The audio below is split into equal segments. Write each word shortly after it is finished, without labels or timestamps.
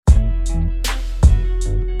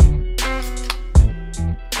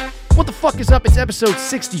fuck is up? It's episode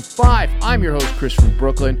 65. I'm your host, Chris from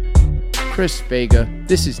Brooklyn. Chris Vega.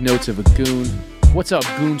 This is Notes of a Goon. What's up,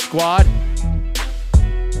 Goon Squad?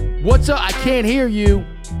 What's up? I can't hear you.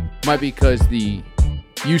 Might be because the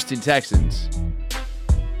Houston Texans,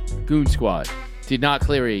 Goon Squad, did not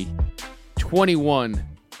clear a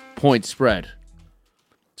 21-point spread.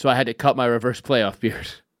 So I had to cut my reverse playoff beard.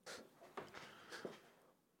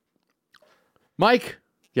 Mike?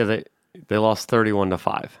 Yeah, they lost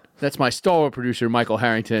 31-5. That's my stalwart producer, Michael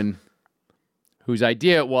Harrington, whose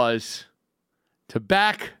idea it was to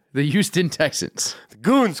back the Houston Texans. The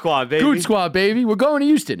Goon Squad, baby. Goon Squad, baby. We're going to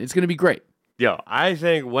Houston. It's going to be great. Yo, I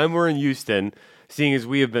think when we're in Houston, seeing as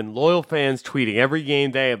we have been loyal fans tweeting every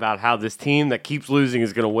game day about how this team that keeps losing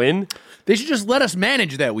is going to win. They should just let us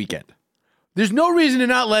manage that weekend. There's no reason to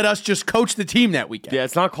not let us just coach the team that weekend. Yeah,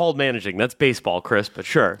 it's not called managing. That's baseball, Chris, but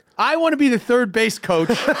sure. I want to be the third base coach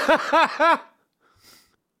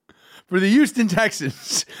for the Houston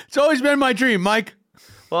Texans. It's always been my dream, Mike.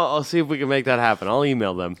 Well, I'll see if we can make that happen. I'll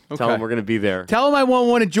email them. Okay. Tell them we're going to be there. Tell them I want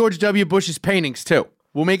one of George W. Bush's paintings, too.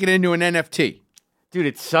 We'll make it into an NFT. Dude,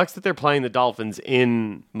 it sucks that they're playing the Dolphins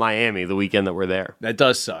in Miami the weekend that we're there. That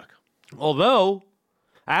does suck. Although,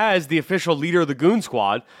 as the official leader of the Goon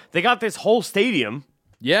Squad, they got this whole stadium.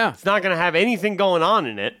 Yeah. It's not going to have anything going on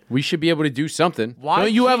in it. We should be able to do something. Why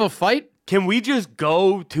Don't you can't- have a fight? Can we just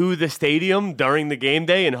go to the stadium during the game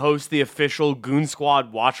day and host the official Goon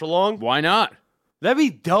Squad watch-along? Why not? That'd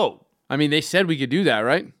be dope. I mean, they said we could do that,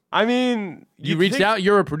 right? I mean... You reached out?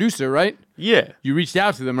 You're a producer, right? Yeah. You reached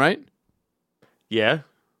out to them, right? Yeah.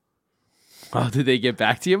 Oh, did they get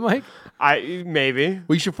back to you, Mike? Maybe.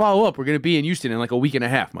 Well, you should follow up. We're going to be in Houston in like a week and a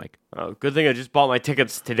half, Mike. Oh, good thing I just bought my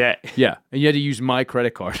tickets today. Yeah, and you had to use my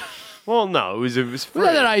credit card. Well, no, it was free.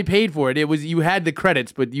 Not that I paid for it. It was you had the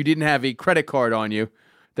credits, but you didn't have a credit card on you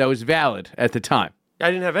that was valid at the time. I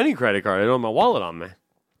didn't have any credit card. I don't have my wallet on me.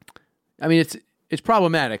 I mean, it's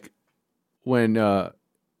problematic when an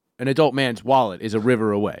adult man's wallet is a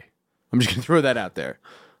river away. I'm just going to throw that out there.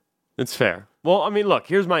 It's fair. Well, I mean, look,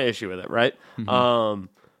 here's my issue with it, right? Mm-hmm.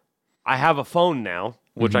 I have a phone now,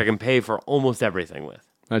 which I can pay for almost everything with.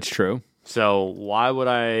 That's true. So why would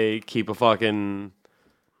I keep a fucking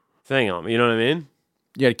thing on me? You know what I mean?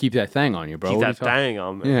 You got to keep that thing on you, bro. Keep What are that you talking- thing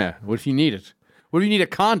on me. Yeah. What if you need it? What if you need a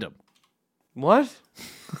condom? What?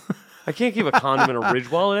 I can't keep a condom in a Ridge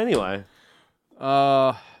wallet anyway.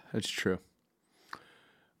 That's true.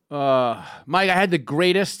 Mike, I had the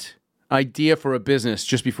greatest idea for a business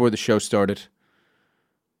just before the show started.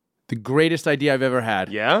 The greatest idea I've ever had.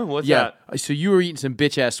 Yeah? What's Yeah. that? So you were eating some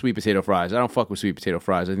bitch-ass sweet potato fries. I don't fuck with sweet potato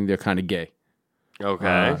fries. I think they're kind of gay.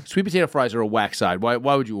 Okay. Sweet potato fries are a whack side. Why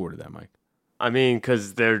would you order that, Mike? I mean,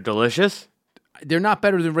 because they're delicious? They're not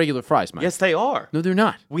better than regular fries, Mike. Yes, they are. No, they're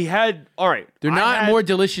not. We had, all right. They're not more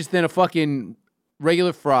delicious than a fucking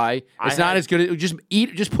regular fry. It's not as good.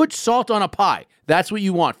 Just put salt on a pie. That's what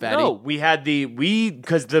you want, fatty. No,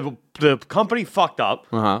 because the company fucked up,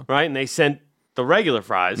 Uh-huh. right? And they sent the regular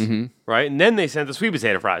fries, right? And then they sent the sweet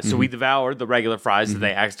potato fries. So we devoured the regular fries that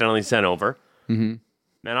they accidentally sent over. And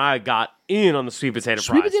I got in on the sweet potato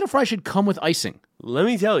Sweet fries. potato fries should come with icing. Let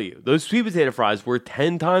me tell you, those sweet potato fries were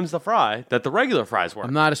 10 times the fry that the regular fries were.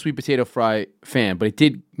 I'm not a sweet potato fry fan, but it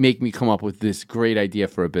did make me come up with this great idea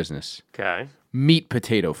for a business. Okay. Meat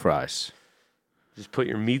potato fries. Just put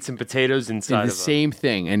your meats and potatoes In inside the of same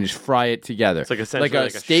thing and just fry it together. It's like essentially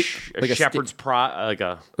like a steak, a shepherd's pie, like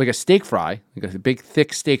a steak fry, like a big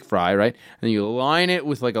thick steak fry, right? And then you line it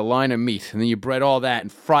with like a line of meat, and then you bread all that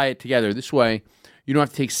and fry it together. This way, you don't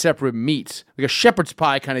have to take separate meats, like a shepherd's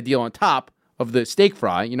pie kind of deal on top of the steak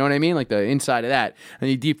fry. You know what I mean? Like the inside of that, and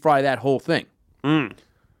you deep fry that whole thing.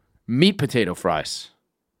 Meat potato fries.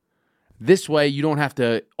 This way, you don't have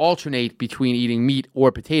to alternate between eating meat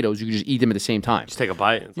or potatoes. You can just eat them at the same time. Just take a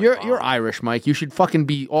bite. It's like, You're wow. Irish, Mike. You should fucking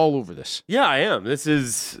be all over this. Yeah, I am. This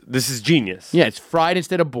is genius. Yeah, it's fried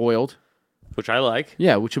instead of boiled. Which I like.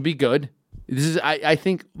 Yeah, which will be good. This is, I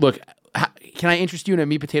think. Look, can I interest you in a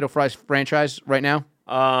meat potato fries franchise right now?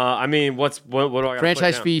 I mean, what do I got?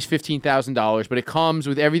 Franchise fee is $15,000, but it comes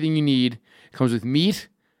with everything you need. It comes with meat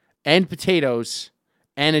and potatoes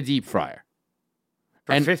and a deep fryer.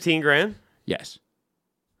 For and- 15 grand? Yes,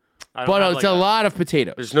 I don't but have it's like a lot of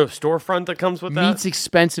potatoes. There's no storefront that comes with that? Meat's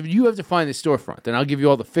expensive. You have to find the storefront, and I'll give you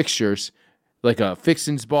all the fixtures, like a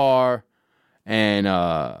Fixin's bar, and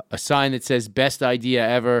a sign that says "Best Idea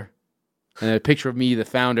Ever," and a picture of me, the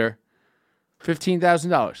founder.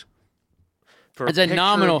 $15,000. For It's a a picture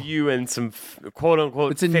nominal- of you and some quote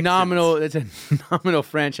unquote. It's a fixins. nominal. It's a nominal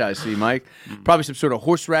franchise fee, Mike. Probably some sort of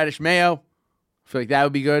horseradish mayo, Feel like that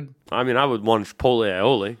would be good. I mean, I would want Chipotle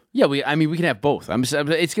aioli. Yeah, we can have both.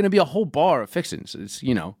 It's going to be a whole bar of fixings. It's it's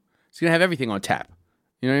going to have everything on tap.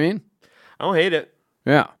 You know what I mean? I don't hate it.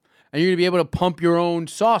 Yeah. And you're going to be able to pump your own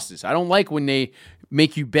sauces. I don't like when they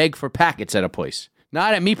make you beg for packets at a place.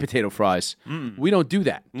 Not at Meat Potato Fries. We don't do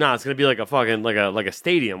that. Nah, it's gonna be like a fucking like a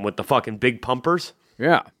stadium with the fucking big pumpers.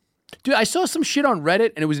 Yeah. Dude, I saw some shit on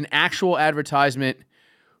Reddit, and it was an actual advertisement.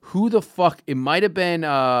 Who the fuck? It might have been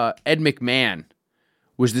Ed McMahon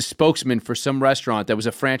was the spokesman for some restaurant that was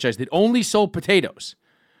a franchise that only sold potatoes.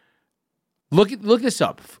 Look this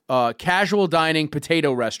up. Casual dining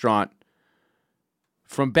potato restaurant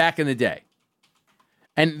from back in the day.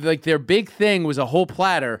 And like their big thing was a whole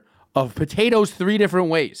platter of potatoes 3 different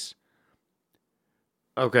ways.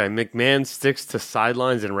 Okay, McMahon sticks to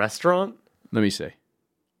sidelines in restaurant. Let me see.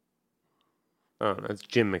 Oh, that's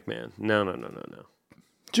Jim McMahon. No.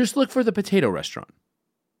 Just look for the potato restaurant.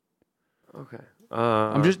 Okay.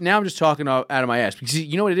 I'm just talking out of my ass because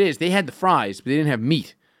you know what it is. They had the fries, but they didn't have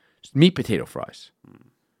meat. Just meat potato fries.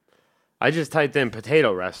 I just typed in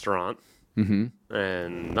potato restaurant, and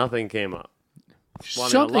nothing came up. Well,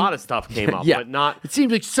 I mean, a lot of stuff came up, yeah. but not. It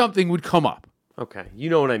seems like something would come up. Okay,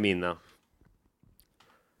 you know what I mean, though.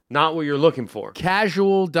 Not what you're looking for.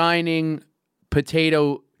 Casual dining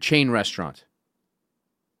potato chain restaurant.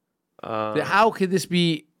 How could this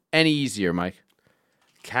be any easier, Mike?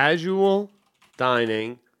 Casual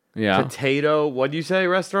dining, Yeah. potato. What do you say?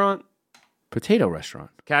 Restaurant? Potato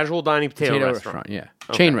restaurant. Casual dining potato restaurant. Yeah.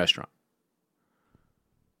 Okay. Chain restaurant.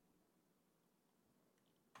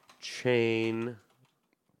 Chain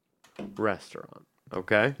restaurant.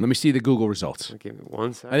 Okay. Let me see the Google results. Give me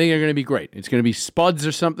 1 second. I think they're going to be great. It's going to be Spuds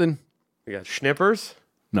or something. We got Schnippers,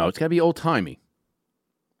 No, it's got to be old timey.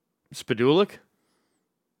 Spadulic,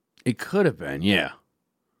 It could have been, yeah.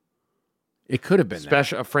 It could have been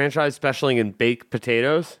that. a franchise specialing in baked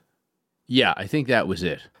potatoes. Yeah, I think that was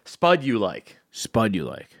it. Spud you like. Spud you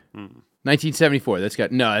like. 1974. That's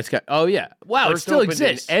got. Oh yeah. Wow, First it still opened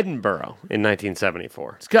exists. in Edinburgh in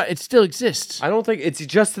 1974. It still exists. I don't think it's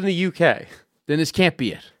just in the UK. Then this can't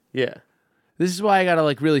be it. Yeah. This is why I got to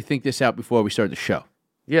like really think this out before we start the show.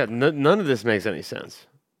 Yeah, none of this makes any sense.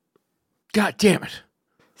 God damn it.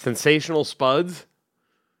 Sensational Spuds?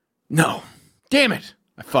 No. Damn it.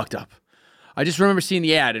 I fucked up. I just remember seeing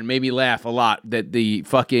the ad and it made me laugh a lot that the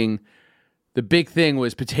big thing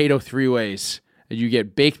was potato 3 ways. And you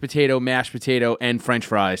get baked potato, mashed potato, and French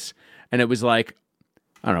fries. And it was like,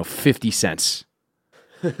 I don't know, 50 cents.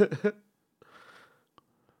 Who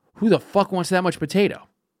the fuck wants that much potato?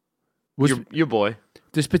 Your boy.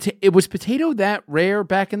 Was potato that rare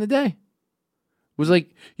back in the day? Was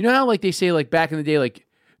like, you know how like they say like back in the day, like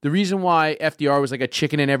the reason why FDR was like a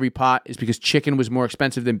chicken in every pot is because chicken was more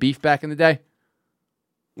expensive than beef back in the day?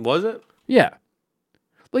 Was it? Yeah.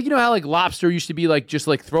 Like, you know how like lobster used to be like just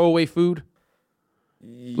like throwaway food?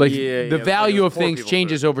 Like the value of things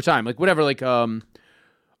changes over time. Like whatever, like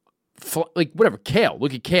whatever, kale.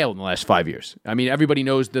 Look at kale in the last 5 years. I mean, everybody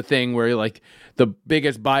knows the thing where like the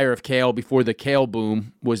biggest buyer of kale before the kale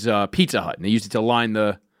boom was Pizza Hut, and they used it to line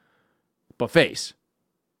the buffets.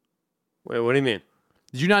 Wait, what do you mean?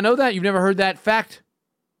 Did you not know that? You've never heard that fact?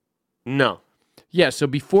 No. Yeah, so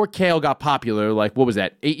before kale got popular, like what was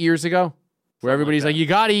that, 8 years ago? Where everybody's like, you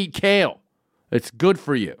gotta eat kale. It's good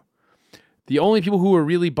for you. The only people who were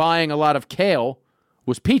really buying a lot of kale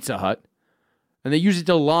was Pizza Hut, and they used it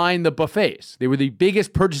to line the buffets. They were the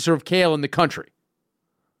biggest purchaser of kale in the country.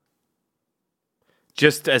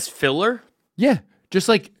 Just as filler? Yeah, just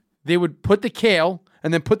like they would put the kale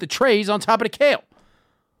and then put the trays on top of the kale.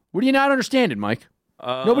 What are you not understanding, Mike?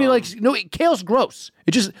 Nobody likes... No, kale's gross.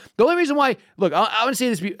 It just... The only reason why... Look, I want to say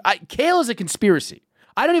this. Kale is a conspiracy.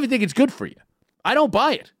 I don't even think it's good for you. I don't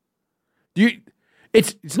buy it.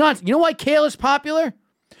 It's not... You know why kale is popular?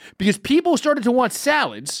 Because people started to want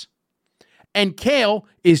salads, and kale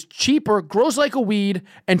is cheaper, grows like a weed,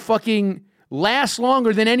 and fucking lasts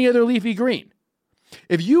longer than any other leafy green.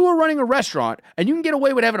 If you were running a restaurant and you can get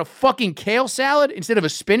away with having a fucking kale salad instead of a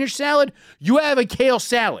spinach salad, you have a kale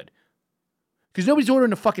salad. Because nobody's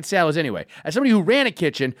ordering the fucking salads anyway. As somebody who ran a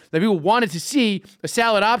kitchen that people wanted to see a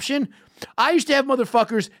salad option, I used to have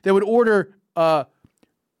motherfuckers that would order a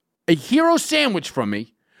hero sandwich from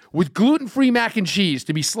me with gluten-free mac and cheese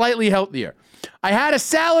to be slightly healthier. I had a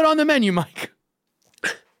salad on the menu, Mike.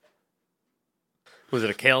 Was it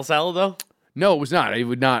a kale salad, though? No, it was not.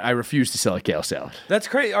 I refused to sell a kale salad. That's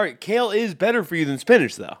crazy. All right, kale is better for you than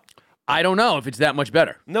spinach, though. I don't know if it's that much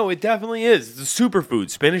better. No, it definitely is. It's a superfood.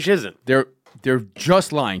 Spinach isn't. They're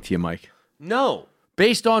just lying to you, Mike. No.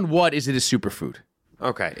 Based on what is it a superfood?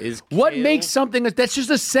 Okay. Is What kale- makes something that's just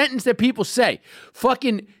a sentence that people say?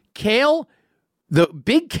 Fucking kale, the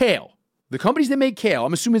big kale, the companies that make kale,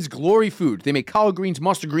 I'm assuming it's Glory Food. They make collard greens,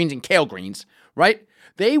 mustard greens, and kale greens, right?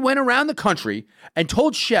 They went around the country and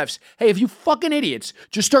told chefs, hey, if you fucking idiots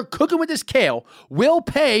just start cooking with this kale, we'll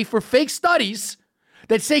pay for fake studies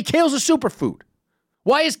that say kale's a superfood.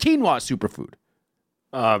 Why is quinoa a superfood?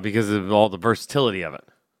 Because of all the versatility of it.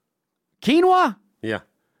 Quinoa? Yeah.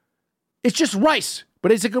 It's just rice,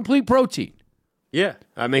 but it's a complete protein. Yeah.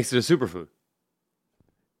 That makes it a superfood.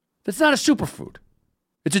 That's not a superfood.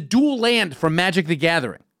 It's a dual land from Magic the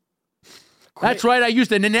Gathering. That's right. I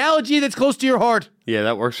used an analogy that's close to your heart. Yeah,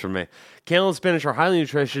 that works for me. Kale and spinach are highly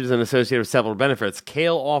nutritious and associated with several benefits.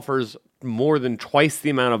 Kale offers more than twice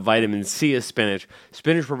the amount of vitamin C as spinach.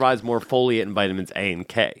 Spinach provides more foliate and vitamins A and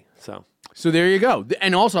K. So there you go.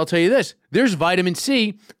 And also, I'll tell you this. There's vitamin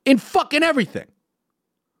C in fucking everything.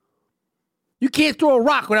 You can't throw a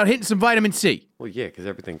rock without hitting some vitamin C. Well, yeah, because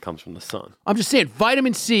everything comes from the sun. I'm just saying,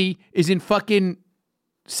 vitamin C is in fucking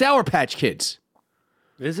Sour Patch Kids.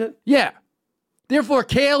 Is it? Yeah. Therefore,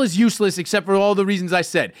 kale is useless except for all the reasons I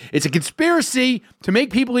said. It's a conspiracy to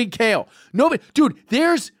make people eat kale. Nobody, dude,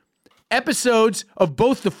 there's episodes of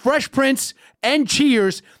both The Fresh Prince and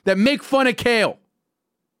Cheers that make fun of kale.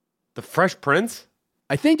 The Fresh Prince?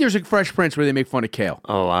 I think there's a Fresh Prince where they make fun of kale.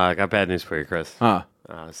 Oh, I got bad news for you, Chris.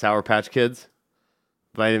 Sour Patch Kids,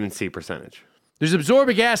 vitamin C percentage. There's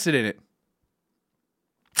absorbic acid in it.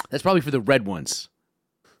 That's probably for the red ones.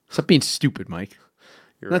 Stop being stupid, Mike.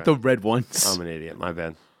 You're Not right. the red ones. I'm an idiot. My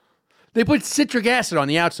bad. They put citric acid on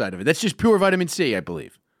the outside of it. That's just pure vitamin C, I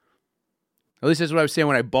believe. At least that's what I was saying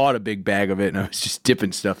when I bought a big bag of it and I was just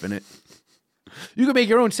dipping stuff in it. You can make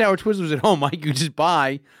your own sour Twizzlers at home, Mike. You can just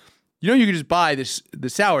buy, you can just buy the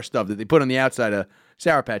sour stuff that they put on the outside of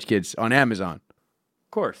Sour Patch Kids on Amazon.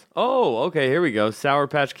 Of course. Oh, okay. Here we go. Sour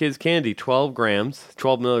Patch Kids candy, 12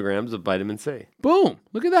 milligrams of vitamin C. Boom.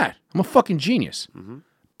 Look at that. I'm a fucking genius.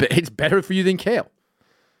 But it's better for you than kale.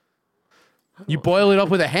 You boil it up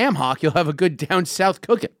with a ham hock, you'll have a good down south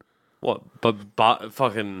cooking. What?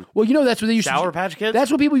 Fucking Well, that's what they used to do. Sour Patch Kids?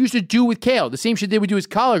 That's what people used to do with kale. The same shit they would do with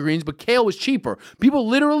collard greens, but kale was cheaper. People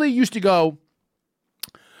literally used to go,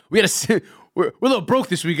 we're a little broke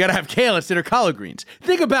this week. We got to have kale instead of collard greens.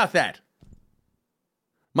 Think about that.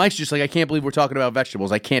 Mike's just like, I can't believe we're talking about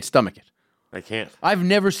vegetables. I can't stomach it. I can't. I've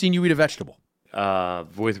never seen you eat a vegetable.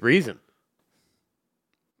 With reason.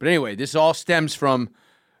 But anyway, this all stems from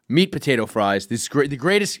meat potato fries. This is the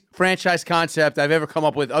greatest franchise concept I've ever come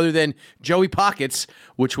up with, other than Joey Pockets,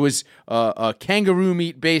 which was a kangaroo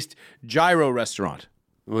meat-based gyro restaurant.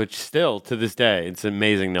 Which still, to this day, it's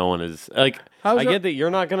amazing no one is... Like, How's I get that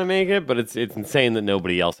you're not going to make it, but it's insane that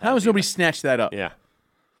nobody else has. How has nobody snatched that up? Yeah.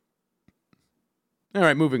 All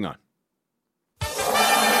right, moving on.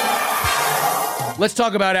 Let's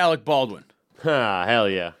talk about Alec Baldwin. Hell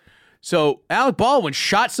yeah. So, Alec Baldwin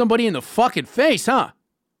shot somebody in the fucking face, huh?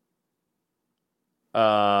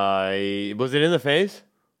 Was it in the face?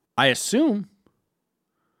 I assume.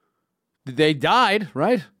 They died,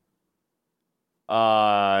 right?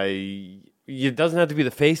 It doesn't have to be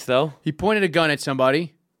the face, though. He pointed a gun at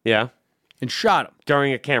somebody Yeah. and shot him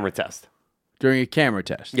During a camera test. during a camera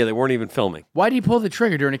test. Yeah, they weren't even filming. Why did he pull the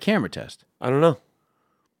trigger during a camera test? I don't know.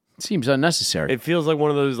 It seems unnecessary. It feels like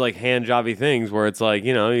one of those like hand jobby things where it's like,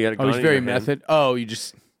 you got a gun. He's in very your hand. method. Oh, you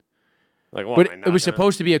just... Like, well, But am I it not was gonna-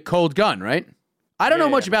 supposed to be a cold gun, right? I don't know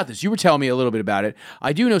Yeah, much yeah. about this. You were telling me a little bit about it.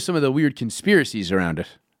 I do know some of the weird conspiracies around it,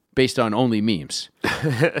 based on only memes.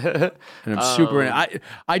 And I'm super.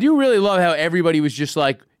 I do really love how everybody was just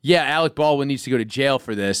like, "Yeah, Alec Baldwin needs to go to jail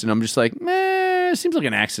for this," and I'm just like, "Meh, seems like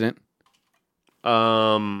an accident."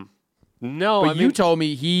 No, But you told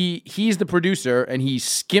me he's the producer and he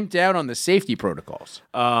skimped out on the safety protocols.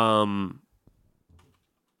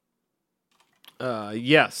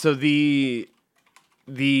 Yeah. So the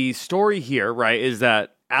story here, right, is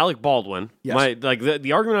that Alec Baldwin, Yes.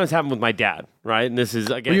 the argument I was having with my dad, right, and this is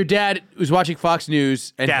again, Well, your dad was watching Fox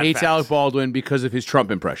News and Dad hates facts. Alec Baldwin because of his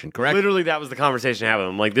Trump impression, correct? literally that was the conversation I had with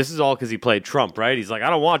him. Like, this is all because he played Trump, right? He's like, I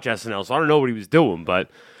don't watch SNL, so I don't know what he was doing, but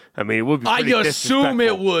I mean, it would be. I pretty assume it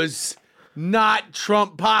disrespectful. was not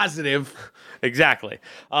Trump positive. Exactly.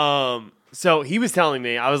 So he was telling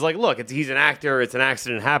me, I was like, look, he's an actor. It's an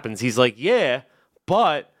accident happens. He's like, yeah,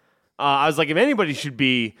 but I was like, if anybody should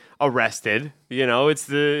be arrested, it's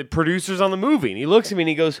the producers on the movie. And he looks at me and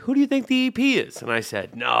he goes, who do you think the EP is? And I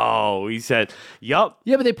said, no. He said, yup.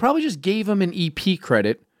 Yeah, but they probably just gave him an EP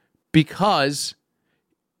credit because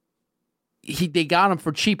they got him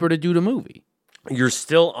for cheaper to do the movie. you're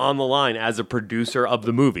still on the line as a producer of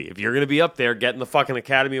the movie. If you're going to be up there getting the fucking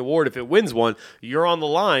Academy Award, if it wins one, you're on the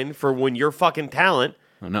line for when your fucking talent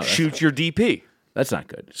shoots your DP. That's not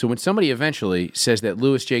good. So when somebody eventually says that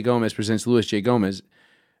Louis J. Gomez presents Louis J. Gomez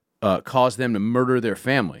caused them to murder their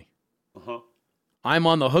family, I'm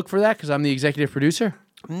on the hook for that because I'm the executive producer?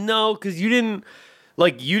 No, because you didn't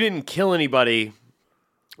kill anybody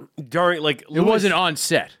during, like, It wasn't on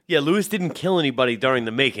set. Yeah, Louis didn't kill anybody during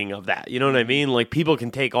the making of that. You know what I mean? Like, people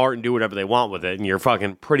can take art and do whatever they want with it, and you're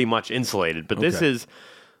fucking pretty much insulated. But this is,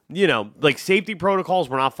 like, safety protocols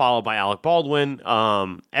were not followed by Alec Baldwin.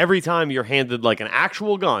 Every time you're handed, like, an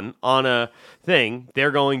actual gun on a thing,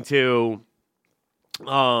 they're going to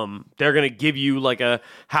give you like a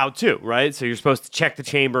how-to, right? So you're supposed to check the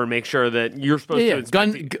chamber and make sure that you're supposed to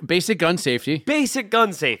inspect basic gun safety. Basic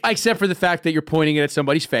gun safety. Except for the fact that you're pointing it at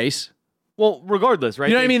somebody's face. Well, regardless, right?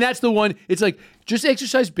 You know what I mean? That's the one. It's like, just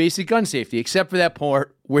exercise basic gun safety, except for that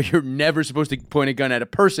part where you're never supposed to point a gun at a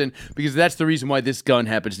person, because that's the reason why this gun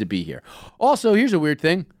happens to be here. Also, here's a weird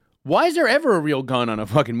thing. Why is there ever a real gun on a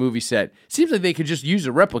fucking movie set? Seems like they could just use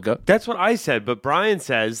a replica. That's what I said, but Brian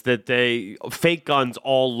says that fake guns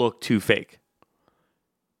all look too fake.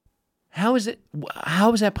 How is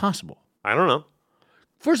that possible? I don't know.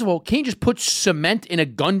 First of all, can't you just put cement in a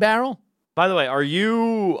gun barrel? By the way, are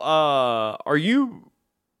you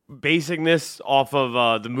basing this off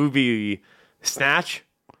of the movie Snatch,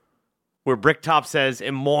 where Bricktop says,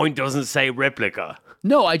 "And mine doesn't say replica"?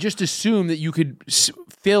 No, I just assume that you could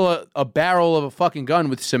fill a barrel of a fucking gun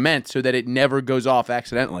with cement so that it never goes off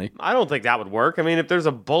accidentally. I don't think that would work. I mean, if there's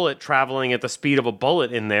a bullet traveling at the speed of a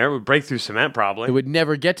bullet in there, it would break through cement probably. It would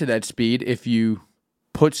never get to that speed if you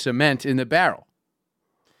put cement in the barrel.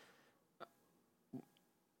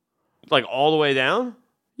 Like all the way down?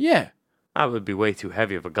 Yeah. That would be way too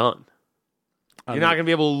heavy of a gun. You're not going to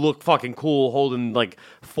be able to look fucking cool holding like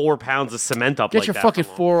 4 pounds of cement up like that. Get your fucking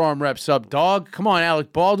forearm reps up, dog. Come on,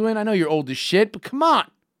 Alec Baldwin. I know you're old as shit, but come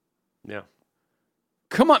on. Yeah.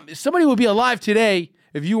 Come on. Somebody would be alive today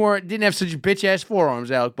if you didn't have such bitch-ass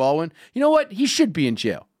forearms, Alec Baldwin. You know what? He should be in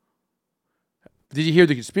jail. Did you hear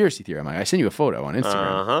the conspiracy theory, Mike? I sent you a photo on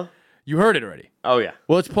Instagram. Uh-huh. You heard it already. Oh, yeah.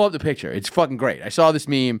 Well, let's pull up the picture. It's fucking great. I saw this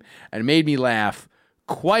meme, and it made me laugh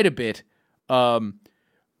quite a bit.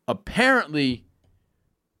 Apparently,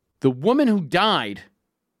 the woman who died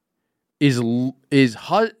is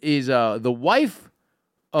the wife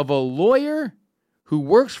of a lawyer who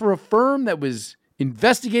works for a firm that was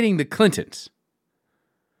investigating the Clintons.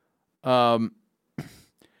 Latham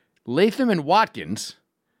and Watkins.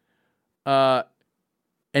 And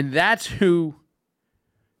that's who.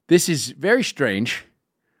 This is very strange.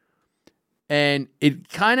 And it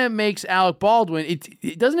kind of makes Alec Baldwin,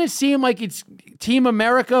 it doesn't it seem like it's Team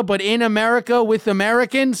America, but in America with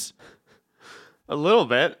Americans? A little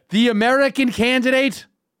bit. The American candidate?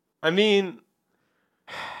 I mean,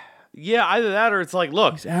 yeah, either that or it's like,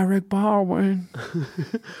 look. It's Alec Baldwin.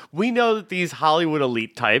 We know that these Hollywood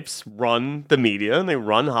elite types run the media and they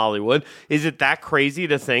run Hollywood. Is it that crazy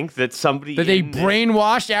to think that somebody... That they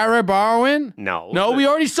brainwashed Alec Baldwin? No. No, we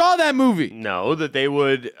already saw that movie. No, that they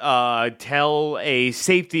would tell a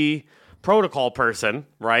safety protocol person,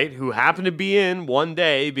 right, who happened to be in one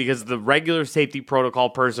day because the regular safety protocol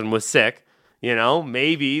person was sick. You know,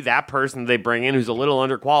 maybe that person they bring in who's a little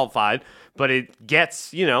underqualified, but it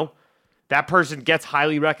gets, that person gets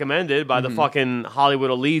highly recommended by the fucking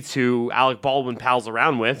Hollywood elites who Alec Baldwin pals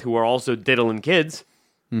around with, who are also diddling kids.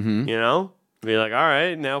 Mm-hmm. You know? Be like, all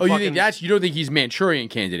right, now you don't think he's Manchurian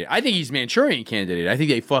Candidate? I think he's Manchurian Candidate. I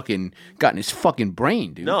think they fucking got in his fucking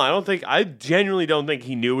brain, dude. No, I genuinely don't think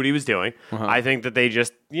he knew what he was doing. Uh-huh. I think that they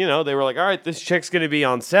just, they were like, all right, this chick's going to be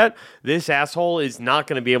on set. This asshole is not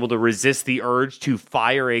going to be able to resist the urge to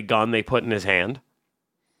fire a gun they put in his hand.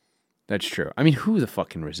 That's true. I mean, who the fuck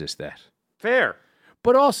can resist that? Fair.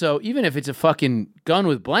 But also, even if it's a fucking gun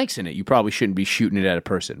with blanks in it, you probably shouldn't be shooting it at a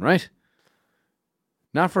person, right?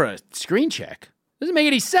 Not for a screen check. Doesn't make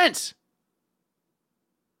any sense.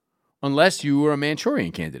 Unless you were a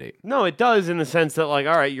Manchurian Candidate. No, it does in the sense that, like,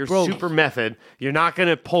 all right, you're super method. You're not going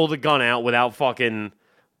to pull the gun out without fucking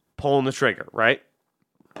pulling the trigger, right?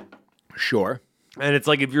 Sure. And it's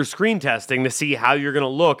like if you're screen testing to see how you're going to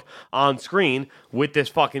look on screen with this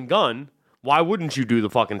fucking gun, why wouldn't you do the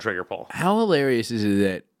fucking trigger pull? How hilarious is it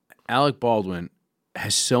that Alec Baldwin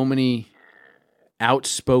has so many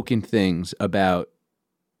outspoken things about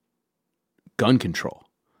gun control?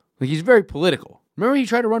 Like, he's very political. Remember he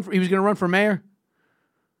tried to he was going to run for mayor?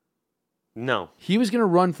 No. He was going to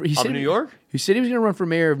run for... New York? He said he was going to run for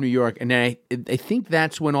mayor of New York, and then I think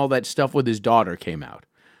that's when all that stuff with his daughter came out,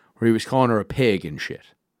 where he was calling her a pig and shit.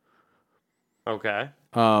 Okay.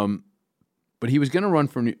 But he was going to run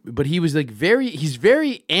for but he was like he's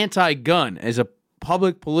very anti-gun as a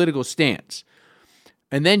public political stance,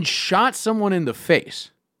 and then shot someone in the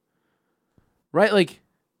face. Right? Like,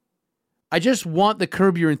 I just want the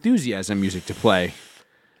Curb Your Enthusiasm music to play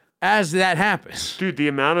as that happens. Dude, the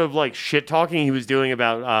amount of like shit talking he was doing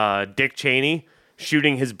about Dick Cheney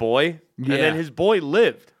shooting his boy, and then his boy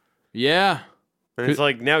lived. Yeah. And it's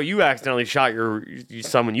like, now you accidentally shot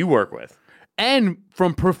someone you work with. And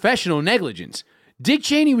from professional negligence. Dick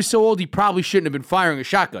Cheney was so old he probably shouldn't have been firing a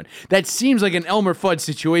shotgun. That seems like an Elmer Fudd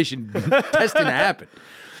situation destined to happen.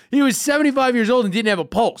 He was 75 years old and didn't have a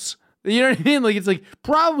pulse. You know what I mean? Like, it's like,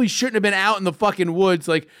 probably shouldn't have been out in the fucking woods.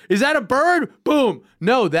 Like, is that a bird? Boom.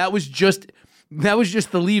 No, that was just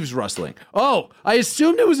the leaves rustling. Oh, I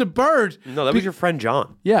assumed it was a bird. No, that was your friend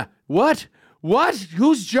John. Yeah. What?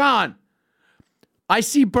 Who's John? I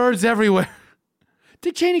see birds everywhere.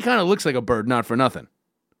 Dick Cheney kind of looks like a bird, not for nothing.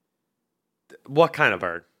 What kind of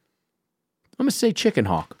bird? I'm going to say chicken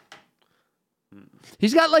hawk.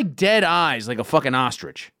 He's got like dead eyes like a fucking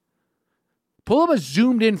ostrich. Pull up a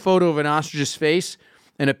zoomed in photo of an ostrich's face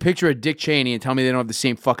and a picture of Dick Cheney and tell me they don't have the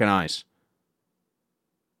same fucking eyes.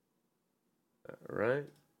 All right.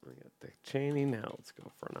 We got Dick Cheney. Now let's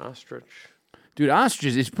go for an ostrich. Dude,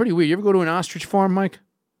 ostriches, it's pretty weird. You ever go to an ostrich farm, Mike?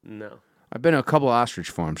 No. I've been to a couple of ostrich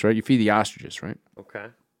farms, right? You feed the ostriches, right? Okay.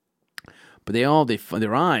 But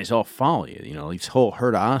their eyes all follow you. You know, this whole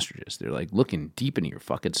herd of ostriches. They're like looking deep into your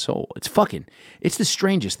fucking soul. It's the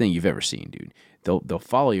strangest thing you've ever seen, dude. They'll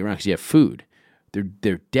follow you around because you have food.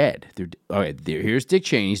 They're dead. All right. Here's Dick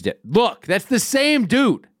Cheney's dead. Look, that's the same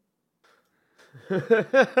dude.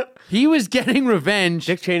 He was getting revenge.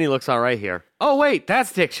 Dick Cheney looks all right here. Oh wait,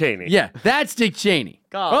 that's Dick Cheney. Yeah, that's Dick Cheney.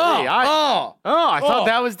 Golly, I thought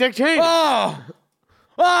that was Dick Cheney.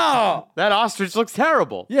 That ostrich looks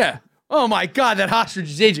terrible. Yeah. Oh my God, that ostrich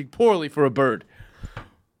is aging poorly for a bird.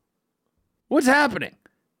 What's happening?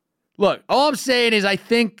 Look, all I'm saying is I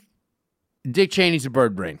think Dick Cheney's a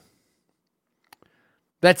bird brain.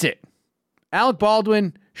 That's it. Alec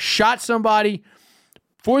Baldwin shot somebody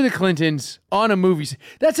for the Clintons on a movie.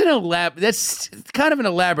 That's kind of an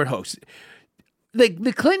elaborate hoax. Like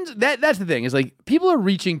the Clintons, that's the thing, is like people are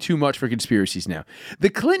reaching too much for conspiracies now. The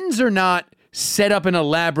Clintons are not set up an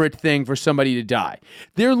elaborate thing for somebody to die.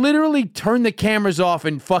 They're literally turn the cameras off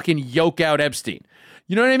and fucking yoke out Epstein.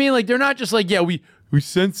 You know what I mean? Like, they're not just like, yeah, we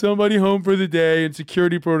sent somebody home for the day and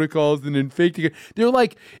security protocols and then faked it. They're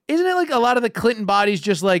like, isn't it like a lot of the Clinton bodies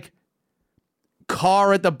just like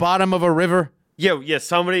car at the bottom of a river? Yeah,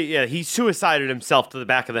 he suicided himself to the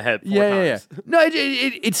back of the head 4 times. Yeah. No,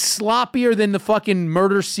 it's sloppier than the fucking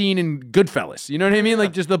murder scene in Goodfellas. You know what I mean?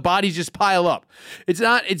 Like, just the bodies just pile up. It's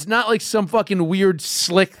not like some fucking weird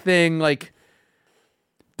slick thing. Like,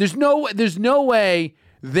 there's no way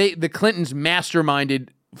the Clintons masterminded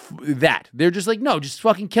that. They're just like, no, just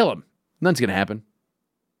fucking kill him. Nothing's gonna happen.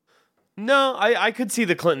 No, I could see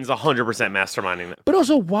the Clintons 100% masterminding that. But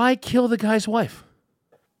also, why kill the guy's wife?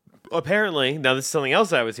 Apparently, now this is something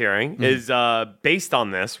else I was hearing, is based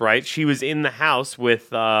on this, right? She was in the house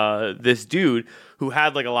with this dude who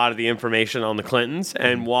had like a lot of the information on the Clintons,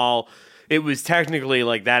 and while it was technically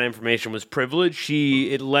like that information was privileged,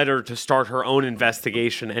 it led her to start her own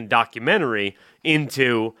investigation and documentary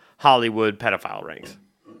into Hollywood pedophile rings.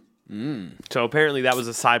 So apparently that was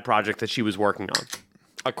a side project that she was working on,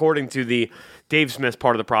 according to the Dave Smith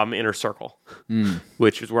part of the problem, Inner Circle,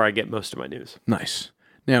 which is where I get most of my news. Nice.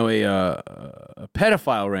 Now, a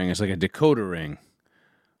pedophile ring is like a decoder ring,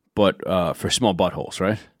 but for small buttholes,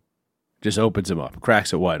 right? Just opens them up,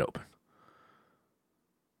 cracks it wide open.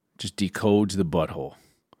 Just decodes the butthole.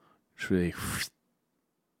 It's really...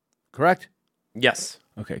 Correct? Yes.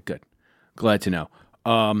 Okay, good. Glad to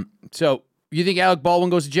know. So, you think Alec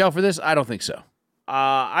Baldwin goes to jail for this? I don't think so.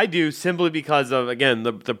 I do, simply because of, again,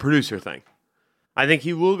 the producer thing. I think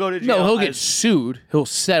he will go to jail. No, he'll get sued. He'll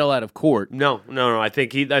settle out of court. No. I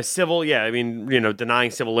think civil. Yeah, I mean,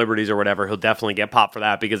 denying civil liberties or whatever. He'll definitely get popped for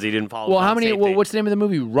that because he didn't follow. Well, how many? What's the name of the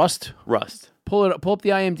movie? Rust. Pull up the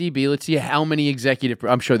IMDb. Let's see how many executive.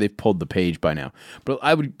 I'm sure they've pulled the page by now, but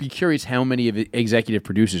I would be curious how many of executive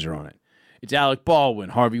producers are on it. It's Alec Baldwin,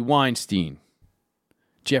 Harvey Weinstein,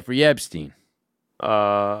 Jeffrey Epstein.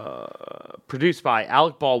 Produced by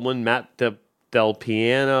Alec Baldwin, Matt Del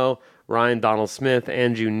Piano, Ryan Donald Smith,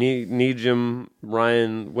 Andrew Needham,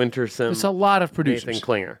 Ryan Winterson. It's a lot of producers. Nathan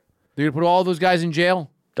Klinger. They're going to put all those guys in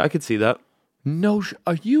jail? I could see that. No,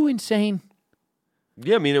 are you insane?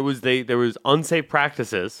 Yeah, I mean, there was unsafe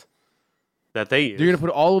practices that they used. You're going to put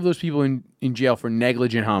all of those people in jail for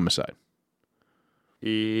negligent homicide?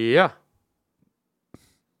 Yeah.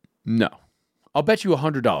 No. I'll bet you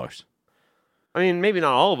 $100. I mean, maybe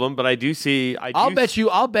not all of them, but I do see. I'll bet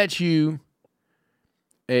you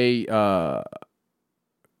a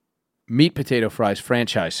meat potato fries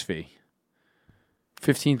franchise fee.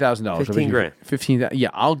 $15,000. $15,000. 15. Yeah,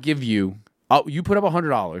 I'll give you. You put up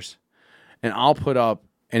 $100, and I'll put up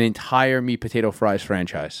an entire meat potato fries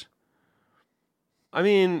franchise. I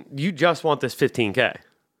mean, you just want this $15K.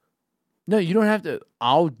 No, you don't have to.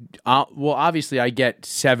 Well, obviously, I get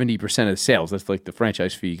 70% of the sales. That's like the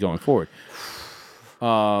franchise fee going forward.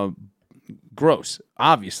 Gross,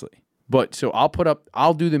 obviously. But so I'll put up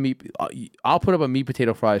a meat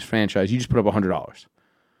potato fries franchise. You just put up $100.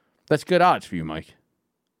 That's good odds for you, Mike.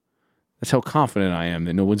 That's how confident I am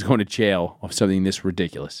that no one's going to jail of something this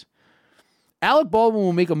ridiculous. Alec Baldwin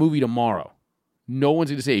will make a movie tomorrow. No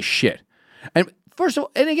one's going to say shit. And first of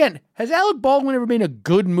all, and again, has Alec Baldwin ever made a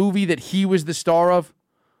good movie that he was the star of?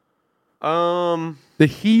 That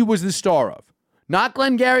he was the star of. Not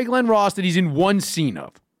Glengarry Glen Ross that he's in one scene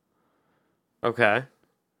of. Okay.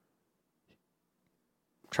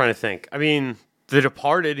 Trying to think. I mean, The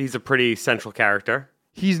Departed, he's a pretty central character.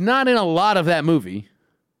 He's not in a lot of that movie.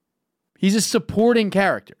 He's a supporting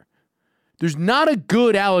character. There's not a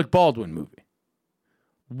good Alec Baldwin movie.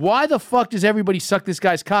 Why the fuck does everybody suck this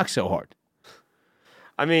guy's cock so hard?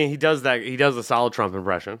 I mean, he does that. He does a solid Trump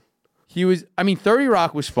impression. 30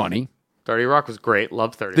 Rock was funny. 30 Rock was great.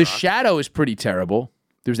 Loved 30 The Rock. Shadow is pretty terrible.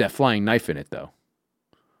 There's that flying knife in it, though.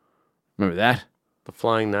 Remember that? The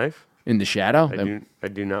Flying Knife? In The Shadow? I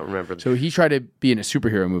do not remember that. So he tried to be in a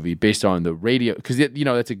superhero movie based on the radio, because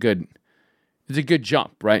that's a good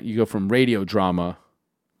jump, right? You go from radio drama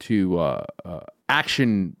to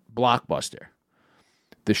action blockbuster.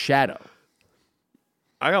 The Shadow.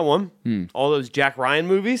 I got one. All those Jack Ryan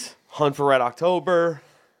movies. Hunt for Red October.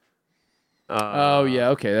 Oh yeah,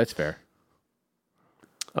 okay, that's fair.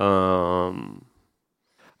 Oh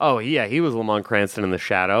yeah, he was Lamont Cranston in The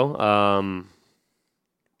Shadow.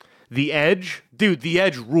 The Edge, dude. The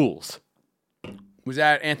Edge rules. Was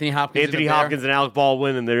that Anthony Hopkins? Anthony Hopkins and Alec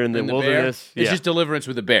Baldwin, and they're in the wilderness. It's just Deliverance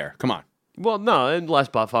with a bear. Come on. Well, no, and less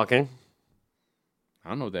butt fucking. I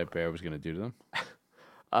don't know what that bear was going to do to them.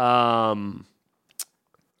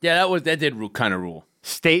 Yeah, that did kind of rule.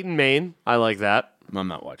 State and Maine, I like that. I'm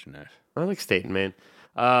not watching that. I like State and Maine.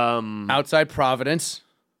 Outside Providence.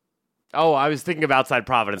 Oh, I was thinking of Outside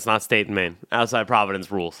Providence, not State and Maine. Outside Providence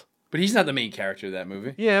rules. But he's not the main character of that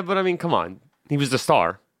movie. Yeah, but I mean, come on. He was the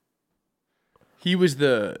star. He was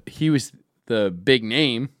the big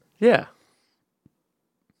name. Yeah.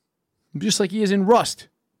 Just like he is in Rust.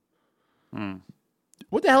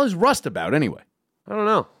 What the hell is Rust about anyway? I don't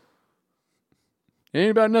know. It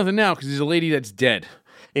ain't about nothing now because there's a lady that's dead.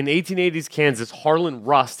 In 1880s Kansas, Harlan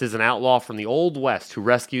Rust is an outlaw from the Old West who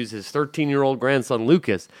rescues his 13-year-old grandson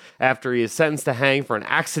Lucas after he is sentenced to hang for an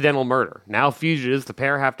accidental murder. Now fugitives, the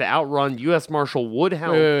pair have to outrun U.S. Marshal Wood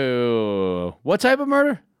Helm. What type of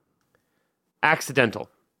murder? Accidental.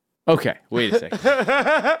 Okay, wait a second.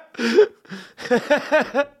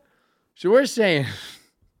 So we're saying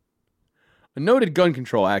a noted gun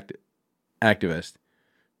control activist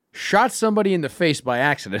shot somebody in the face by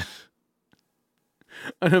accident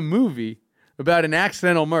in a movie about an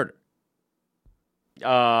accidental murder.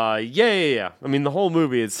 Yeah. I mean, the whole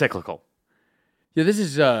movie is cyclical. Yeah, this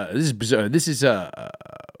is bizarre. This is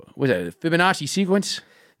what's that? Fibonacci sequence?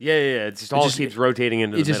 Yeah. It just keeps rotating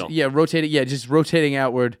into the middle. Yeah, rotating. Yeah, just rotating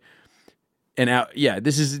outward and out. Yeah,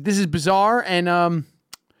 this is bizarre and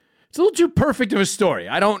it's a little too perfect of a story.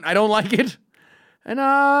 I don't like it. And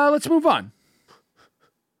let's move on.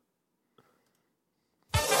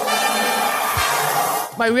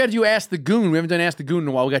 Mike, we got to do Ask the Goon. We haven't done Ask the Goon in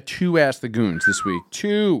a while. We got 2 Ask the Goons this week.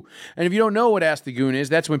 2. And if you don't know what Ask the Goon is,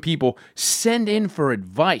 that's when people send in for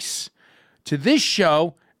advice to this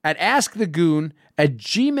show at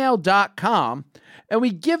askthegoon@gmail.com. And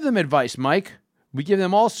we give them advice, Mike. We give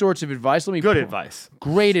them all sorts of advice. Good advice.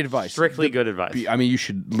 Great advice. Strictly good advice. I mean, you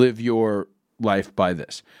should live your life by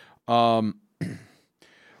this. Let's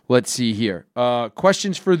see here.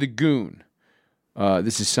 Questions for the Goon.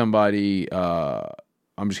 This is somebody...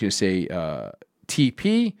 I'm just going to say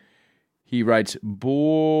TP. He writes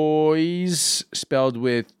boys spelled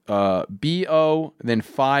with B-O, then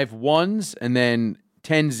 5 1s, and then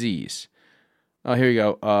 10 Zs. Oh, here we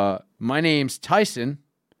go. My name's Tyson,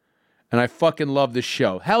 and I fucking love this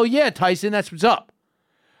show. Hell yeah, Tyson, that's what's up.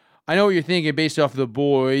 I know what you're thinking based off of the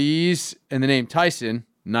boys and the name Tyson.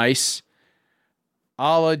 Nice.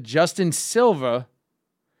 A la Justin Silva,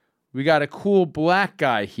 we got a cool black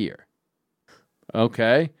guy here.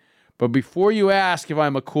 Okay, but before you ask if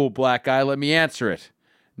I'm a cool black guy, let me answer it.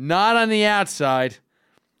 Not on the outside.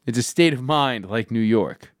 It's a state of mind like New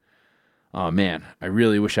York. Oh, man. I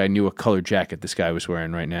really wish I knew what color jacket this guy was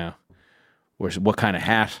wearing right now. Or what kind of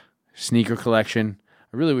hat, sneaker collection.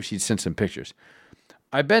 I really wish he'd sent some pictures.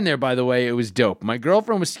 I've been there, by the way. It was dope. My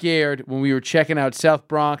girlfriend was scared when we were checking out South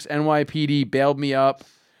Bronx. NYPD bailed me up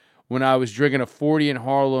when I was drinking a 40 in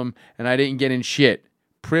Harlem and I didn't get in shit.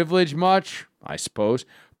 Privilege much? I suppose.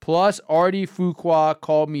 Plus, Artie Fuqua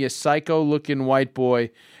called me a psycho-looking white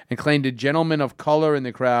boy and claimed a gentleman of color in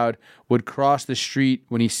the crowd would cross the street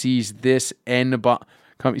when he sees this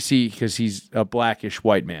because he's a blackish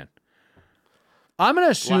white man. I'm going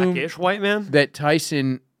to assume Blackish white man? that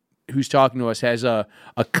Tyson, who's talking to us, has a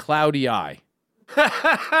cloudy eye.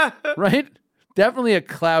 Right? Definitely a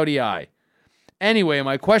cloudy eye. Anyway,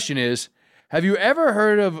 my question is, have you ever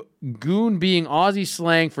heard of goon being Aussie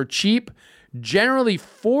slang for cheap, generally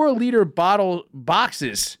 4-liter bottle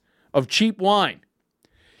boxes of cheap wine?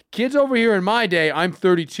 Kids over here in my day, I'm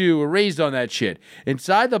 32, were raised on that shit.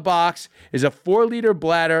 Inside the box is a 4-liter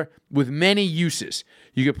bladder with many uses.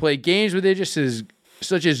 You can play games with it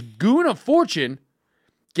such as Goon of Fortune.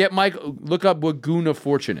 Get Mike, look up what Goon of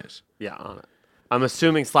Fortune is. Yeah, on it. I'm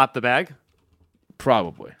assuming slap the bag?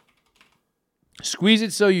 Probably. Squeeze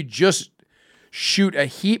it so you just shoot a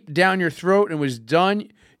heap down your throat and was done.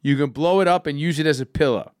 You can blow it up and use it as a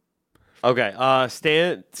pillow. Okay,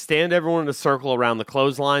 stand everyone in a circle around the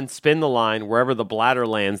clothesline, spin the line. Wherever the bladder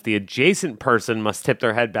lands, the adjacent person must tip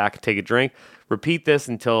their head back and take a drink. Repeat this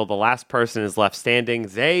until the last person is left standing.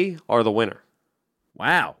 They are the winner.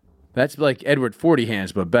 Wow. That's like Edward 40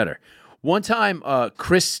 hands, but better. One time,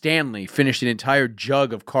 Chris Stanley finished an entire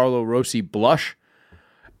jug of Carlo Rossi blush,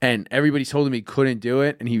 and everybody told him he couldn't do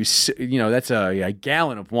it, and he was, that's a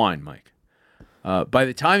gallon of wine, Mike. By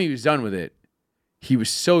the time he was done with it, he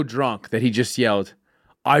was so drunk that he just yelled,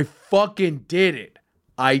 "I fucking did it.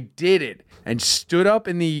 I did it," and stood up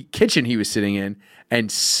in the kitchen he was sitting in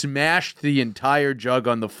and smashed the entire jug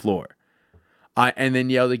on the floor. And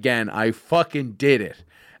then yelled again, "I fucking did it."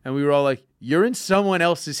 And we were all like, "You're in someone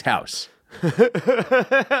else's house."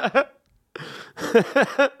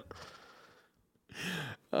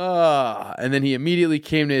 And then he immediately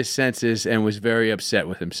came to his senses and was very upset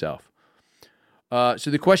with himself.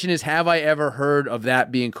 So the question is, have I ever heard of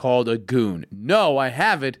that being called a goon? No, I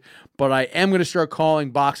haven't, but I am going to start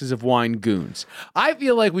calling boxes of wine goons. I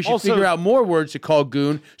feel like we should figure out more words to call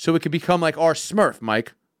goon so it could become like our Smurf,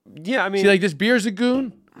 Mike. Yeah, I mean... See, like this beer's a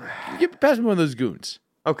goon? Pass me one of those goons.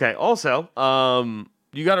 Okay, also,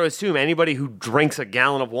 you got to assume anybody who drinks a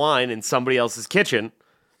gallon of wine in somebody else's kitchen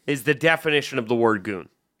is the definition of the word goon.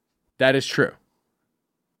 That is true.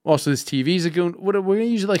 Also, this TV's a goon. We're going to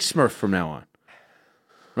use it like Smurf from now on.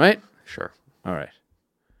 Right? Sure. All right.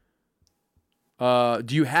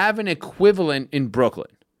 Do you have an equivalent in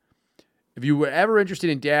Brooklyn? If you were ever interested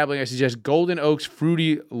in dabbling, I suggest Golden Oaks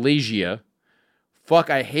Fruity Legia. Fuck,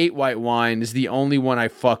 I hate white wine. This is the only one I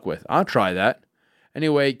fuck with. I'll try that.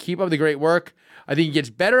 Anyway, keep up the great work. I think it gets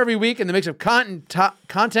better every week, and the mix of content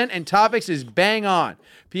and topics is bang on.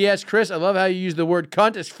 P.S. Chris, I love how you use the word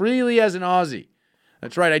cunt as freely as an Aussie.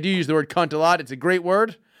 That's right, I do use the word cunt a lot. It's a great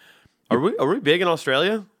word. Are we big in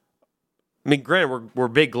Australia? I mean, granted, we're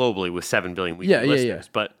big globally with 7 billion weekly listeners,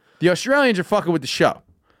 but... The Australians are fucking with the show.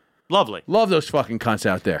 Lovely. Love those fucking cunts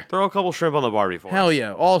out there. Throw a couple shrimp on the barbie for us. Hell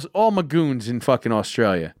yeah. All my goons in fucking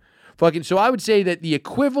Australia. So I would say that the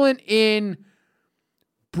equivalent in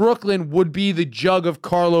Brooklyn would be the jug of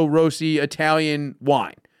Carlo Rossi Italian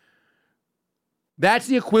wine. That's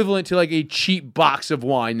the equivalent to like a cheap box of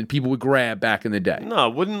wine that people would grab back in the day. No,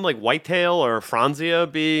 wouldn't like Whitetail or Franzia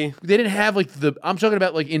be? They didn't have like I'm talking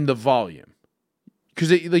about like in the volume.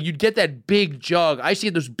 Because like you'd get that big jug. I see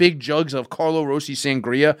those big jugs of Carlo Rossi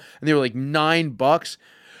Sangria, and they were like $9.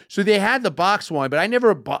 So they had the box wine, but I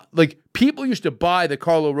never bought, like people used to buy the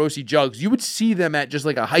Carlo Rossi jugs. You would see them at just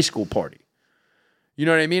like a high school party. You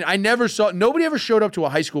know what I mean? Nobody ever showed up to a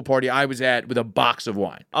high school party I was at with a box of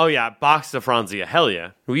wine. Oh, yeah, box of Franzia. Hell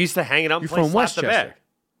yeah. We used to hang it up and play Slap the Bag.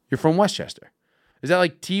 You're from Westchester. Is that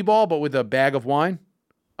like T-ball, but with a bag of wine?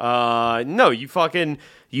 No, you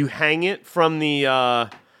hang it from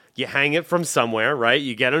you hang it from somewhere, right?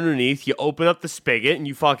 You get underneath, you open up the spigot, and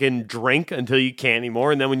you fucking drink until you can't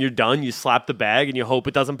anymore, and then when you're done, you slap the bag, and you hope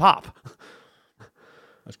it doesn't pop.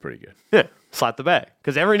 That's pretty good. Yeah. Slap the bag.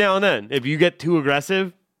 Because every now and then, if you get too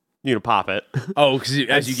aggressive, pop it. Oh, because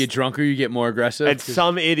as you get drunker, you get more aggressive? And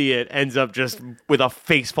some idiot ends up just with a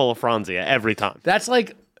face full of Franzia every time. That's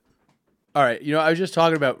like, all right, I was just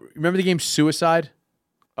talking about, remember the game Suicide?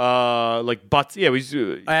 Like butts, yeah.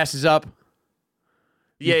 Asses up.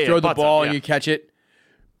 You throw the ball and you catch it.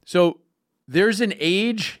 So there's an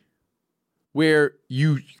age where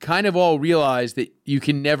you kind of all realize that you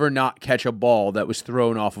can never not catch a ball that was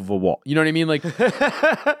thrown off of a wall. You know what I mean? Like,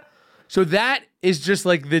 so that is just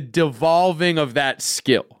like the devolving of that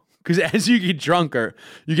skill. Because as you get drunker,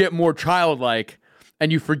 you get more childlike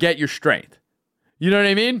and you forget your strength. You know what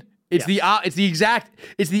I mean? It's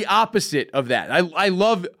it's the opposite of that. I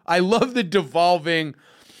love the devolving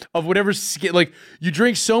of whatever skill. Like, you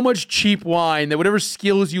drink so much cheap wine that whatever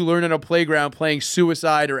skills you learn on a playground playing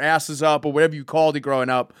suicide or asses up or whatever you called it growing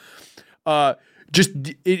up,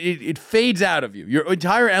 it fades out of you. Your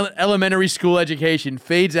entire elementary school education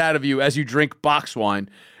fades out of you as you drink box wine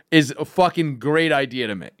is a fucking great idea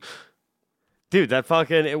to make. Dude,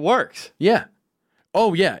 it works. Yeah.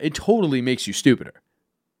 Oh, yeah. It totally makes you stupider.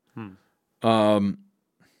 All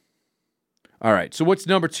right. So what's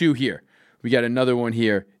number 2 here? We got another one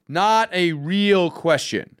here. Not a real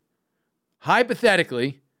question.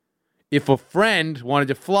 Hypothetically, if a friend wanted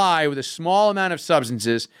to fly with a small amount of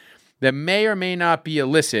substances that may or may not be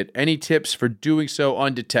illicit, any tips for doing so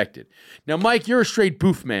undetected? Now, Mike, you're a straight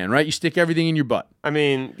boof man, right? You stick everything in your butt. I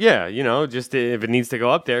mean, yeah, just if it needs to go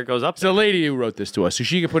up there, it goes up there. It's a lady who wrote this to us, so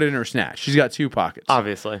she can put it in her snatch. She's got 2 pockets.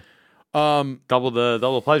 Obviously. Double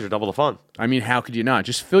the pleasure, double the fun. I mean, how could you not?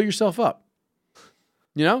 Just fill yourself up.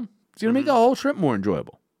 You know? It's going to make the whole trip more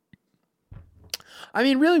enjoyable. I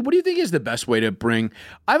mean, really, what do you think is the best way to bring...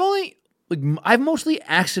 I've mostly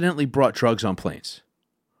accidentally brought drugs on planes.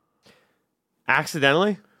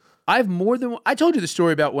 Accidentally? I told you the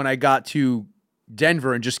story about when I got to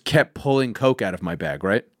Denver and just kept pulling coke out of my bag,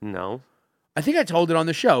 right? No. I think I told it on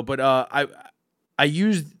the show, but I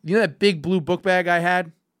used, that big blue book bag I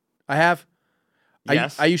have?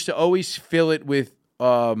 Yes. I used to always fill it with,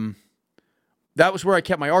 that was where I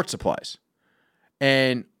kept my art supplies.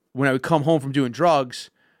 And when I would come home from doing drugs,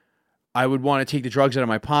 I would want to take the drugs out of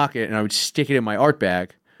my pocket and I would stick it in my art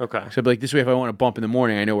bag. Okay. So I'd be like, this way, if I want to bump in the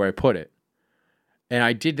morning, I know where I put it. And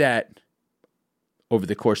I did that over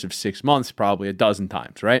the course of 6 months, probably a dozen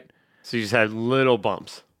times, right? So you just had little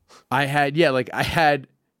bumps. I had like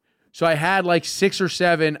 6 or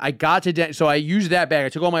 7. I got to, so I used that bag. I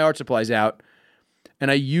took all my art supplies out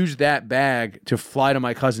and I used that bag to fly to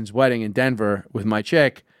my cousin's wedding in Denver with my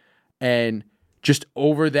chick. And just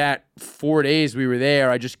over that 4 days we were there,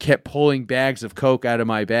 I just kept pulling bags of coke out of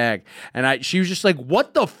my bag. And she was just like,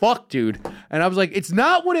 what the fuck, dude? And I was like, it's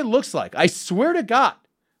not what it looks like. I swear to God.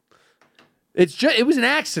 It was an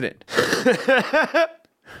accident.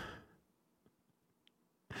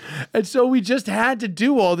 And so we just had to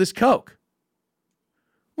do all this coke.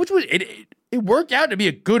 Which was, it worked out to be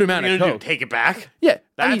a good amount of coke. Take it back? Yeah.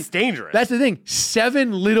 That's dangerous. That's the thing.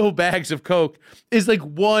 7 little bags of coke is like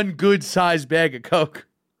one good sized bag of coke.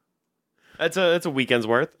 That's a weekend's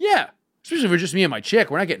worth. Yeah. Especially if it's just me and my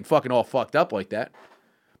chick. We're not getting fucking all fucked up like that.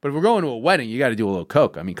 But if we're going to a wedding, you got to do a little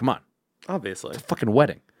coke. I mean, come on. Obviously. It's a fucking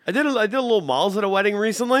wedding. I did a little Malls at a wedding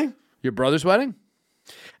recently. Your brother's wedding?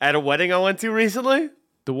 At a wedding I went to recently.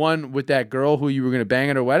 The one with that girl who you were going to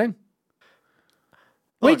bang at her wedding?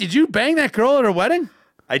 Wait, did you bang that girl at her wedding?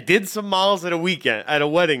 I did some Malls at a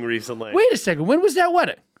wedding recently. Wait a second. When was that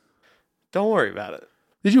wedding? Don't worry about it.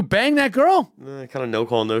 Did you bang that girl? Kind of no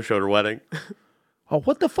call, no showed her wedding. Oh,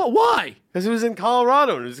 what the fuck? Why? Because it was in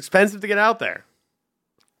Colorado and it was expensive to get out there.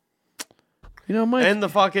 You know, Mike. And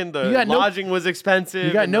the lodging was expensive.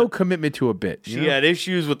 You got no commitment to a bit. She had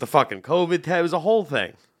issues with the fucking COVID test. It was a whole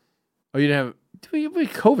thing. Oh, you didn't have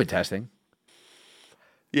COVID testing?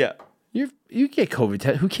 Yeah. You get COVID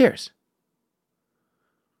test. Who cares?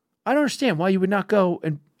 I don't understand why you would not go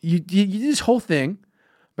and you did this whole thing,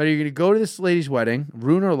 but you're going to go to this lady's wedding,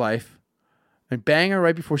 ruin her life, and bang her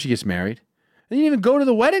right before she gets married, and you didn't even go to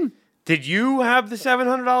the wedding. Did you have the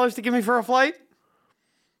 $700 to give me for a flight?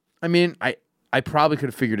 I mean, I probably could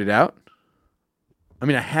have figured it out. I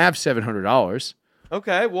mean, I have $700.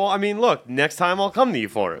 Okay, well, I mean, look, next time I'll come to you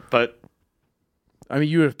for it, but I mean,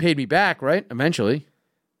 you would have paid me back, right? Eventually.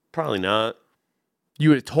 Probably not. You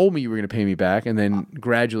would have told me you were going to pay me back and then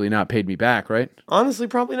gradually not paid me back, right? Honestly,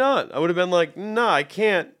 probably not. I would have been like, no, I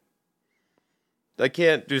can't.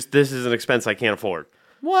 This is an expense I can't afford.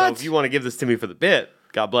 What? So if you want to give this to me for the bit,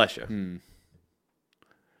 God bless you.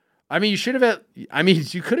 I mean,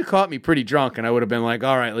 you could have caught me pretty drunk and I would have been like,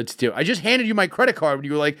 all right, let's do it. I just handed you my credit card when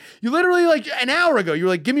you were like, you literally like an hour ago, you were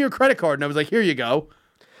like, give me your credit card. And I was like, here you go.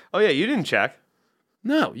 Oh, yeah, you didn't check.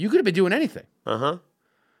 No, you could have been doing anything. Uh-huh.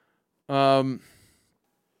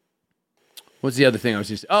 What's the other thing I was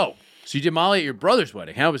just... Oh, so you did Molly at your brother's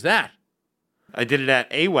wedding. How was that? I did it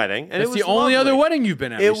at a wedding. And That's it was the only lovely. other wedding you've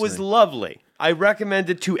been at It recently. was lovely. I recommend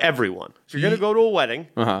it to everyone. If you're going to go to a wedding,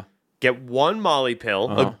 get one Molly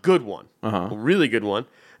pill, a good one, a really good one,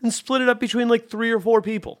 and split it up between like 3 or 4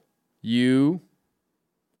 people. You,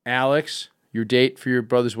 Alex, your date for your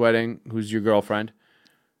brother's wedding, who's your girlfriend,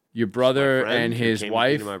 your brother friend and who his came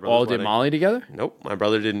wife to my brother's all did wedding. Molly together? Nope, my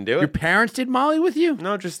brother didn't do Your it. parents did Molly with you?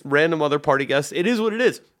 No, just random other party guests. It is what it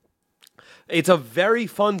is. It's a very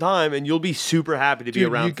fun time, and you'll be super happy to be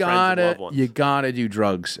Dude, around friends and loved ones. you gotta do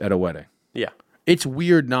drugs at a wedding. Yeah. It's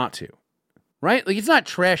weird not to, right? Like, it's not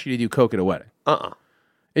trashy to do coke at a wedding.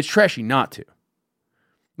 It's trashy not to.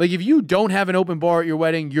 Like, if you don't have an open bar at your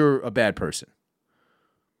wedding, you're a bad person.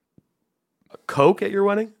 Coke at your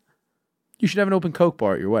wedding? You should have an open coke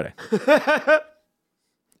bar at your wedding.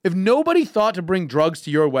 If nobody thought to bring drugs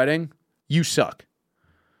to your wedding, you suck.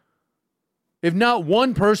 If not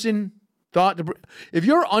one person thought to if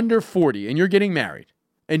you're under 40 and you're getting married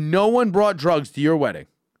and no one brought drugs to your wedding,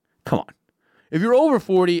 come on. If you're over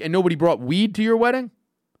 40 and nobody brought weed to your wedding,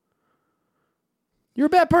 you're a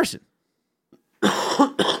bad person.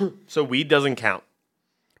 So weed doesn't count.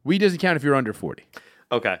 Weed doesn't count if you're under 40.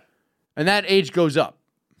 Okay. And that age goes up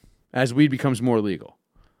as weed becomes more legal.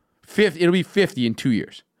 It'll be 50 in 2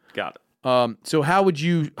 years. Got it. So how would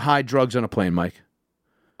you hide drugs on a plane, Mike?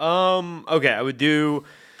 Okay, I would do,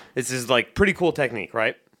 this is like pretty cool technique,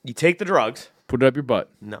 right? You take the drugs. Put it up your butt.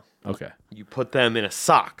 No. Okay. You put them in a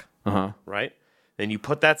sock, Uh-huh. right? Then you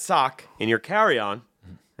put that sock in your carry-on,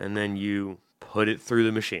 and then you put it through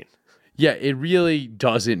the machine. Yeah, it really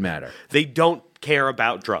doesn't matter. They don't care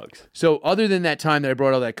about drugs. So other than that time that I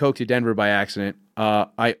brought all that coke to Denver by accident,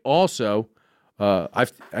 I also, I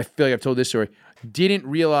feel like I've told this story, didn't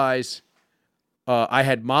realize I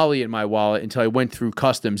had Molly in my wallet until I went through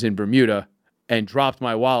customs in Bermuda and dropped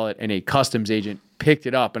my wallet, and a customs agent picked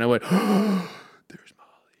it up, and I went, oh, there's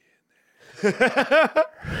Molly in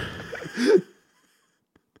there.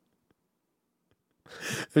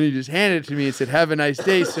 And he just handed it to me and said, have a nice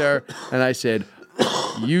day, sir. And I said,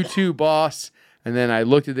 you too, boss. And then I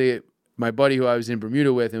looked at my buddy who I was in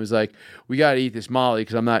Bermuda with and was like, we got to eat this Molly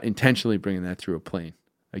because I'm not intentionally bringing that through a plane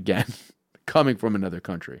again, coming from another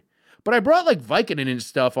country. But I brought like Vicodin and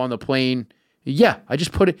stuff on the plane. Yeah, I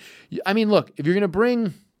just put it. I mean, look, if you're going to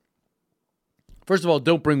bring, first of all,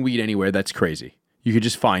 don't bring weed anywhere. That's crazy. You could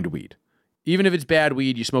just find weed. Even if it's bad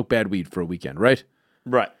weed, you smoke bad weed for a weekend, right?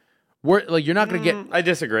 Right. Like, you're not going to get. I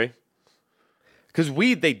disagree. Because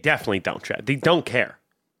weed, they definitely don't try. They don't care.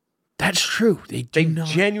 That's true. They not.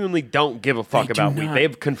 Genuinely don't give a fuck They do about weed. not.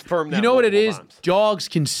 They've confirmed that. You know what it is? multiple times. Dogs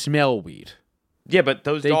can smell weed. Yeah, but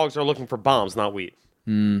those dogs are looking for bombs, not weed.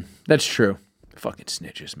 That's true. Fucking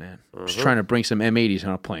snitches, man. Just trying to bring some M80s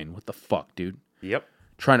on a plane. What the fuck, dude? Yep.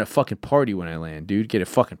 Trying to fucking party when I land, dude. Get it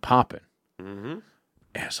fucking popping.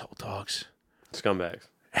 Asshole dogs. Scumbags.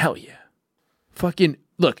 Hell yeah. Fucking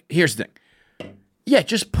look, here's the thing. Yeah,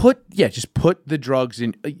 just put the drugs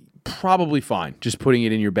in. Probably fine. Just putting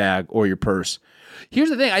it in your bag or your purse. Here's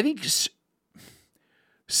the thing. I think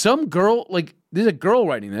some girl, like, there's a girl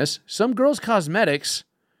writing this. Some girls' cosmetics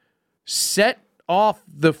set off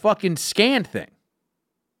the fucking scan thing.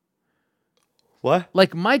 What?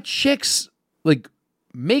 Like, my chick's, like,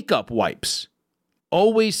 makeup wipes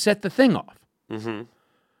always set the thing off.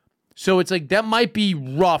 So it's like, that might be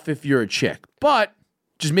rough if you're a chick, but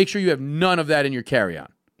just make sure you have none of that in your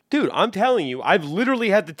carry-on. Dude, I'm telling you, I've literally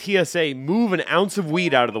had the TSA move an ounce of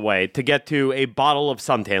weed out of the way to get to a bottle of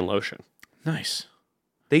suntan lotion. Nice.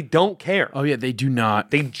 They don't care. Oh, yeah, they do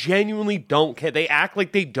not. They genuinely don't care. They act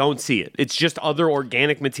like they don't see it. It's just other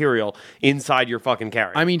organic material inside your fucking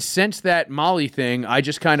carry. I mean, since that Molly thing, I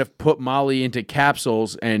just kind of put Molly into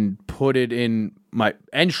capsules and put it in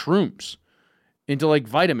and shrooms into like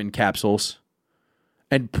vitamin capsules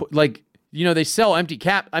and put like, you know, they sell empty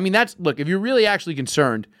cap. I mean, look, if you're really actually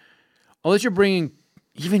concerned, unless you're bringing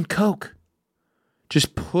even Coke,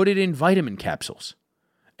 just put it in vitamin capsules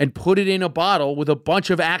and put it in a bottle with a bunch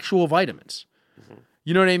of actual vitamins.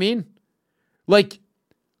 You know what I mean? Like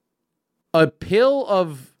a pill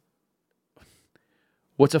of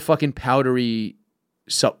what's a fucking powdery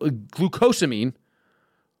glucosamine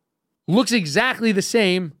looks exactly the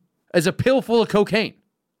same as a pill full of cocaine.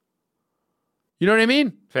 You know what I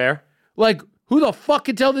mean? Fair. Like, who the fuck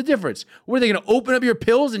can tell the difference? What, are they going to open up your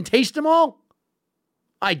pills and taste them all?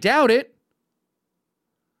 I doubt it.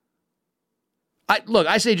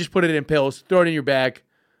 I say just put it in pills, throw it in your bag.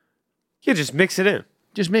 Yeah, just mix it in.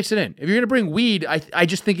 Just mix it in. If you're going to bring weed, I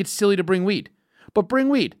just think it's silly to bring weed. But bring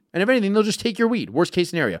weed. And if anything, they'll just take your weed. Worst case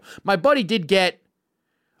scenario. My buddy did get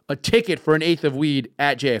a ticket for an eighth of weed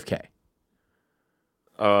at JFK.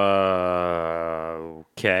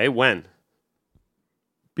 Okay. When?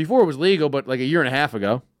 Before it was legal, but like a year and a half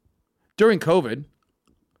ago. During COVID.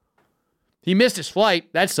 He missed his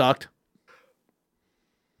flight. That sucked.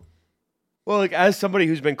 Well, like as somebody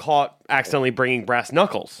who's been caught accidentally bringing brass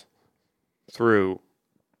knuckles through,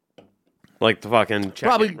 like the fucking check-in,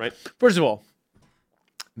 Probably, right? First of all,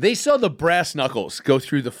 they saw the brass knuckles go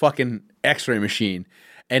through the fucking X-ray machine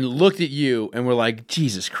and looked at you and were like,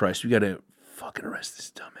 Jesus Christ, we got to fucking arrest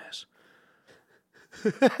this dumbass.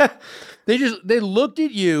 They looked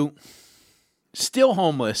at you, still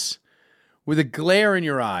homeless, with a glare in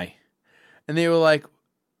your eye, and they were like,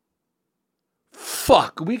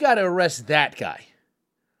 fuck, we got to arrest that guy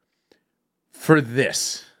for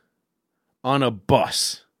this on a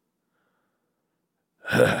bus.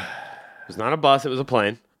 It was not a bus, it was a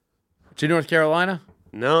plane. To North Carolina?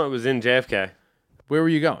 No, it was in JFK Where were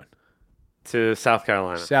you going? to South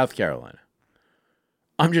Carolina. South Carolina.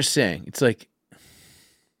 I'm just saying, it's like,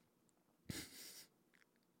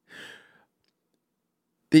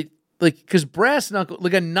 because brass knuckle,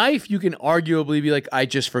 like a knife, you can arguably be like, I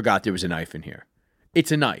just forgot there was a knife in here.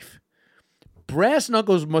 It's a knife. Brass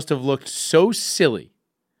knuckles must have looked so silly.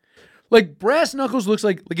 Like brass knuckles looks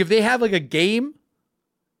like if they have like a game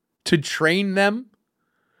to train them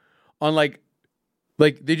on like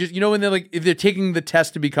they just, when they're like, if they're taking the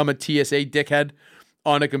test to become a TSA dickhead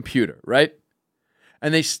on a computer, right?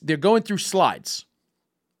 And they're going through slides.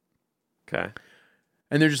 Okay.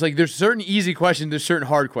 And they're just like, there's certain easy questions, there's certain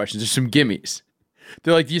hard questions, there's some gimmies.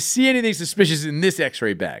 They're like, do you see anything suspicious in this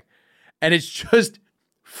X-ray bag? And it's just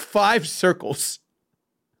 5 circles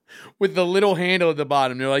with the little handle at the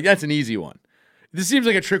bottom. They're like, that's an easy one. This seems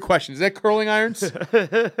like a trick question. Is that curling irons?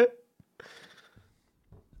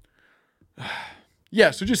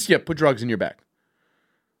 Yeah, so just put drugs in your bag.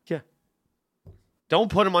 Yeah. Don't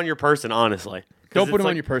put them on your person, honestly. Don't put them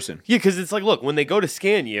on your person. Yeah, because it's like, look, when they go to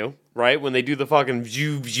scan you, right? When they do the fucking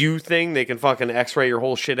view thing, they can fucking X-ray your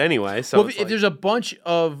whole shit anyway. So well, if there's a bunch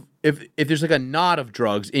of if there's like a knot of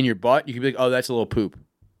drugs in your butt, you can be like, oh, that's a little poop.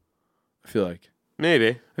 I feel like maybe.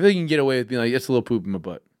 I feel like you can get away with being like, that's a little poop in my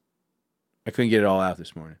butt. I couldn't get it all out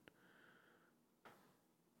this morning.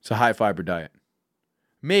 It's a high fiber diet.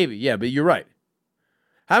 Maybe, yeah, but you're right.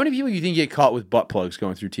 How many people do you think get caught with butt plugs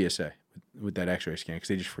going through TSA with that X-ray scan because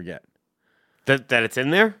they just forget? That it's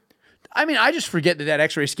in there? I mean, I just forget that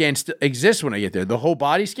X-ray scan exists when I get there. The whole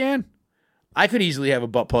body scan? I could easily have a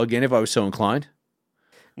butt plug in if I was so inclined.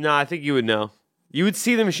 No, I think you would know. You would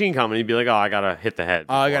see the machine coming and you'd be like, oh, I got to hit the head.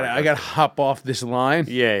 Oh, I gotta hop off this line.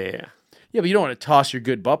 Yeah. Yeah, but you don't want to toss your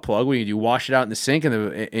good butt plug. What do you do? Wash it out in the sink in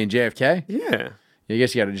JFK? Yeah. I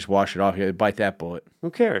guess you got to just wash it off. You got to bite that bullet. Who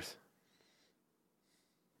cares?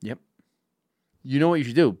 Yep. You know what you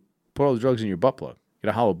should do? Put all the drugs in your butt plug. Get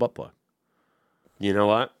a hollow butt plug. You know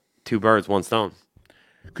what? 2 birds, 1 stone.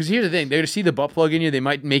 Because here's the thing. They're going to see the butt plug in you. They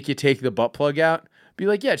might make you take the butt plug out. Be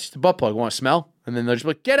like, yeah, it's just a butt plug. Want to smell? And then they'll just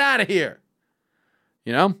be like, get out of here.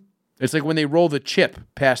 You know? It's like when they roll the chip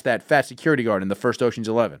past that fat security guard in the first Ocean's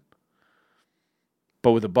 11.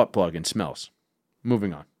 But with a butt plug and smells.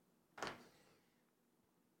 Moving on.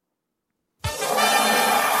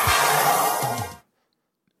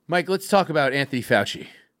 Mike, let's talk about Anthony Fauci.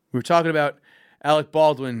 We were talking about Alec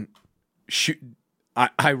Baldwin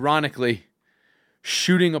ironically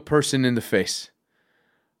shooting a person in the face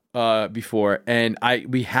before, and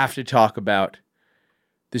we have to talk about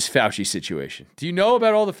this Fauci situation. Do you know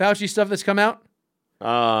about all the Fauci stuff that's come out?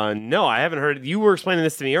 No, I haven't heard. You were explaining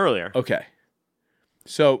this to me earlier. Okay.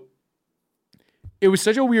 So it was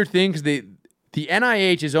such a weird thing because the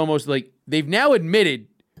NIH is almost like they've now admitted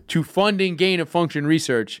to funding gain-of-function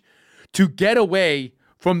research to get away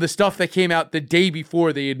from the stuff that came out the day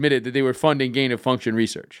before they admitted that they were funding gain-of-function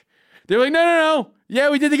research. They're like, no. Yeah,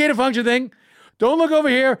 we did the gain-of-function thing. Don't look over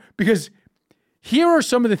here, because here are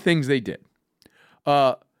some of the things they did.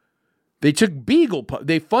 They took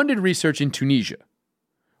they funded research in Tunisia,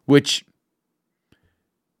 which,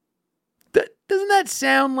 doesn't that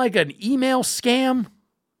sound like an email scam?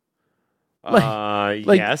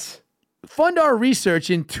 Yes. Fund our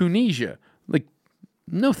research in Tunisia. Like,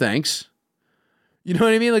 no thanks. You know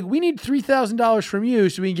what I mean? Like, we need $3,000 from you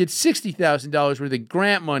so we can get $60,000 worth of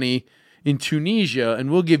grant money in Tunisia,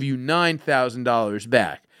 and we'll give you $9,000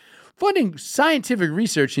 back. Funding scientific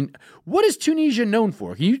research in... What is Tunisia known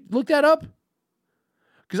for? Can you look that up?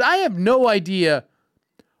 Because I have no idea.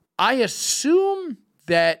 I assume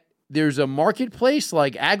that there's a marketplace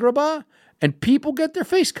like Agrabah, and people get their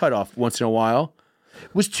face cut off once in a while.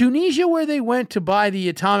 Was Tunisia where they went to buy the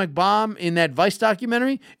atomic bomb in that Vice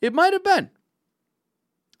documentary? It might have been.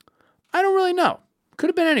 I don't really know. Could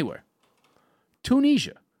have been anywhere.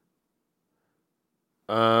 Tunisia.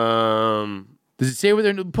 Does it say where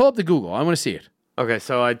they're... Pull up the Google. I want to see it. Okay,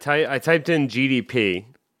 so I typed in GDP,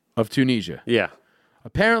 of Tunisia. Yeah.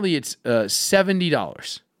 Apparently, it's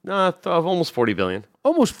 $70. No, almost $40 billion.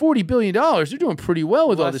 Almost $40 billion. They're doing pretty well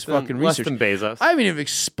with all this fucking research. Less than Bezos. I haven't even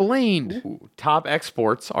explained. Ooh, top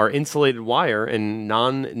exports are insulated wire and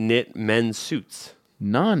non-knit men's suits.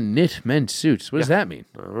 Non-knit men's suits. What does that mean?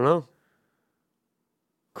 I don't know.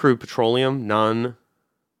 Crude petroleum, Non-knit.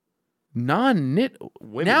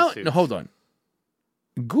 women's Now, suits. no, hold on.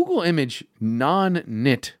 Google image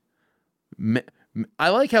non-knit. I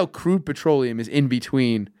like how crude petroleum is in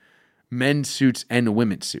between men's suits and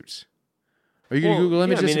women's suits. Are you going to Google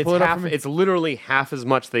images and pull it up for me? It's literally half as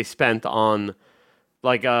much they spent on,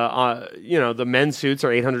 like, the men's suits are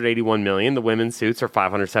 $881 million. The women's suits are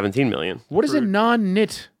 $517 million. What is a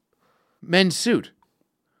non-knit men's suit?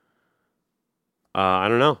 I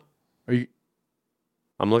don't know. Are you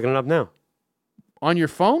I'm looking it up now. on your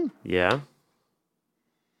phone? Yeah.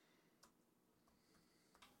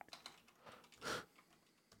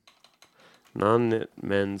 Non-knit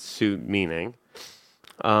men's suit meaning.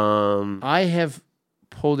 I have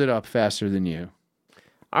pulled it up faster than you.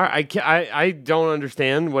 I don't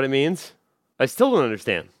understand what it means. I still don't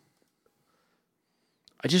understand.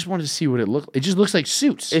 I just wanted to see what it looked. It just looks like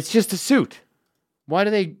suits. It's just a suit. Why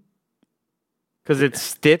do they? Because it's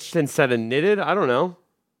stitched instead of knitted? I don't know.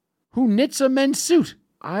 Who knits a men's suit?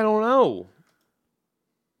 I don't know.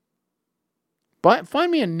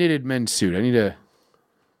 Find me a knitted men's suit. I need to.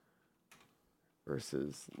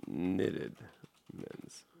 Versus knitted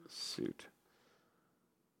men's suit.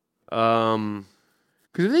 Because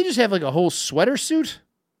if they just have like a whole sweater suit,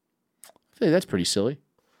 I feel like that's pretty silly.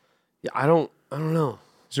 yeah, I don't know.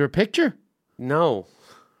 Is there a picture? No.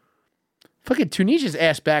 Fucking Tunisia's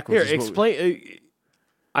ass backwards. Here, explain.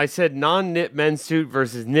 I said non-knit men's suit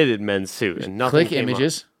versus knitted men's suit, and nothing Click came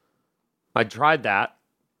images. up. I tried that,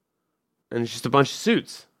 and it's just a bunch of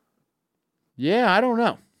suits. Yeah, I don't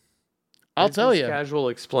know. I'll tell you. Casual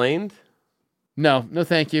explained. No,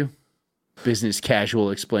 thank you. Business casual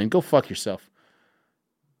explained. Go fuck yourself.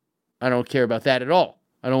 I don't care about that at all.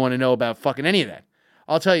 I don't want to know about fucking any of that.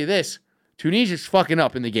 I'll tell you this. Tunisia's fucking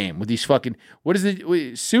up in the game with these fucking, what is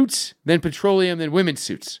it? Suits, then petroleum, then women's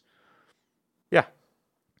suits. Yeah.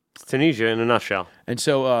 It's Tunisia in a nutshell. And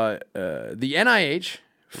so the NIH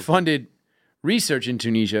funded research in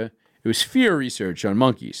Tunisia. It was fear research on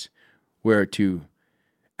monkeys, where to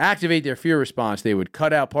activate their fear response, they would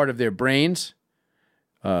cut out part of their brains,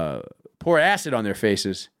 pour acid on their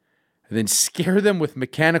faces, and then scare them with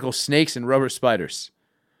mechanical snakes and rubber spiders.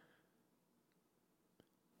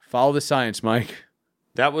 Follow the science, Mike.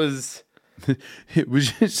 That was... It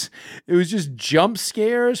was just jump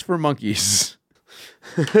scares for monkeys.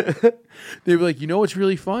 They were like, you know what's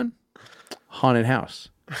really fun? Haunted house.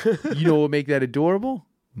 You know what would make that adorable?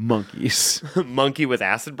 Monkeys. Monkey with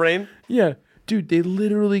acid brain? Yeah. Dude, they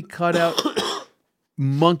literally cut out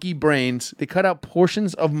monkey brains. They cut out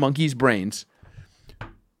portions of monkeys' brains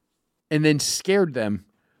and then scared them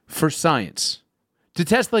for science to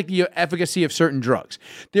test like the efficacy of certain drugs.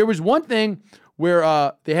 There was one thing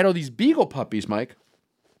where they had all these beagle puppies, Mike.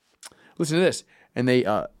 Listen to this. And they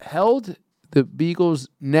held the beagles'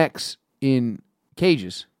 necks in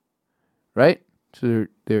cages, right? So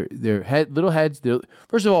their little heads.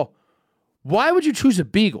 First of all, why would you choose a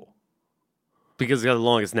beagle? Because it's got the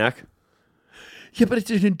longest neck? Yeah, but it's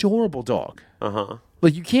an adorable dog. Uh-huh.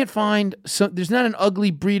 Like, you can't find... there's not an ugly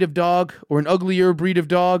breed of dog or an uglier breed of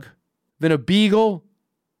dog than a beagle.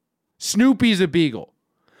 Snoopy's a beagle.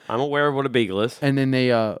 I'm aware of what a beagle is. And then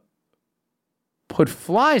they put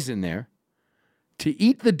flies in there to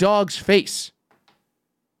eat the dog's face.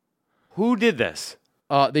 Who did this?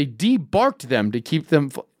 They debarked them to keep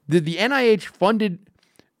them... The NIH funded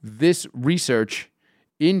this research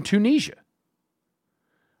in Tunisia.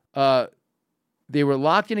 They were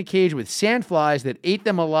locked in a cage with sandflies that ate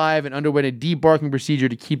them alive and underwent a debarking procedure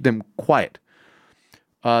to keep them quiet.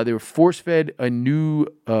 They were force-fed a new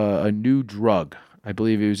drug. I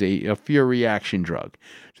believe it was a fear reaction drug.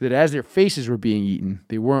 So that as their faces were being eaten,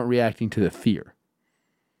 they weren't reacting to the fear.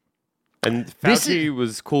 And Fauci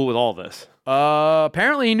was cool with all this.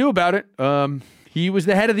 Apparently he knew about it. He was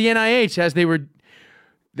the head of the NIH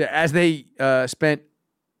as they spent...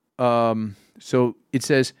 So it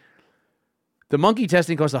says the monkey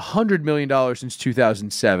testing cost $100 million since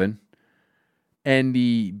 2007, and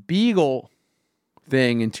the beagle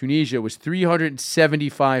thing in Tunisia was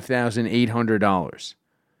 $375,800.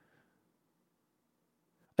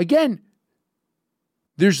 Again,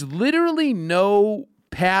 there's literally no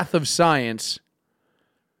path of science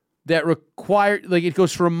that it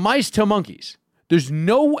goes from mice to monkeys. There's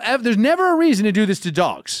never a reason to do this to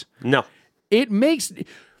dogs. No. It makes...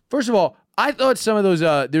 First of all, I thought some of those,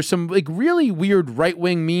 there's some like really weird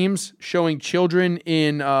right-wing memes showing children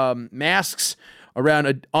in masks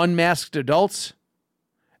around unmasked adults.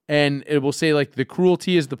 And it will say like the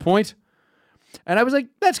cruelty is the point. And I was like,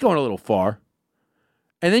 that's going a little far.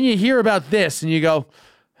 And then you hear about this and you go,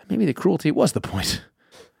 maybe the cruelty was the point.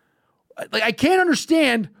 Like, I can't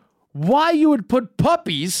understand why you would put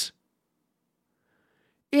puppies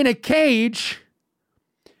in a cage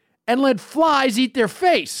and let flies eat their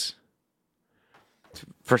face.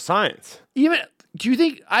 For science. Do you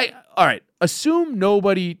think all right, assume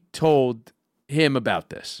nobody told him about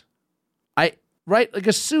this. Right? Like,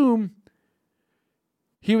 assume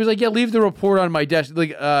he was like, yeah, leave the report on my desk.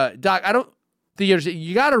 Like, Doc, I don't think you understand.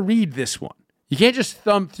 You got to read this one. You can't just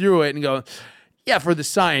thumb through it and go, yeah, for the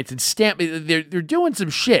science and stamp it. They're doing some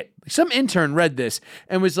shit. Some intern read this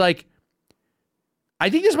and was like, I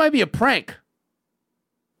think this might be a prank.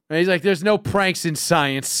 And he's like, there's no pranks in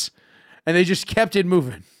science. And they just kept it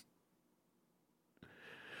moving.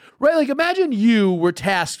 Right? Like, imagine you were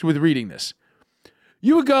tasked with reading this.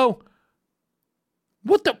 You would go,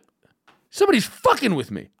 what the? Somebody's fucking with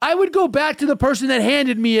me. I would go back to the person that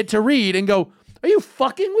handed me it to read and go, are you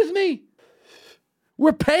fucking with me?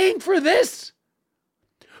 We're paying for this?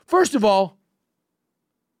 First of all,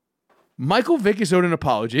 Michael Vick is owed an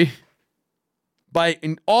apology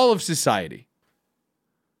in all of society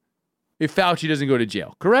if Fauci doesn't go to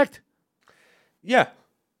jail, correct? Yeah,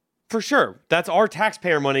 for sure. That's our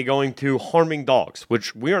taxpayer money going to harming dogs,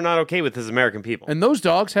 which we are not okay with as American people. And those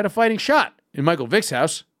dogs had a fighting shot in Michael Vick's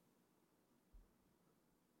house.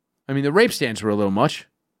 I mean, the rape stands were a little much.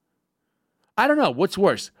 I don't know. What's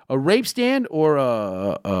worse, a rape stand or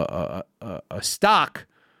a stock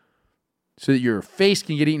so that your face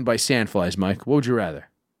can get eaten by sandflies, Mike? What would you rather?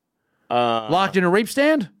 Locked in a rape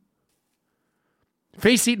stand?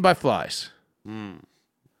 Face eaten by flies?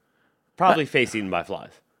 Probably face eaten by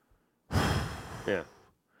flies. Yeah.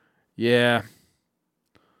 Yeah.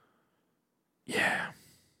 Yeah.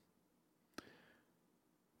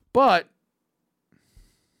 But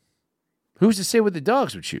who's to say what the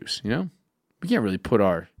dogs would choose, you know? We can't really put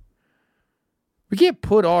our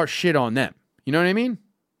shit on them. You know what I mean?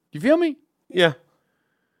 You feel me? Yeah.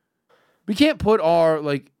 We can't put our,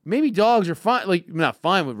 like, maybe dogs are fine, like, not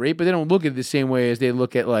fine with rape, but they don't look at it the same way as they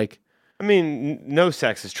look at, like... I mean, no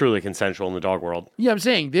sex is truly consensual in the dog world. Yeah, I'm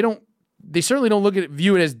saying, they certainly don't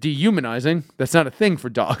view it as dehumanizing. That's not a thing for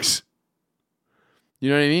dogs.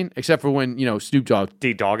 You know what I mean? Except for when, Snoop Dogg...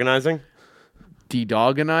 De-doganizing?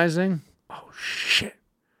 De-doganizing? Oh, shit.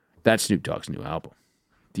 That's Snoop Dogg's new album.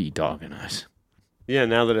 De-dogganize. Yeah,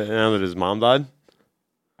 now that his mom died.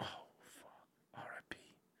 Oh, fuck. R.I.P.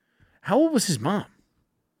 How old was his mom?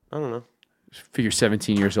 I don't know. Figure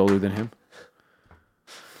 17 years older than him.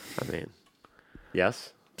 I mean,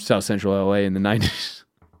 yes. South Central L.A. in the 90s.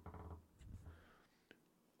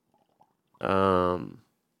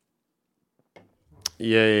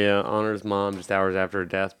 Yeah. Honors mom just hours after her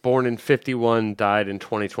death. Born in 1951, died in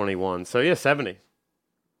 2021. So, yeah, 70.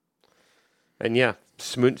 And, yeah,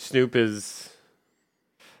 Snoop is...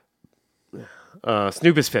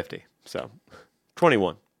 Snoop is 50, so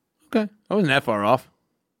 21. Okay. I wasn't that far off.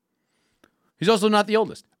 He's also not the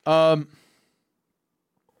oldest.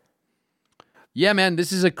 Yeah, man,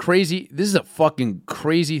 this is a fucking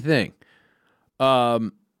crazy thing.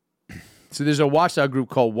 So there's a watchdog group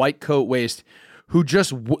called White Coat Waste who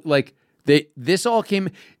just, this all came,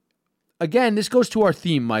 again, this goes to our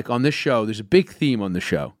theme, Mike, on this show. There's a big theme on the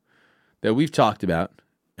show that we've talked about,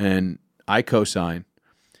 and I co-sign.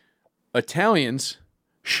 Italians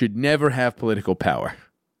should never have political power.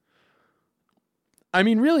 I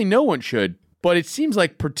mean, really, no one should, but it seems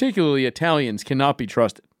like particularly Italians cannot be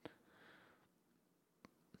trusted.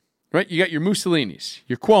 Right? You got your Mussolinis,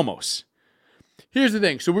 your Cuomos. Here's the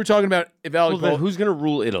thing. So we're talking about Who's going to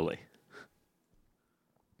rule Italy?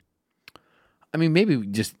 I mean, maybe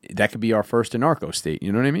that could be our first anarcho state.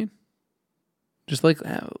 You know what I mean? Just like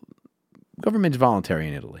government's voluntary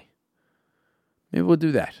in Italy. Maybe we'll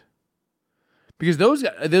do that. Because those,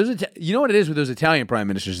 you know what it is with those Italian prime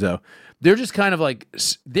ministers, though? They're just kind of like,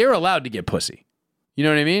 they're allowed to get pussy. You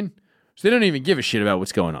know what I mean? So they don't even give a shit about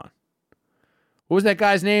what's going on. What was that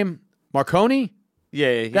guy's name? Marconi?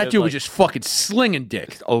 Yeah. That dude was just fucking slinging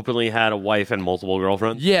dick. Openly had a wife and multiple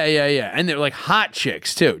girlfriends. Yeah. And they're like hot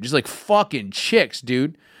chicks, too. Just like fucking chicks,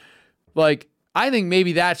 dude. Like, I think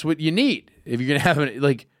maybe that's what you need. If you're going to have it,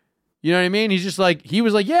 like, you know what I mean? He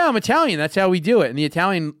was like, yeah, I'm Italian. That's how we do it. And the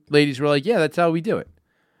Italian ladies were like, yeah, that's how we do it.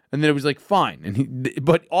 And then it was like, fine.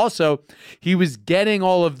 But also, he was getting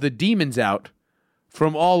all of the demons out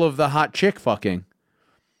from all of the hot chick fucking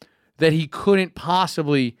that he couldn't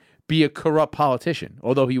possibly be a corrupt politician,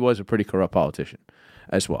 although he was a pretty corrupt politician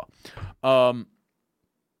as well.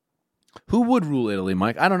 Who would rule Italy,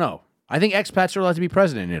 Mike? I don't know. I think expats are allowed to be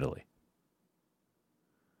president in Italy.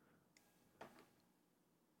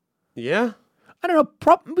 Yeah? I don't know.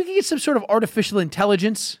 We could get some sort of artificial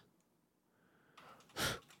intelligence.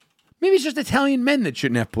 Maybe it's just Italian men that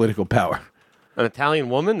shouldn't have political power. An Italian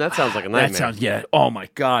woman? That sounds like a nightmare. That sounds, yeah. Oh, my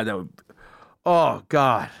God. Oh,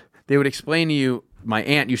 God. They would explain to you, my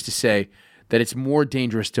aunt used to say, that it's more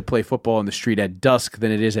dangerous to play football in the street at dusk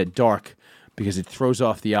than it is at dark because it throws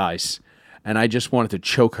off the eyes. And I just wanted to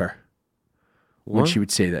choke her when she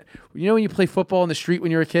would say that. You know when you play football in the street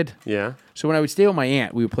when you're a kid? Yeah. So when I would stay with my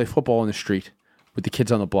aunt, we would play football in the street with the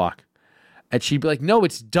kids on the block. And she'd be like, no,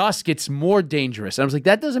 it's dusk. It's more dangerous. And I was like,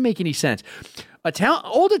 that doesn't make any sense.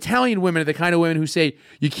 Old Italian women are the kind of women who say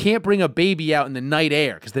you can't bring a baby out in the night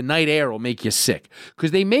air because the night air will make you sick.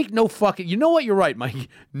 Because they make no fucking... You know what? You're right, Mike.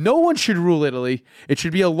 No one should rule Italy. It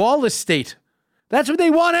should be a lawless state. That's what they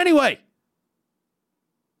want anyway.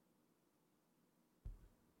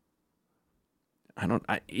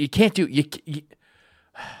 You can't do...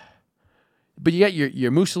 But you got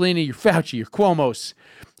your Mussolini, your Fauci, your Cuomo's.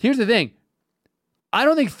 Here's the thing. I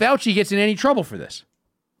don't think Fauci gets in any trouble for this.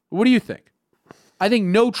 What do you think? I think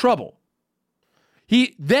no trouble.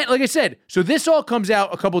 Like I said, so this all comes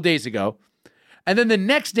out a couple days ago. And then the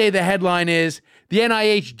next day, the headline is the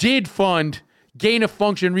NIH did fund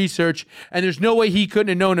gain-of-function research, and there's no way he couldn't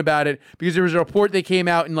have known about it because there was a report that came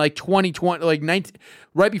out in like 2020,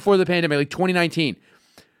 right before the pandemic, like 2019.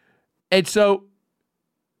 And so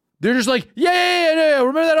they're just like, yeah.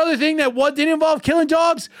 Remember that other thing that didn't involve killing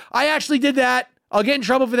dogs? I actually did that. I'll get in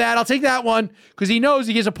trouble for that. I'll take that one because he knows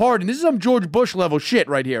he gets a pardon. This is some George Bush level shit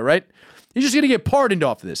right here, right? He's just going to get pardoned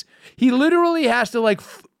off of this. He literally has to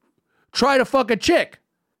try to fuck a chick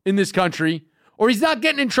in this country or he's not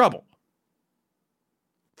getting in trouble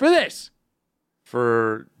for this.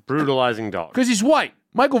 For brutalizing dogs. Because he's white.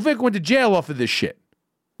 Michael Vick went to jail off of this shit.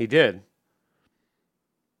 He did.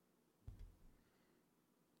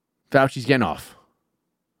 Fauci's getting off.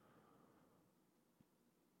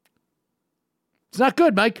 It's not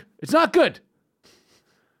good, Mike. It's not good.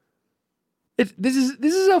 This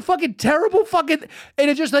is a fucking terrible fucking... And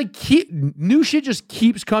it just new shit just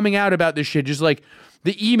keeps coming out about this shit. Just like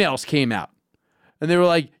the emails came out. And they were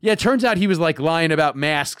like, yeah, it turns out he was lying about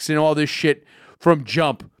masks and all this shit from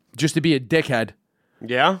jump just to be a dickhead.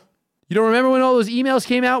 Yeah? You don't remember when all those emails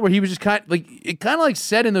came out where he was just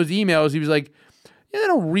said in those emails, he was like, yeah, they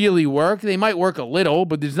don't really work. They might work a little,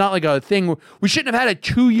 but there's not a thing. We shouldn't have had a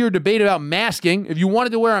 2-year debate about masking. If you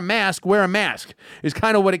wanted to wear a mask, is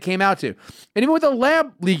kind of what it came out to. And even with the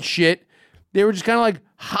lab leak shit, they were just kind of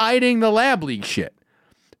hiding the lab leak shit.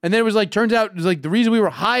 And then it was turns out it was the reason we were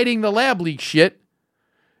hiding the lab leak shit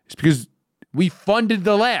is because we funded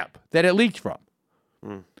the lab that it leaked from.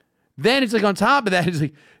 Mm. Then it's on top of that, it's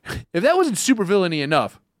if that wasn't super villainy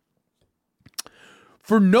enough,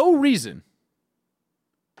 for no reason,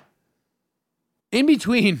 in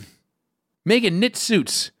between making knit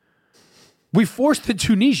suits, we forced the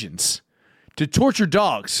Tunisians to torture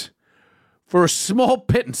dogs for a small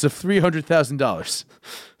pittance of $300,000.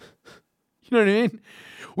 You know what I mean?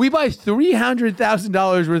 We buy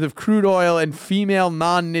 $300,000 worth of crude oil and female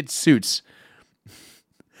non-knit suits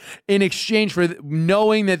in exchange for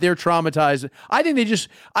knowing that they're traumatized. I think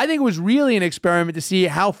it was really an experiment to see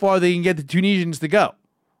how far they can get the Tunisians to go.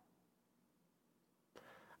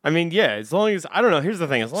 I mean, yeah, as long as... I don't know, here's the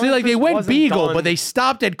thing. As long as they went Beagle, but they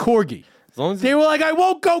stopped at Corgi. As long as they were I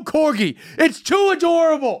won't go Corgi. It's too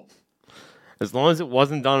adorable. As long as it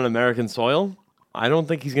wasn't done on American soil, I don't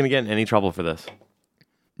think he's going to get in any trouble for this.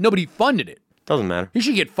 Nobody funded it. Doesn't matter. He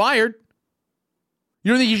should get fired.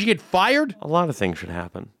 You don't think he should get fired? A lot of things should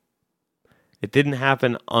happen. It didn't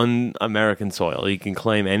happen on American soil. He can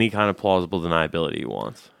claim any kind of plausible deniability he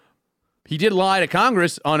wants. He did lie to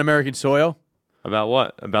Congress on American soil. About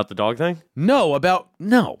what? About the dog thing? No. About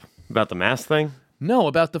the mask thing? No,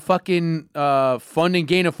 about the fucking funding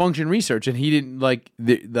gain-of-function research, and he didn't,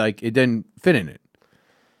 it didn't fit in it.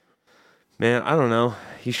 Man, I don't know.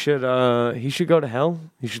 He should go to hell.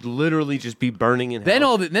 He should literally just be burning in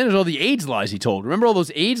hell. Then there's all the AIDS lies he told. Remember all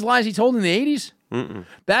those AIDS lies he told in the 80s? Mm-mm.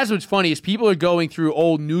 That's what's funny is people are going through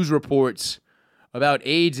old news reports about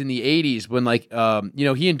AIDS in the 80s when,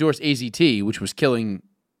 he endorsed AZT, which was killing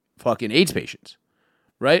fucking AIDS patients,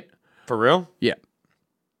 right? For real? Yeah.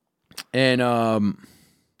 And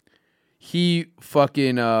he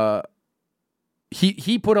fucking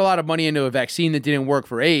he put a lot of money into a vaccine that didn't work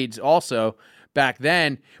for AIDS also back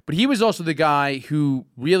then, but he was also the guy who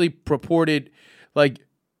really purported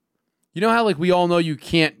You know how like we all know you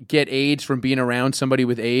can't get AIDS from being around somebody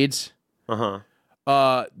with AIDS?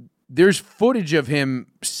 There's footage of him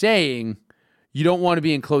saying you don't want to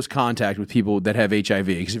be in close contact with people that have HIV,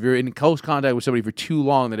 because if you're in close contact with somebody for too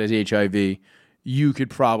long that has HIV, you could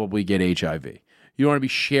probably get HIV. You don't want to be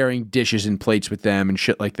sharing dishes and plates with them and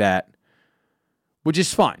shit like that, which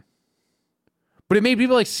is fine. But it made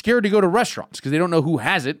people like scared to go to restaurants because they don't know who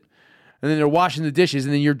has it, and then they're washing the dishes,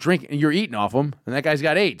 and then you're drinking and you're eating off them, and that guy's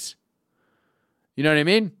got AIDS. You know what I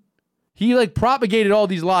mean? He like propagated all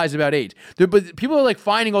these lies about AIDS. But people are like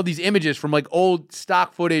finding all these images from like old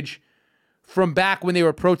stock footage from back when they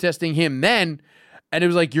were protesting him then, and it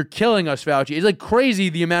was like, you're killing us, Fauci. It's like crazy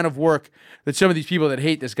the amount of work that some of these people that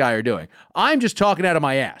hate this guy are doing. I'm just talking out of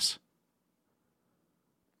my ass,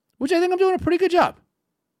 which I think I'm doing a pretty good job.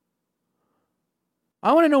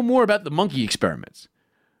 I want to know more about the monkey experiments.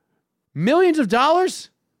 Millions of dollars?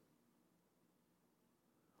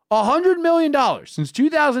 $100 million since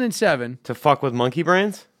 2007. To fuck with monkey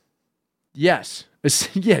brains? Yes.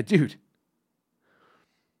 Yeah, dude.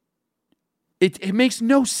 It makes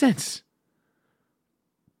no sense.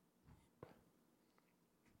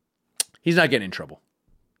 He's not getting in trouble.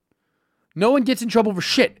 No one gets in trouble for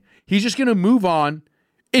shit. He's just going to move on.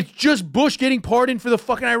 It's just Bush getting pardoned for the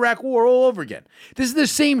fucking Iraq war all over again. This is the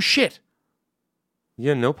same shit.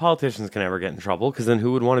 Yeah, no politicians can ever get in trouble, because then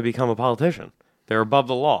who would want to become a politician? They're above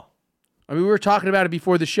the law. I mean, we were talking about it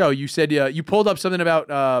before the show. You said you pulled up something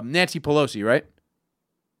about Nancy Pelosi, right?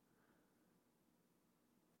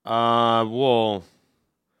 Well,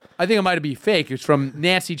 I think it might be fake. It's from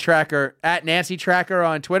Nancy Tracker, at Nancy Tracker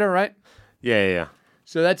on Twitter, right? yeah.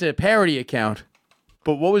 So that's a parody account.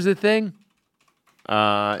 But what was the thing?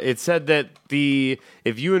 It said that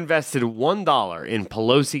if you invested $1 in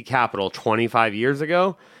Pelosi Capital 25 years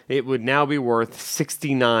ago, it would now be worth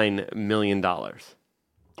 $69 million.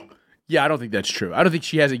 Yeah, I don't think that's true. I don't think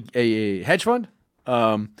she has a hedge fund.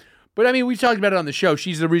 But I mean, we talked about it on the show.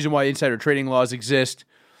 She's the reason why insider trading laws exist,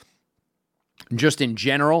 just in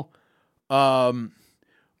general. But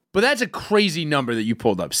that's a crazy number that you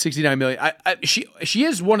pulled up, $69 million. She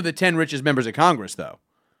is one of the 10 richest members of Congress, though.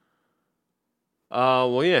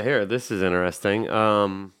 Well, yeah, here, this is interesting.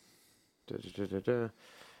 Okay,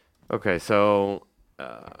 so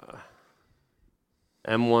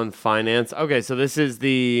M1 Finance. Okay, so this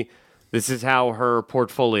is how her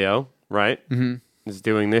portfolio, right, is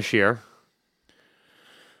doing this year.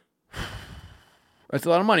 That's a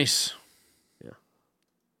lot of monies. Yeah.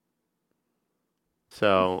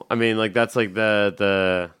 So, I mean, like, that's like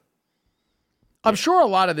the I'm sure a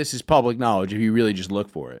lot of this is public knowledge if you really just look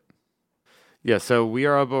for it. Yeah, so we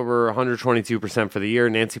are up over 122% for the year.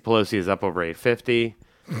 Nancy Pelosi is up over 850.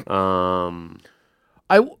 Can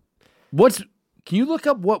you look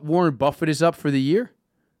up what Warren Buffett is up for the year?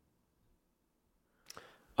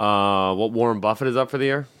 What Warren Buffett is up for the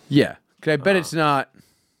year? Yeah, because I bet it's not.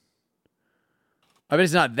 I bet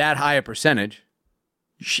it's not that high a percentage.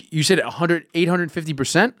 You said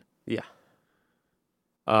 850%? Yeah.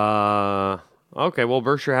 Okay, well,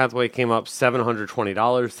 Berkshire Hathaway came up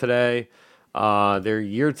 $720 today. Their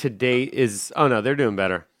year to date is they're doing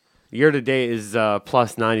better. Year to date is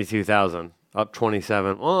plus 92,000, up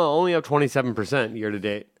 27. Well, only up 27% year to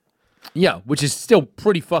date. Yeah, which is still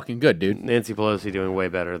pretty fucking good, dude. Nancy Pelosi doing way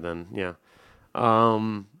better than yeah.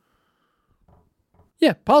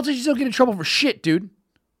 Yeah, politicians don't get in trouble for shit, dude.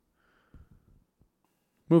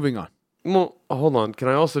 Moving on. Well, hold on. Can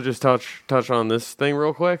I also just touch on this thing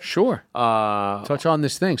real quick? Sure. Touch on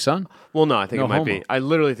this thing, son. Well, no, I think No it might homo. be. I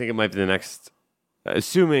literally think it might be the next.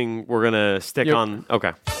 Assuming we're gonna stick Yep. on.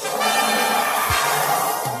 Okay.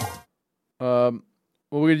 What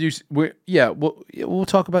we're gonna do? We'll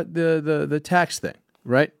talk about the tax thing,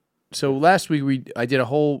 right? So last week I did a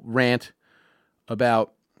whole rant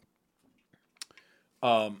about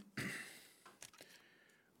the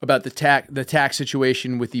tax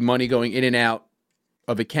situation with the money going in and out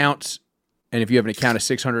of accounts, and if you have an account of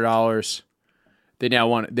 $600, they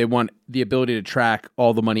want the ability to track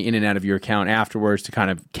all the money in and out of your account afterwards to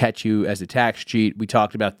kind of catch you as a tax cheat. We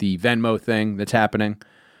talked about the Venmo thing that's happening,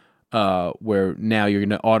 where now you're going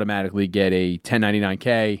to automatically get a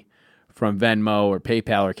 1099-K from Venmo or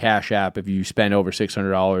PayPal or Cash App if you spend over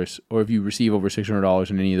 $600 or if you receive over $600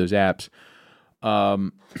 in any of those apps.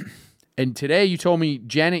 And today you told me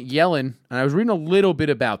Janet Yellen, and I was reading a little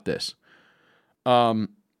bit about this.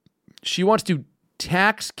 She wants to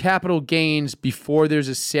tax capital gains before there's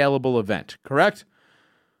a saleable event, correct?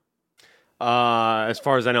 As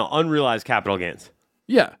far as I know, unrealized capital gains.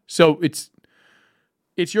 Yeah. So it's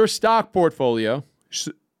your stock portfolio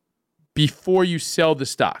before you sell the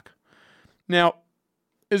stock. Now,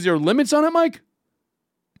 Is there limits on it, Mike?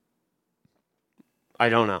 I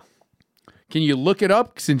don't know. Can you look it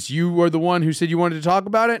up since you were the one who said you wanted to talk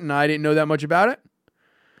about it and I didn't know that much about it?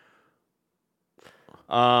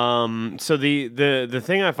 So the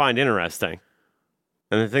thing I find interesting,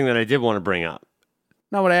 and the thing that I did want to bring up,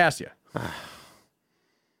 Not what I asked you.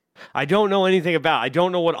 I don't know anything about. I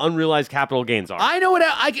don't know what unrealized capital gains are. I know what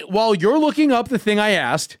while you're looking up the thing I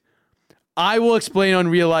asked, I will explain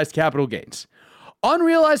unrealized capital gains.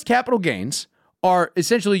 Unrealized capital gains are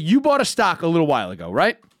essentially you bought a stock a little while ago,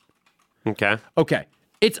 right? Okay. Okay.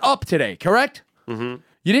 It's up today, correct? Mm-hmm.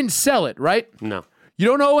 You didn't sell it, right? No. You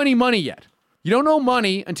don't owe any money yet. You don't owe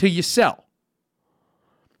money until you sell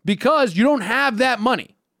because you don't have that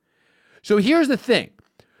money. So here's the thing.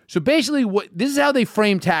 So basically, this is how they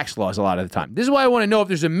frame tax laws a lot of the time. This is why I want to know if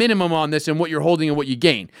there's a minimum on this and what you're holding and what you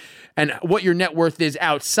gain and what your net worth is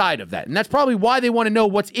outside of that. And that's probably why they want to know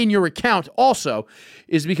what's in your account also,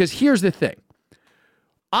 is because here's the thing.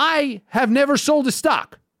 I have never sold a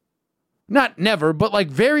stock. Not never, but like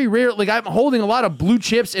very rare. Like I'm holding a lot of blue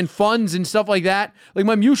chips and funds and stuff like that. Like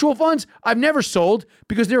my mutual funds, I've never sold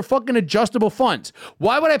because they're fucking adjustable funds.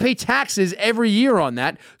 Why would I pay taxes every year on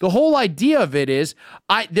that? The whole idea of it is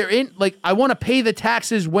I want to pay the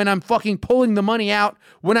taxes when I'm fucking pulling the money out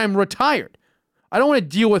when I'm retired. I don't want to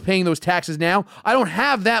deal with paying those taxes now. I don't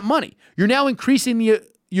have that money. You're now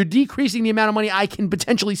you're decreasing the amount of money I can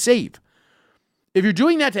potentially save. If you're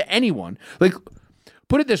doing that to anyone, like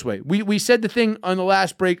put it this way. We said the thing on the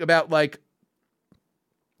last break about like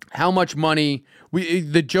how much money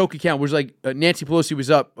the joke account was like Nancy Pelosi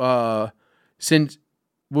was up since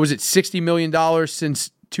what was it $60 million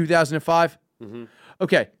since 2005? Mm-hmm.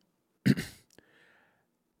 Okay.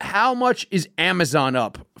 How much is Amazon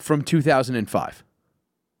up from 2005?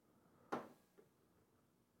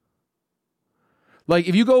 Like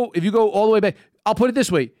if you go all the way back, I'll put it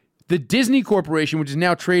this way. The Disney Corporation, which is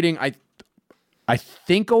now trading I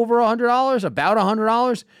think over $100, about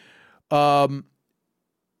 $100,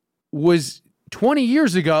 was 20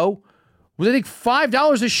 years ago, was I think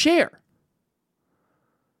 $5 a share.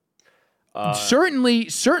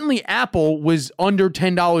 Certainly Apple was under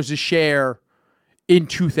 $10 a share in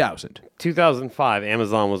 2000. 2005,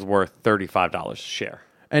 Amazon was worth $35 a share.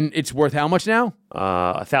 And it's worth how much now?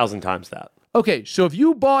 1,000 times that. Okay, so if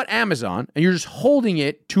you bought Amazon and you're just holding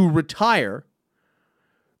it to retire,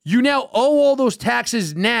 you now owe all those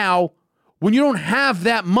taxes now when you don't have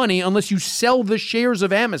that money unless you sell the shares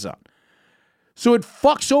of Amazon. So it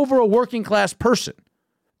fucks over a working class person.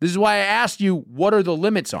 This is why I asked you, what are the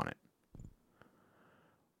limits on it?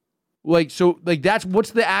 That's what's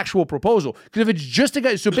the actual proposal? Because if it's just a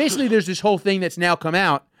guy, so basically there's this whole thing that's now come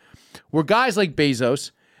out where guys like Bezos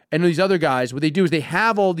and these other guys, what they do is they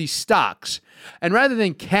have all these stocks, and rather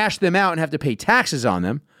than cash them out and have to pay taxes on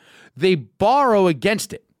them, they borrow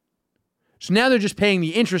against it. So now they're just paying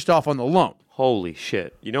the interest off on the loan. Holy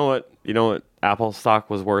shit. You know what Apple stock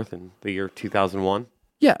was worth in the year 2001?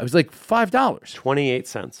 Yeah, it was like $5. 28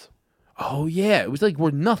 cents. Oh, yeah. It was like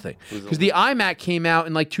worth nothing. Because the iMac came out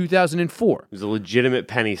in like 2004. It was a legitimate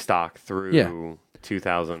penny stock through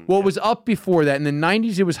 2000. Well, it was up before that. In the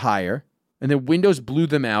 90s, it was higher. And then Windows blew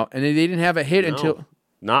them out. And they didn't have a hit until...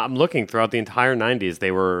 I'm looking throughout the entire 90s. They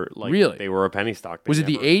were like... Really? They were a penny stock. Was it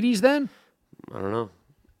the 80s then? I don't know.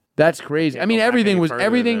 That's crazy. I mean, everything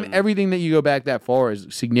that you go back that far is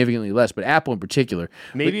significantly less, but Apple in particular.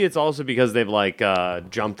 Maybe it's also because they've like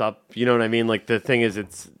jumped up. You know what I mean? Like the thing is,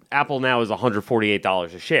 Apple now is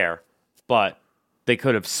 $148 a share, but they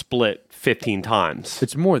could have split 15 times.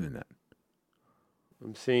 It's more than that.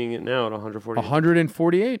 I'm seeing it now at 148.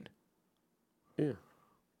 148? Yeah.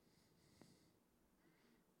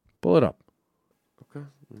 Pull it up. Okay,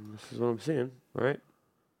 this is what I'm seeing. All right.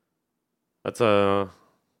 That's a.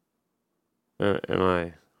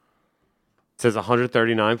 It says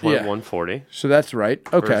 139.140. Yeah. So that's right.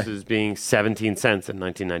 Okay. Versus being 17 cents in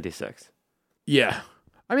 1996. Yeah.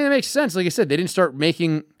 I mean, that makes sense. Like I said, they didn't start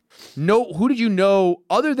making... Who did you know,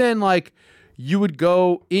 other than like you would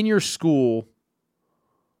go in your school,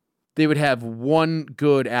 they would have one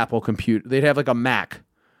good Apple computer. They'd have like a Mac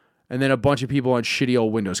and then a bunch of people on shitty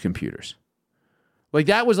old Windows computers. Like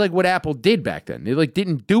that was like what Apple did back then. They like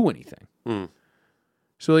didn't do anything.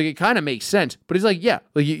 So like it kind of makes sense, but it's like, yeah,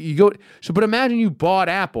 like you go, so, but imagine you bought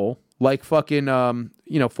Apple like fucking,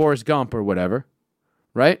 Forrest Gump or whatever,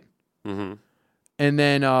 right? Mm-hmm. And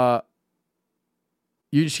then you're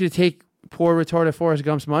just going to take poor retarded Forrest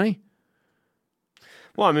Gump's money?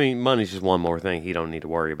 Well, I mean, money's just one more thing he don't need to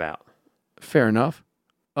worry about. Fair enough.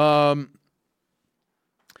 But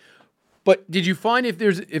did you find if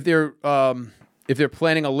If they're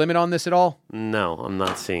planning a limit on this at all? No, I'm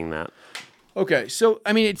not seeing that. Okay, so,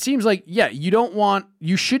 I mean, it seems like,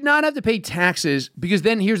 you should not have to pay taxes because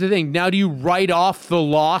then here's the thing. Now, do you write off the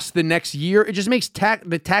loss the next year? It just makes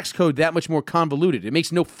the tax code that much more convoluted. It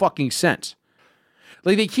makes no fucking sense.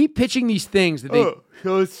 Like, they keep pitching these things that they...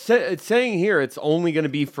 So it's saying here it's only going to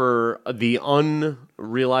be for the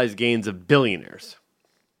unrealized gains of billionaires.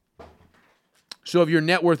 So if your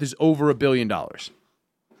net worth is over $1 billion.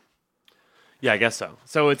 Yeah, I guess so.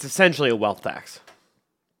 So it's essentially a wealth tax.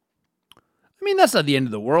 I mean, that's not the end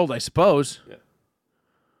of the world, I suppose. Yeah.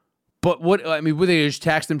 But would they just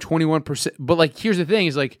tax them 21%? But, like, here's the thing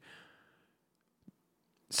is, like,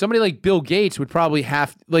 somebody like Bill Gates would probably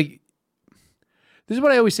have, like, this is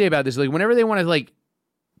what I always say about this. Like, whenever they want to, like,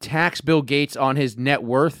 tax Bill Gates on his net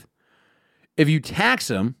worth, if you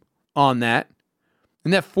tax him on that,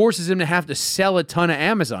 and that forces him to have to sell a ton of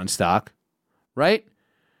Amazon stock, right?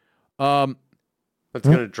 That's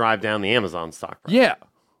going to drive down the Amazon stock price. Yeah.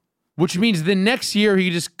 Which means the next year he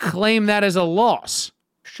just claim that as a loss.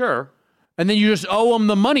 Sure. And then you just owe him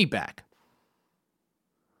the money back.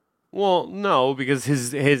 Well, no, because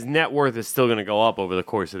his net worth is still going to go up over the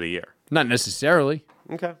course of the year. Not necessarily.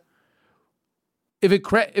 Okay. If it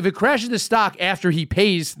crashes the stock after he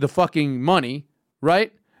pays the fucking money,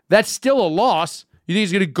 right? That's still a loss. You think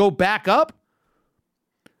he's going to go back up?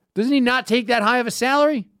 Doesn't he not take that high of a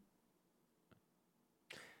salary?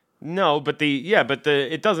 No, but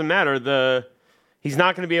it doesn't matter. He's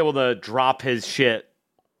not going to be able to drop his shit.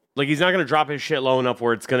 Like, he's not going to drop his shit low enough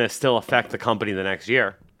where it's going to still affect the company the next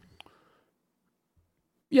year.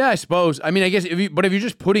 Yeah, I suppose. I mean, I guess if you're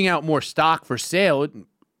just putting out more stock for sale,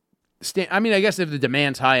 I guess if the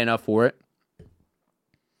demand's high enough for it.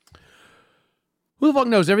 Who the fuck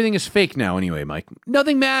knows? Everything is fake now anyway, Mike.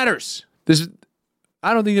 Nothing matters.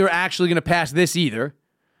 I don't think they're actually going to pass this either.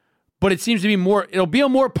 But it seems to be it'll be a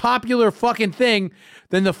more popular fucking thing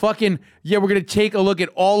than the fucking, we're going to take a look at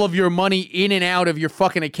all of your money in and out of your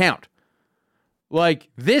fucking account. Like,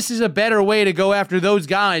 this is a better way to go after those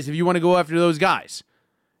guys if you want to go after those guys.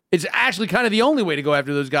 It's actually kind of the only way to go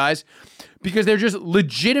after those guys because they're just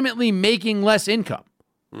legitimately making less income.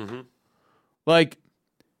 Mm-hmm. Like,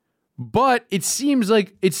 but it seems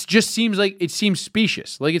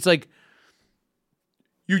specious. Like, it's like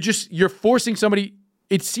you're forcing somebody.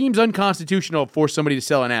 It seems unconstitutional to force somebody to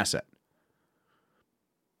sell an asset.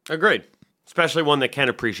 Agreed. Especially one that can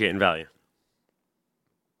appreciate in value.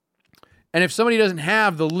 And if somebody doesn't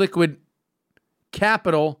have the liquid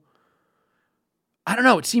capital, I don't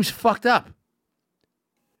know, it seems fucked up.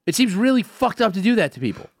 It seems really fucked up to do that to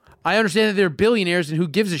people. I understand that they're billionaires and who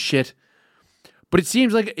gives a shit, but it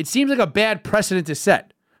seems like a bad precedent to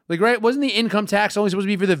set. Like, right? Wasn't the income tax only supposed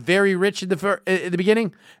to be for the very rich at the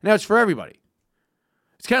beginning? Now it's for everybody.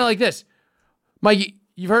 It's kind of like this. Mike,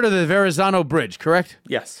 you've heard of the Verrazano Bridge, correct?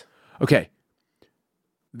 Yes. Okay.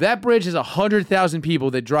 That bridge has 100,000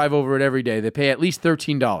 people that drive over it every day. They pay at least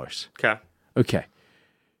 $13. Okay. Okay.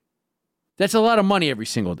 That's a lot of money every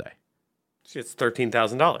single day. It's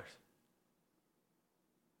 $13,000.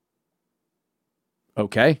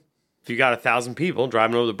 Okay. If you got 1,000 people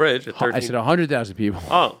driving over the bridge at 13... I said 100,000 people.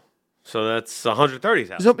 Oh. So that's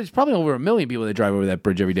 130,000. So it's probably over 1 million people that drive over that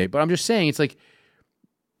bridge every day. But I'm just saying, it's like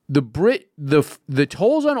the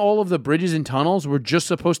tolls on all of the bridges and tunnels were just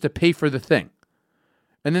supposed to pay for the thing.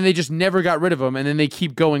 And then they just never got rid of them, and then they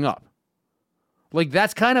keep going up. Like,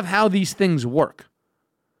 that's kind of how these things work.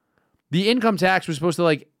 The income tax was supposed to,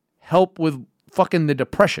 like, help with fucking the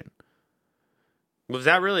depression. Was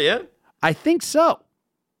that really it? I think so.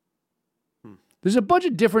 There's a bunch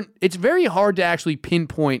of different... It's very hard to actually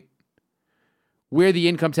pinpoint where the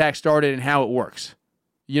income tax started and how it works.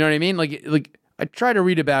 You know what I mean? Like I try to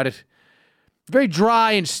read about it. Very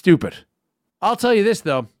dry and stupid. I'll tell you this,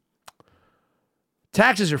 though.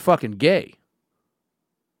 Taxes are fucking gay.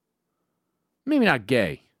 Maybe not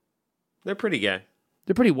gay. They're pretty gay.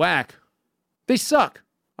 They're pretty whack. They suck.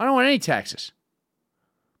 I don't want any taxes.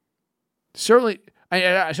 Certainly,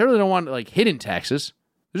 I certainly don't want, like, hidden taxes.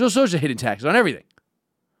 There's all sorts of hidden taxes on everything.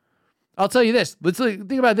 I'll tell you this. Let's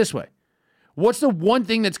think about it this way. What's the one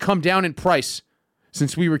thing that's come down in price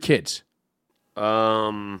since we were kids?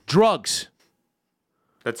 Drugs.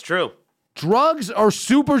 That's true. Drugs are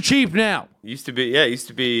super cheap now. Used to be. They used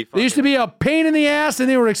to be a pain in the ass and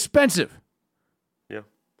they were expensive. Yeah.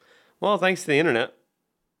 Well, thanks to the internet.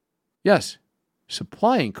 Yes.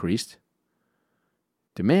 Supply increased.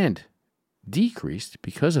 Demand decreased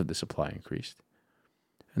because of the supply increased.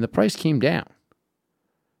 And the price came down.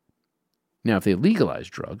 Now, if they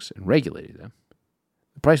legalized drugs and regulated them,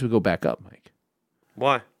 the price would go back up, Mike.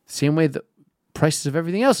 Why? Same way the prices of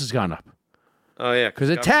everything else has gone up. Oh, yeah. Because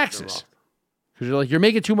of taxes. Because you're like, you're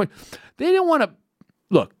making too much. They didn't want to,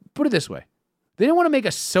 look, put it this way. They didn't want to make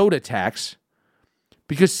a soda tax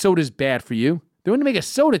because soda's bad for you. They want to make a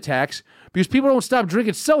soda tax because people don't stop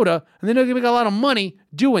drinking soda and they're not going to make a lot of money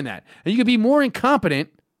doing that. And you can be more incompetent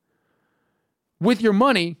with your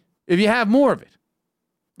money if you have more of it.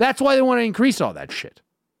 That's why they want to increase all that shit.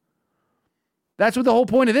 That's what the whole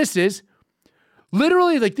point of this is.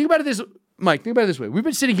 Literally, like, think about it this, Mike, think about it this way. We've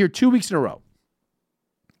been sitting here 2 weeks in a row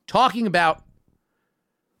talking about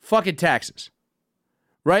fucking taxes,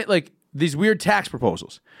 right? Like, these weird tax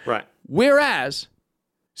proposals. Right. Whereas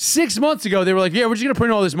 6 months ago, they were like, yeah, we're just going to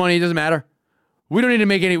print all this money. It doesn't matter. We don't need to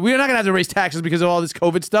make any, we're not going to have to raise taxes because of all this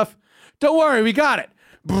COVID stuff. Don't worry, we got it.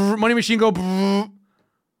 Brrr, money machine go. Brrr.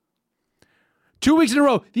 2 weeks in a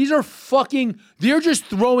row. These are fucking, they're just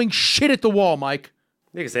throwing shit at the wall, Mike.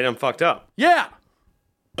 Yeah, because they done fucked up. Yeah.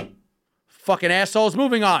 Fucking assholes.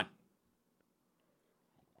 Moving on.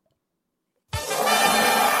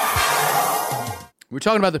 We're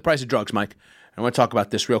talking about the price of drugs, Mike. I want to talk about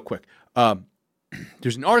this real quick.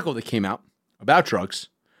 There's an article that came out about drugs.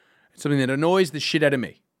 It's something that annoys the shit out of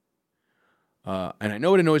me. And I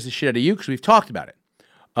know it annoys the shit out of you because we've talked about it.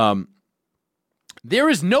 There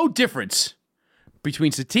is no difference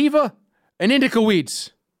between sativa and indica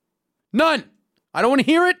weeds. None. I don't want to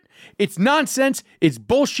hear it. It's nonsense. It's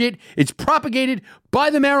bullshit. It's propagated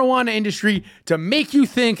by the marijuana industry to make you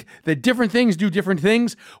think that different things do different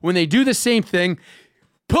things when they do the same thing.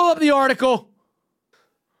 Pull up the article.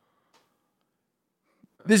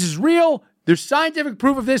 This is real. There's scientific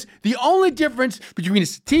proof of this. The only difference between a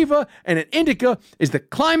sativa and an indica is the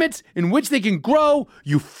climates in which they can grow.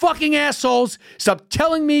 You fucking assholes. Stop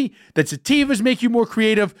telling me that sativas make you more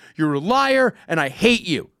creative. You're a liar, and I hate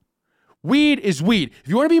you. Weed is weed. If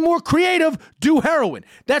you want to be more creative, do heroin.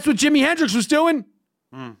 That's what Jimi Hendrix was doing.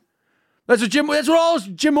 That's what all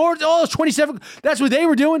those 27, that's what they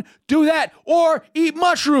were doing. Do that. Or eat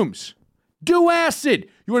mushrooms. Do acid.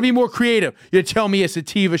 You want to be more creative. You tell me a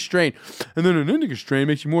sativa strain. And then an indica strain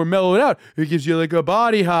makes you more mellowed out. It gives you like a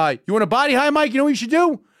body high. You want a body high, Mike? You know what you should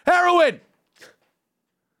do? Heroin.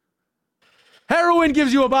 Heroin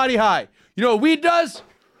gives you a body high. You know what weed does?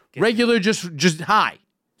 Regular, just high.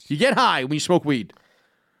 You get high when you smoke weed.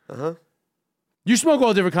 Uh-huh. You smoke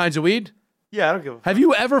all different kinds of weed. Yeah, I don't give a fuck. Have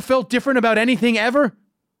you ever felt different about anything ever?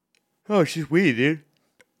 Oh, it's just weed, dude.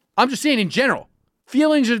 I'm just saying in general.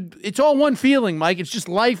 Feelings it's all one feeling, Mike. It's just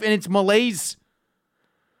life and it's malaise.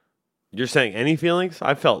 You're saying any feelings?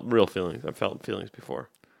 I've felt real feelings. I've felt feelings before.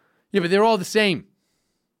 Yeah, but they're all the same.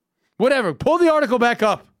 Whatever. Pull the article back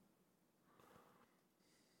up.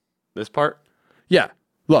 This part? Yeah.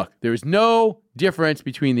 Look, there is no difference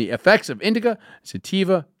between the effects of indica,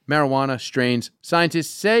 sativa, marijuana strains.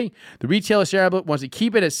 Scientists say the retail establishment wants to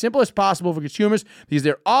keep it as simple as possible for consumers because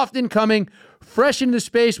they're often coming fresh into the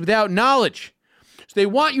space without knowledge. So they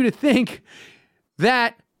want you to think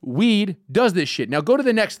that weed does this shit. Now go to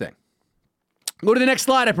the next thing. Go to the next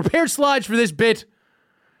slide. I prepared slides for this bit.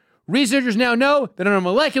 Researchers now know that on a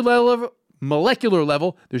molecular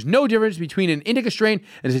level, there's no difference between an indica strain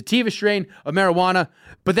and a sativa strain of marijuana,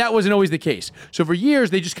 but that wasn't always the case. So for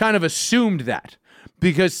years, they just kind of assumed that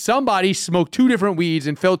because somebody smoked two different weeds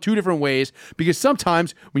and felt two different ways, because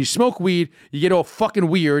sometimes when you smoke weed, you get all fucking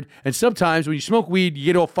weird, and sometimes when you smoke weed, you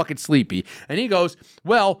get all fucking sleepy. And he goes,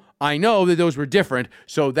 well, I know that those were different,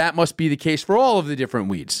 so that must be the case for all of the different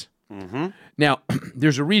weeds. Mm-hmm. Now,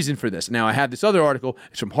 there's a reason for this. Now, I have this other article.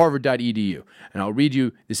 It's from harvard.edu, and I'll read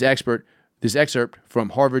you this excerpt from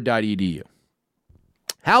harvard.edu.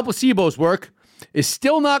 How placebos work is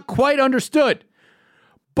still not quite understood,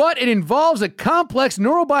 but it involves a complex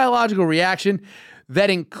neurobiological reaction that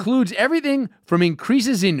includes everything from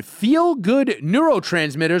increases in feel-good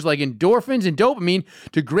neurotransmitters like endorphins and dopamine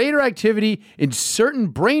to greater activity in certain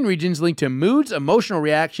brain regions linked to moods, emotional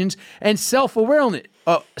reactions, and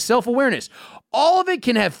self-awareness. All of it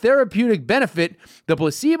can have therapeutic benefit. The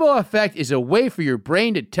placebo effect is a way for your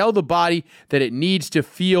brain to tell the body that it needs to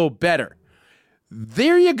feel better.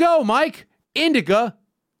 There you go, Mike. Indica,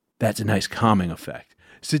 that's a nice calming effect.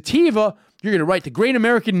 Sativa, you're going to write the great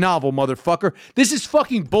American novel, motherfucker. This is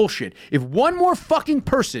fucking bullshit. If one more fucking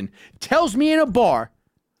person tells me in a bar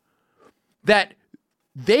that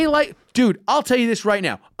they like... Dude, I'll tell you this right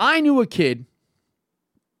now. I knew a kid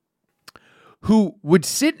who would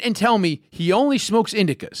sit and tell me he only smokes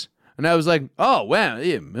indicas. And I was like, oh, wow,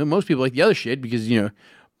 yeah, most people like the other shit because, you know,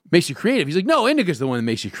 makes you creative. He's like, no, indica's the one that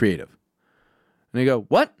makes you creative. And I go,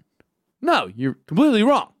 what? No, you're completely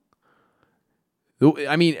wrong.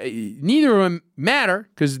 I mean, neither of them matter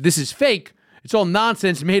because this is fake. It's all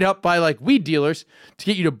nonsense made up by like weed dealers to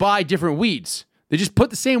get you to buy different weeds. They just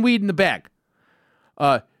put the same weed in the bag.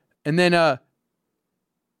 And then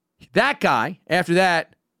that guy, after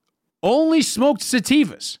that, only smoked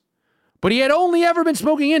sativas. But he had only ever been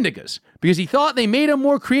smoking indicas because he thought they made him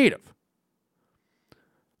more creative.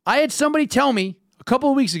 I had somebody tell me a couple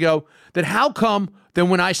of weeks ago that how come that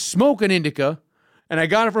when I smoke an indica and I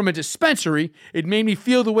got it from a dispensary, it made me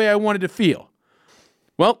feel the way I wanted to feel.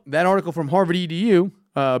 Well, that article from Harvard EDU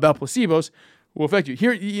about placebos will affect you.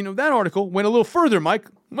 Here, that article went a little further, Mike.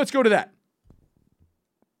 Let's go to that.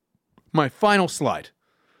 My final slide.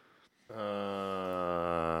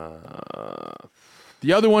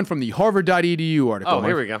 The other one from the Harvard.edu article. Oh,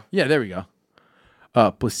 here we go. Yeah, there we go.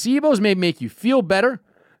 Placebos may make you feel better.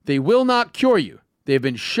 They will not cure you. They have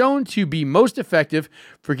been shown to be most effective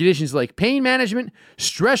for conditions like pain management,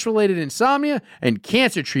 stress-related insomnia, and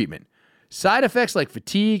cancer treatment. Side effects like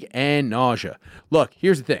fatigue and nausea. Look,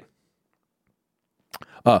 here's the thing.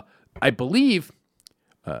 I believe...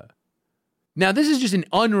 now, this is just an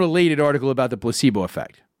unrelated article about the placebo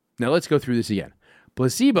effect. Now, let's go through this again.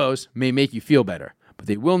 Placebos may make you feel better, but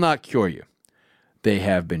they will not cure you. They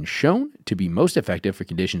have been shown to be most effective for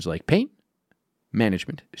conditions like pain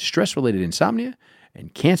management, stress-related insomnia,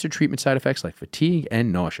 and cancer treatment side effects like fatigue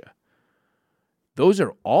and nausea. Those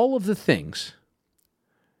are all of the things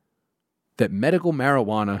that medical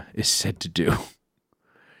marijuana is said to do.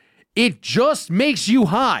 It just makes you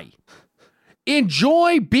high.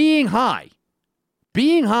 Enjoy being high.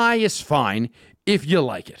 Being high is fine if you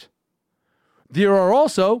like it. There are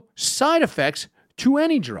also side effects to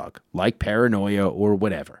any drug, like paranoia or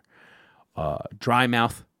whatever. Dry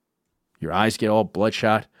mouth, your eyes get all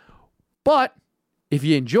bloodshot. But if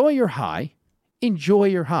you enjoy your high, enjoy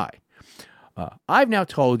your high. I've now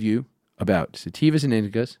told you about sativas and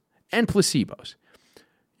indicas and placebos.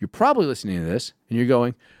 You're probably listening to this and you're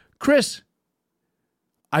going, Chris,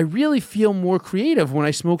 I really feel more creative when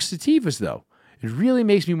I smoke sativas, though. It really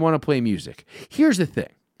makes me want to play music. Here's the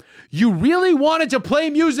thing. You really wanted to play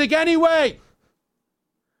music anyway.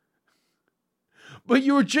 But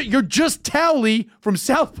you're just Towley from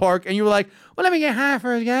South Park, and you were like, well, let me get high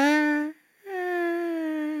first, guy.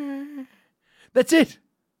 That's it.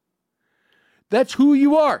 That's who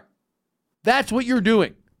you are. That's what you're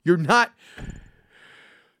doing. You're not...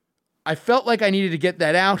 I felt like I needed to get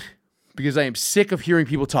that out because I am sick of hearing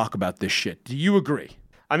people talk about this shit. Do you agree?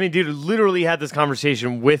 I mean, dude, literally had this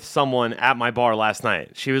conversation with someone at my bar last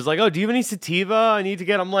night. She was like, oh, do you have any sativa I need to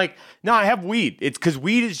get? I'm like, no, I have weed. It's because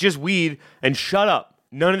weed is just weed, and shut up.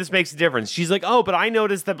 None of this makes a difference. She's like, oh, but I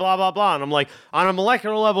noticed that blah, blah, blah. And I'm like, on a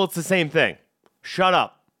molecular level, it's the same thing. Shut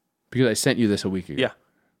up. Because I sent you this a week ago. Yeah.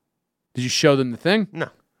 Did you show them the thing? No.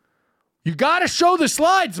 You got to show the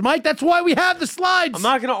slides, Mike. That's why we have the slides. I'm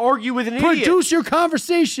not going to argue with an idiot. Produce your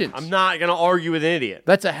conversations. I'm not going to argue with an idiot.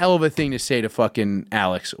 That's a hell of a thing to say to fucking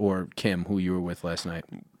Alex or Kim, who you were with last night.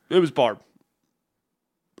 It was Barb.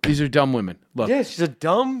 These are dumb women. Look. Yeah, she's a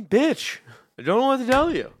dumb bitch. I don't know what to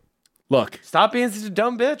tell you. Look. Stop being such a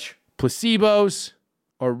dumb bitch. Placebos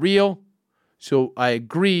are real, so I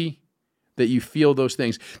agree that you feel those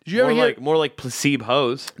things. Did you ever hear? More like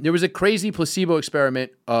placebos. There was a crazy placebo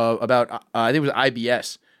experiment about, I think it was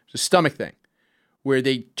IBS. It was a stomach thing, where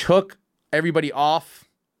they took everybody off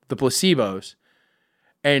the placebos,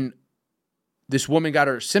 and this woman got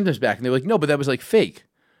her symptoms back, and they were like, no, but that was like fake.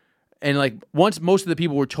 And like once most of the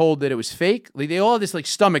people were told that it was fake, like they all had this like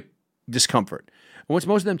stomach discomfort. And once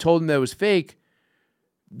most of them told them that it was fake,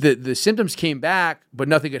 the symptoms came back, but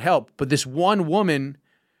nothing could help. But this one woman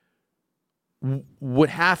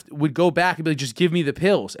would go back and be like, just give me the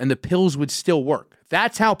pills, and the pills would still work.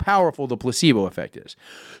 That's how powerful the placebo effect is.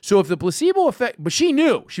 So if the placebo effect, but she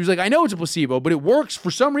knew, she was like, I know it's a placebo, but it works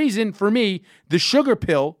for some reason for me. The sugar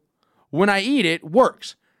pill, when I eat it,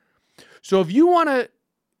 works. So if you want to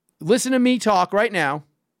listen to me talk right now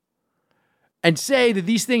and say that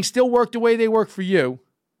these things still work the way they work for you,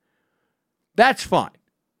 that's fine.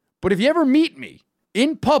 But if you ever meet me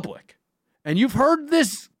in public and you've heard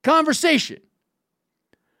this conversation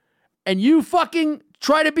and you fucking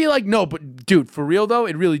try to be like, no, but dude, for real though,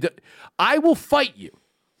 it really does. I will fight you.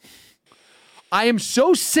 I am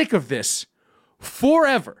so sick of this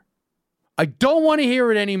forever. I don't want to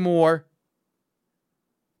hear it anymore.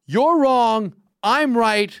 You're wrong. I'm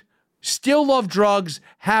right. Still love drugs.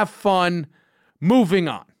 Have fun. Moving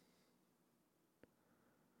on.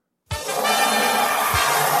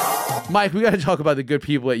 Mike, we got to talk about the good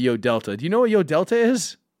people at Yo Delta. Do you know what Yo Delta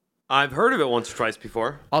is? I've heard of it once or twice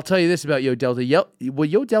before. I'll tell you this about Yo Delta. What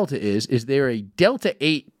Yo Delta is they're a Delta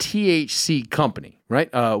 8 THC company, right?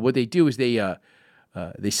 What they do is they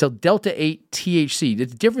sell Delta 8 THC.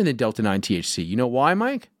 It's different than Delta 9 THC. You know why,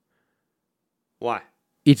 Mike? Why?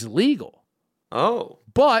 It's legal, Oh.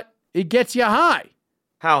 but it gets you high.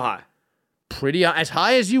 How high? Pretty as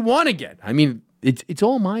high as you want to get. I mean, it's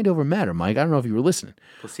all mind over matter, Mike. I don't know if you were listening.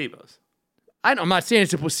 Placebos. I'm not saying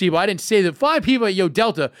it's a placebo. I didn't say that. 5 people at Yo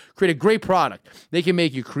Delta create a great product. They can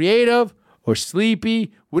make you creative or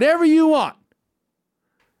sleepy, whatever you want.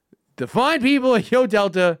 The fine people at Yo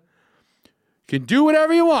Delta can do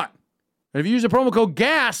whatever you want. And if you use the promo code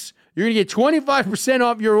GAS, you're going to get 25%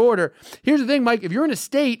 off your order. Here's the thing, Mike. If you're in a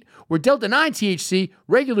state where Delta 9 THC,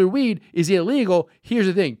 regular weed, is illegal, here's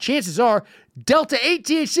the thing. Chances are Delta 8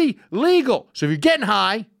 THC, legal. So if you're getting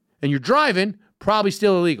high and you're driving, probably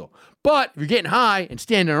still illegal. But if you're getting high and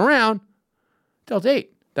standing around, Delta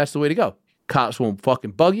 8, that's the way to go. Cops won't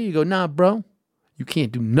fucking bug you. You go, nah, bro, you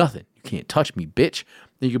can't do nothing. You can't touch me, bitch.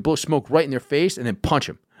 Then you can blow smoke right in their face and then punch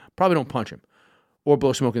them. Probably don't punch them or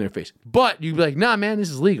blow smoke in their face. But you can be like, nah, man, this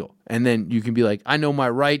is legal. And then you can be like, I know my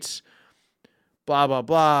rights, blah, blah,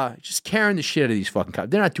 blah. Just carrying the shit out of these fucking cops.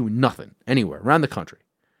 They're not doing nothing anywhere around the country.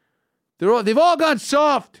 They've all gone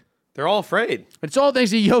soft. They're all afraid. It's all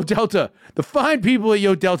thanks to Yo Delta, the fine people at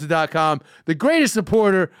YoDelta.com, the greatest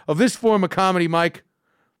supporter of this form of comedy, Mike.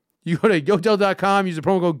 You go to YoDelta.com, use the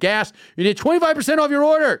promo code GAS, you get 25% off your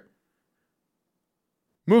order.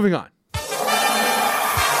 Moving on. All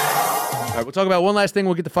right, we'll talk about one last thing.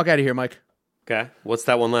 We'll get the fuck out of here, Mike. Okay. What's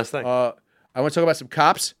that one last thing? I want to talk about some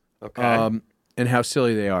cops. Okay. And how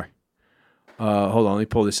silly they are. Hold on, let me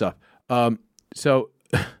pull this up. So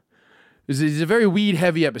this is a very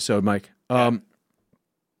weed-heavy episode, Mike.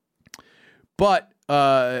 But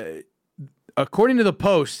according to the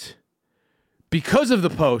Post, because of the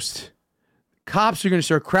Post, cops are going to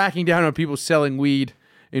start cracking down on people selling weed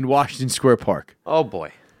in Washington Square Park. Oh,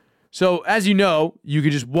 boy. So, as you know, you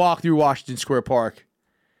can just walk through Washington Square Park,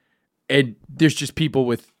 and there's just people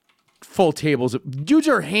with full tables. Dudes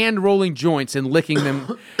are hand-rolling joints and licking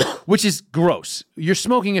them, which is gross. You're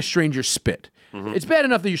smoking a stranger's spit. Mm-hmm. It's bad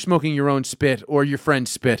enough that you're smoking your own spit or your friend's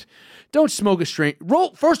spit. Don't smoke a stranger.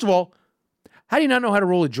 First of all, how do you not know how to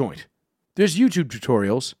roll a joint? There's YouTube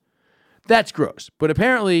tutorials. That's gross. But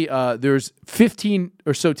apparently, there's 15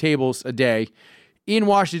 or so tables a day in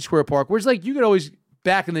Washington Square Park, where it's like you could always,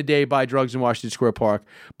 back in the day, buy drugs in Washington Square Park.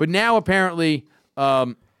 But now, apparently,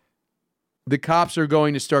 the cops are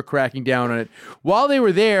going to start cracking down on it. While they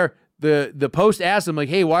were there, the Post asked them, like,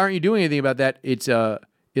 hey, why aren't you doing anything about that? It's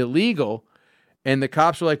illegal. And the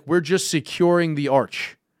cops were like, we're just securing the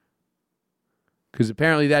arch. Because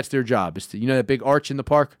apparently that's their job. Is to, you know that big arch in the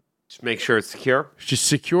park? Just make sure it's secure. Just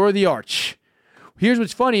secure the arch. Here's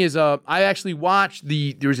what's funny is I actually watched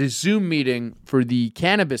there was a Zoom meeting for the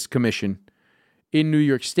Cannabis Commission in New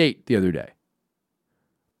York State the other day.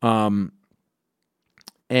 And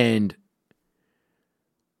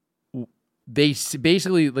they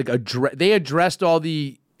basically they addressed all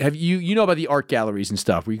the, have you know about the art galleries and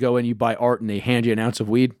stuff where you go in, you buy art and they hand you an ounce of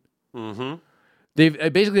weed? Mm-hmm.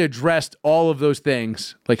 They've basically addressed all of those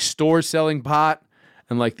things, like stores selling pot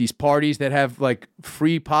and like these parties that have like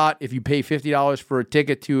free pot if you pay $50 for a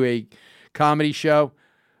ticket to a comedy show.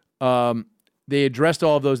 They addressed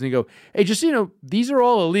all of those and they go, hey, just so you know, these are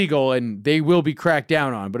all illegal and they will be cracked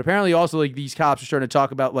down on. But apparently also like these cops are starting to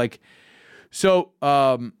talk about like, so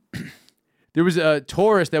there was a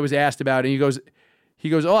tourist that was asked about it, and he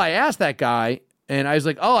goes, oh, I asked that guy, and I was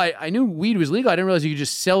like, oh, I knew weed was legal. I didn't realize you could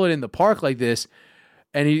just sell it in the park like this.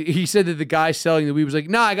 And he said that the guy selling the weed was like,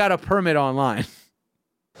 nah, I got a permit online.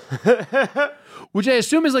 Which I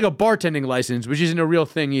assume is like a bartending license, which isn't a real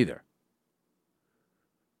thing either.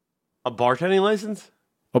 A bartending license?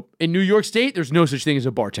 In New York State, there's no such thing as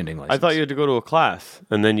a bartending license. I thought you had to go to a class,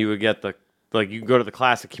 and then you would get you could go to the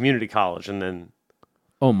class at community college, and then...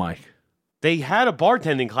 Oh, Mike. They had a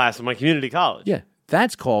bartending class at my community college. Yeah,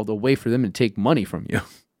 that's called a way for them to take money from you.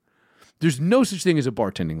 There's no such thing as a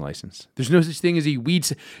bartending license. There's no such thing as a weed...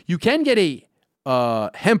 You can get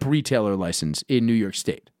a hemp retailer license in New York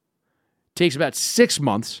State. Takes about 6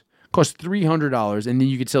 months, costs $300, and then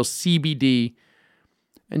you could sell CBD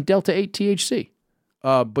and Delta 8 THC.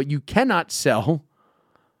 But you cannot sell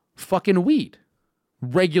fucking weed,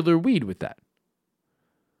 regular weed with that.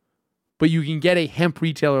 But you can get a hemp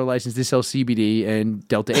retailer license to sell CBD and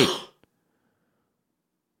Delta 8.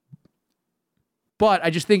 But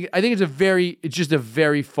I think it's just a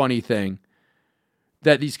very funny thing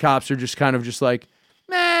that these cops are just kind of just like,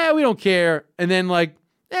 nah, we don't care. And then like,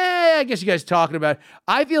 I guess you guys are talking about it.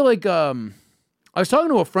 I feel like I was talking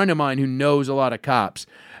to a friend of mine who knows a lot of cops,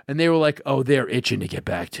 and they were like, oh, they're itching to get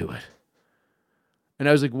back to it. And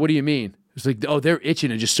I was like, what do you mean? It's like, oh, they're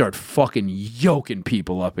itching to just start fucking yoking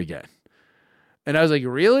people up again. And I was like,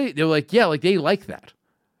 really? They were like, yeah, like they like that.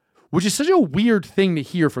 which is such a weird thing to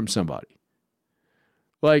hear from somebody.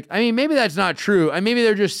 Like, I mean, maybe that's not true. Maybe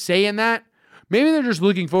they're just saying that. Maybe they're just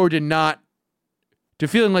looking forward to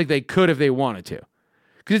feeling like they could if they wanted to.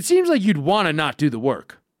 Because it seems like you'd want to not do the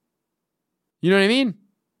work. You know what I mean?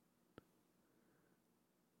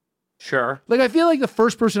 Sure. Like, I feel like the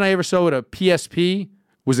first person I ever saw at a PSP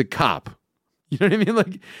was a cop. You know what I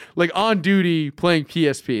mean? Like on duty playing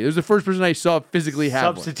PSP. It was the first person I saw physically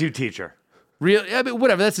have Substitute teacher. Real, I mean,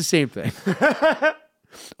 whatever. That's the same thing.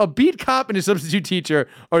 A beat cop and a substitute teacher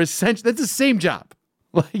are essentially, that's the same job.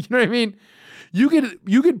 Like, you know what I mean? You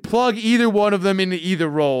could plug either one of them into either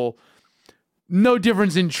role. No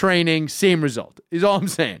difference in training, same result, is all I'm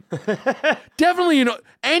saying. Definitely,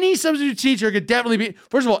 any substitute teacher could definitely be,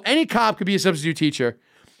 first of all, any cop could be a substitute teacher.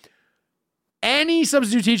 Any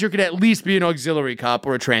substitute teacher could at least be an auxiliary cop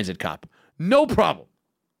or a transit cop. No problem.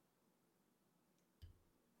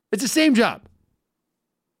 It's the same job.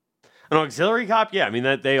 An auxiliary cop? Yeah, I mean,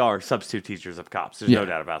 that they are substitute teachers of cops. There's no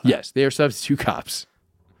doubt about that. Yes, they are substitute cops.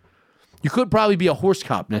 You could probably be a horse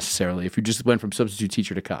cop necessarily if you just went from substitute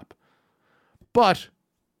teacher to cop. But,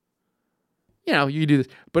 you do this.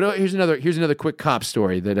 But here's another quick cop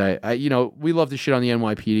story that I we love to shit on the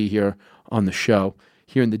NYPD here on the show,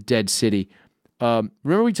 here in the Dead City.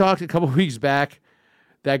 Remember we talked a couple of weeks back,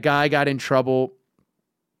 that guy got in trouble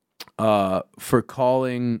for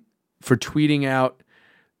tweeting out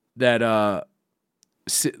that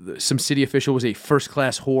some city official was a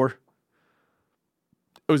first-class whore.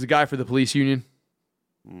 It was a guy for the police union.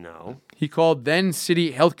 No. He called then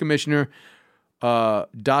city health commissioner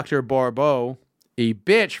Dr. Barbeau a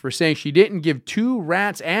bitch for saying she didn't give two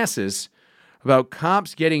rats' asses about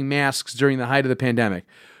cops getting masks during the height of the pandemic.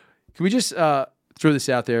 Can we just throw this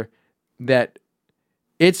out there that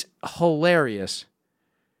it's hilarious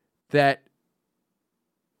that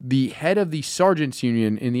the head of the sergeants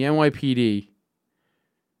union in the NYPD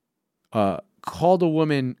called a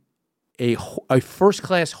woman a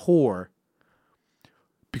first-class whore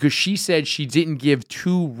because she said she didn't give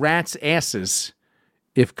two rats' asses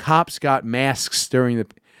if cops got masks during the...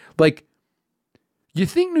 Like, you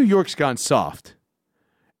think New York's gone soft,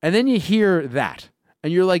 and then you hear that,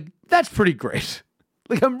 and you're like, that's pretty great.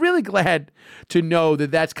 Like, I'm really glad to know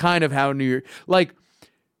that that's kind of how New York... Like,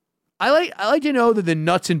 I like to know that the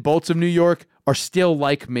nuts and bolts of New York are still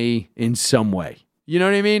like me in some way. You know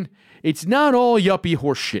what I mean? It's not all yuppie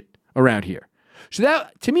horse shit around here. So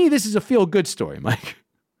that, to me, this is a feel-good story, Mike.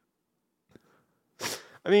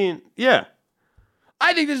 I mean, yeah.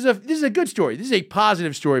 I think this is a good story. This is a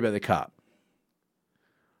positive story by the cop.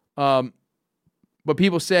 But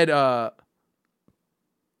people said,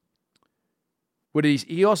 what did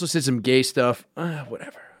he also said some gay stuff.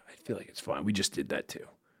 Whatever. I feel like it's fine. We just did that too.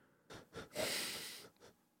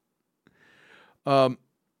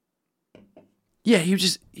 Yeah,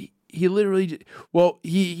 he literally, well,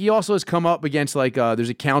 he also has come up against there's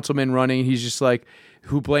a councilman running. He's just like,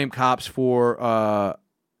 who blamed cops for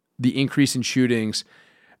the increase in shootings.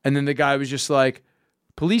 And then the guy was just like,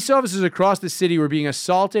 police officers across the city were being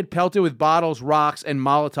assaulted, pelted with bottles, rocks, and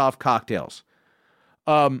Molotov cocktails.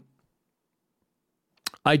 I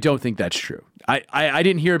don't think that's true. I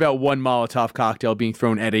didn't hear about one Molotov cocktail being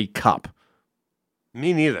thrown at a cop.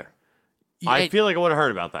 Me neither. I feel like I would have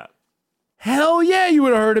heard about that. Hell yeah, you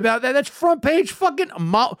would have heard about that. That's front page fucking...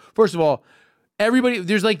 First of all, everybody...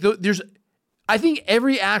 I think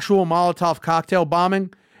every actual Molotov cocktail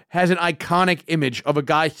bombing has an iconic image of a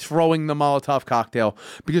guy throwing the Molotov cocktail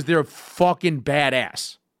because they're fucking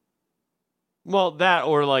badass. Well, that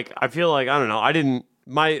or I feel like, I don't know,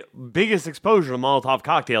 my biggest exposure to Molotov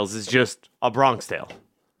cocktails is just a Bronx Tale.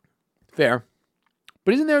 Fair.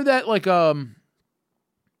 But isn't there that,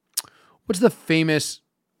 what's the famous...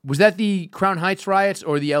 Was that the Crown Heights riots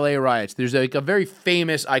or the LA riots? There's a very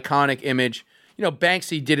famous, iconic image.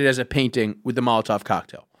 Banksy did it as a painting with the Molotov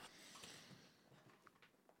cocktail.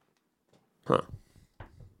 Huh.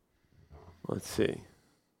 Let's see.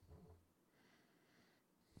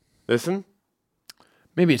 Listen?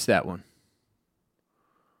 Maybe it's that one.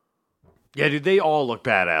 Yeah, dude, they all look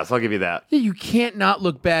badass. I'll give you that. Yeah, you can't not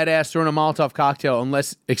look badass throwing a Molotov cocktail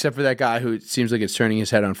except for that guy who it seems like it's turning his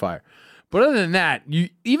head on fire. But other than that,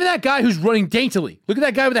 even that guy who's running daintily. Look at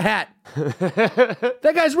that guy with the hat.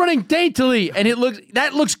 That guy's running daintily, and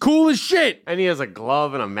that looks cool as shit. And he has a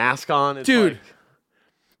glove and a mask on. It's dude,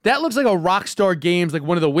 that looks like a Rockstar Games, like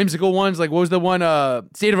one of the whimsical ones. Like, what was the one,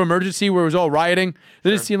 State of Emergency, where it was all rioting?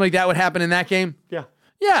 Did it seem like that would happen in that game? Yeah.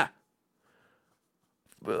 Yeah.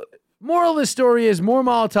 Moral of the story is more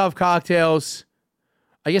Molotov cocktails.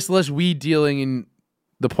 I guess less weed dealing in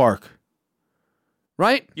the park.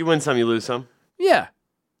 Right? You win some, you lose some. Yeah.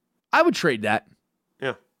 I would trade that.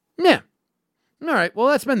 Yeah. Yeah. All right. Well,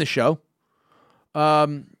 that's been the show.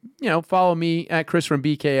 Follow me at Chris from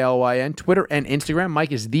BKLYN, Twitter and Instagram.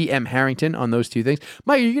 Mike is the M Harrington on those two things.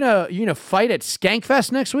 Mike, are you gonna fight at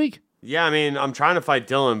Skankfest next week? Yeah, I mean, I'm trying to fight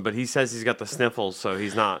Dylan, but he says he's got the sniffles, so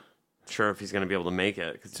he's not sure if he's going to be able to make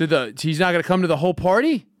it. So he's not gonna come to the whole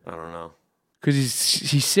party I don't know. because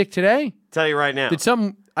he's sick today. Tell you right now.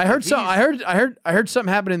 I heard something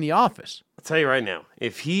happen in the office. I'll tell you right now.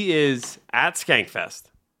 If he is at Skankfest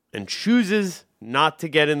and chooses not to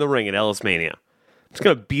get in the ring at Ellis Mania, I'm just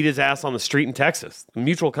going to beat his ass on the street in Texas, the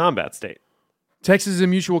mutual combat state. Texas is a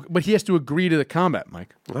mutual, but he has to agree to the combat,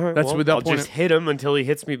 Mike. All right, That's without I'll point. just hit him until he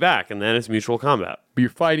hits me back, and then it's mutual combat. But you're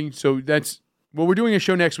fighting, so that's well. We're doing a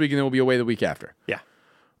show next week, and then we'll be away the week after. Yeah.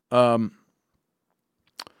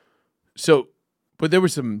 So, but there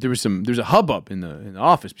was a hubbub in the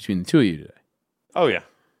office between the two of you today. Oh, yeah.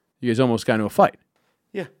 You guys almost got into a fight.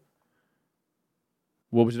 Yeah.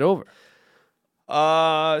 What was it over?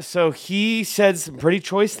 So he said some pretty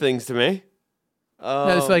choice things to me.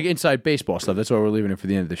 No, it's like inside baseball stuff. That's why we're leaving it for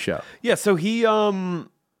the end of the show. Yeah, so he he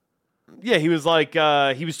was like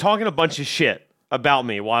he was talking a bunch of shit about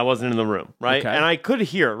me while I wasn't in the room, right? Okay. And I could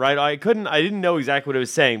hear, right? I didn't know exactly what it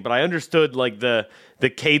was saying, but I understood like the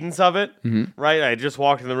cadence of it, right? I had just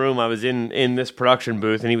walked in the room, I was in this production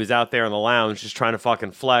booth, and he was out there in the lounge just trying to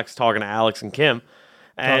fucking flex, talking to Alex and Kim.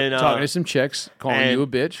 And Talking to some chicks, calling you a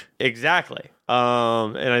bitch. Exactly.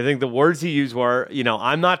 And I think the words he used were,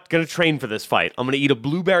 I'm not going to train for this fight. I'm going to eat a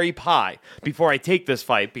blueberry pie before I take this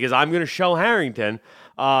fight because I'm going to show Harrington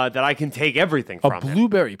that I can take everything from him. A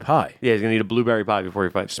blueberry pie. Yeah, he's going to eat a blueberry pie before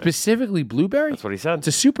he fights me. Specifically blueberry? That's what he said. It's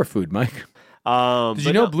a superfood, Mike. Did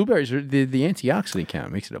you know blueberries are the antioxidant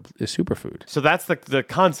count makes it a superfood? So that's the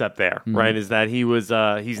concept there, right? Is that he was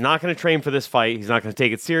he's not going to train for this fight. He's not going to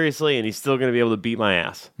take it seriously, and he's still going to be able to beat my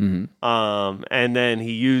ass. And then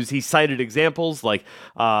he cited examples like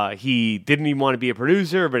he didn't even want to be a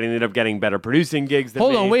producer, but he ended up getting better producing gigs. Than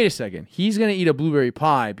Hold me. on, wait a second. He's going to eat a blueberry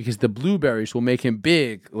pie because the blueberries will make him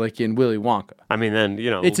big, like in Willy Wonka. I mean, then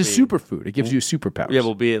It's a superfood. It gives you superpowers. Yeah,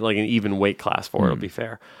 we'll be at like an even weight class for it. It'll be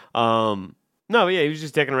fair. No, yeah, he was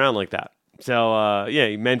just dicking around like that. So,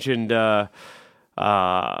 he mentioned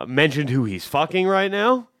who he's fucking right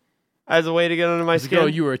now as a way to get under my The skin. girl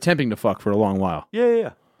you were attempting to fuck for a long while,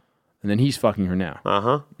 Yeah. and then he's fucking her now.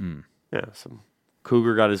 Yeah, some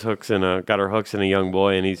cougar got her hooks in a young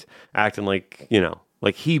boy, and he's acting like,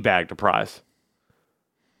 like he bagged a prize.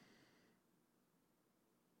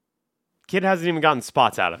 Kid hasn't even gotten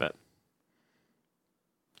spots out of it.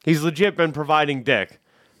 He's legit been providing dick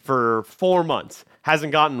for 4 months.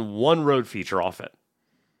 Hasn't gotten one road feature off it.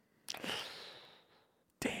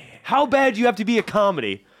 Damn. How bad do you have to be a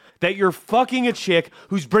comedy that you're fucking a chick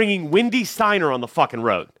who's bringing Wendy Steiner on the fucking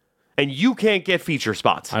road and you can't get feature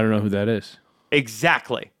spots? I don't know who that is.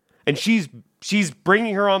 Exactly. And she's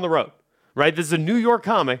bringing her on the road, right? This is a New York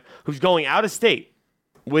comic who's going out of state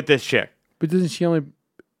with this chick. But doesn't she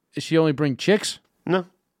only bring chicks? No.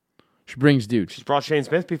 She brings dudes. She's brought Shane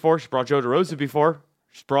Smith before. She's brought Joe DeRosa before.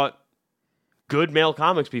 She's brought good male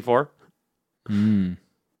comics before. Ryan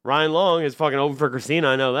Long is fucking open for Christina.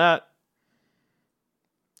 I know that.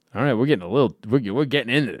 All right, we're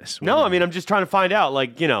getting into this. No, I mean, I'm just trying to find out,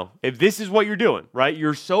 like, if this is what you're doing, right?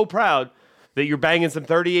 You're so proud that you're banging some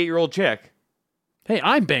 38-year-old chick. Hey,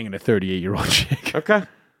 I'm banging a 38-year-old chick. Okay.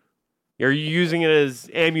 Are you using it as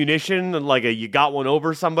ammunition, like you got one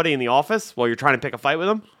over somebody in the office while you're trying to pick a fight with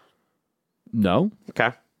them? No.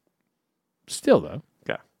 Okay. Still, though.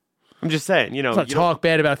 Okay. I'm just saying, Let's not talk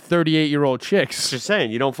bad about 38-year-old chicks. Just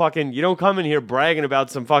saying, you don't come in here bragging about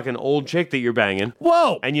some fucking old chick that you're banging.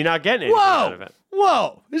 Whoa. And you're not getting anything out of it.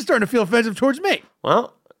 Whoa. This is starting to feel offensive towards me.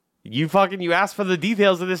 Well, you asked for the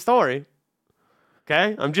details of this story.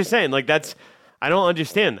 Okay? I'm just saying, like, I don't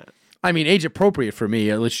understand that. I mean, age appropriate for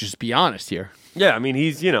me. Let's just be honest here. Yeah, I mean,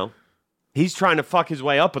 he's trying to fuck his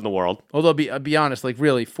way up in the world. Although, I'll be honest, like,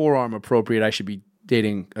 really, forearm appropriate, I should be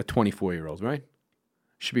dating a 24-year-old, right?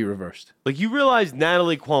 Should be reversed. Like, you realize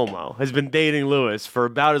Natalie Cuomo has been dating Lewis for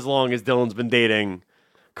about as long as Dylan's been dating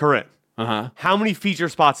Corinne. Uh-huh. How many feature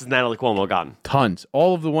spots has Natalie Cuomo gotten? Tons.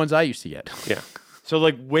 All of the ones I used to get. Yeah. So,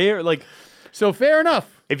 like, So, fair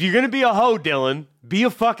enough. if you're going to be a hoe, Dylan, be a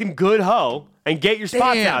fucking good hoe and get your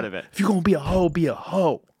spots out of it. If you're going to be a hoe, be a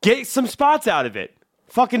hoe. Get some spots out of it.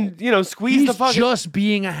 Fucking, squeeze the fucking... He's just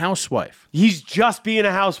being a housewife. He's just being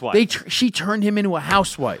a housewife. She turned him into a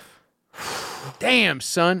housewife. Damn,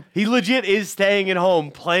 son. He legit is staying at home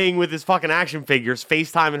playing with his fucking action figures,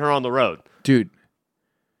 FaceTiming her on the road. Dude,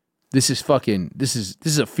 this is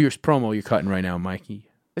a fierce promo you're cutting right now, Mikey.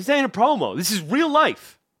 This ain't a promo. This is real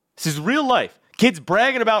life. This is real life. Kid's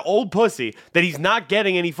bragging about old pussy that he's not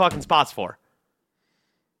getting any fucking spots for.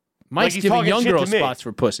 Mike's he's giving talking young shit to girls me. spots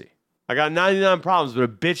for pussy. I got 99 problems, but a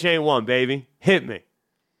bitch ain't one, baby. Hit me.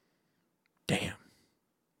 Damn.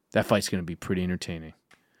 That fight's going to be pretty entertaining.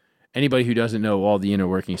 Anybody who doesn't know all the inner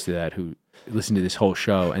workings to that, who listened to this whole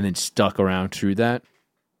show and then stuck around through that,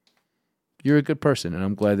 you're a good person, and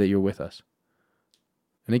I'm glad that you're with us.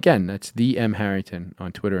 And again, that's the M Harrington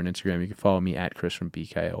on Twitter and Instagram. You can follow me at Chris from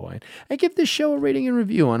BKOI. And give this show a rating and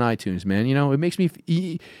review on iTunes, man. You know, it makes me...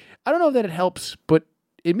 I don't know that it helps, but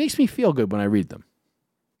it makes me feel good when I read them.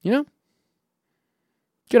 You know?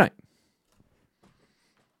 Good night.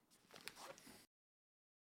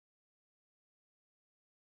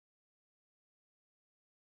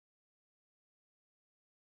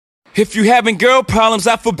 If you having girl problems,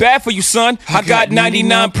 I feel bad for you, son. I got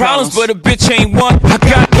 99 problems, but a bitch ain't one. I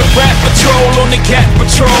got the rap patrol on the Gap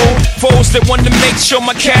Patrol. Foes that want to make sure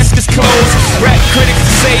my casket's closed. Rap critics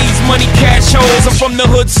that say he's money cash holes. I'm from the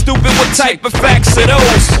hood, stupid, what type of facts are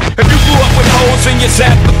those? If you grew up with hoes in your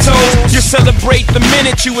zap of toes, you celebrate the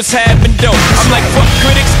minute you was having dope. I'm like, fuck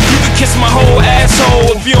critics, you can kiss my whole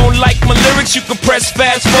asshole. If you don't like my lyrics, you can press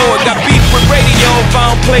fast forward. Got beef with radio if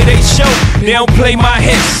I don't play they show. They don't play my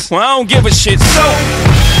hits. I don't give a shit. So,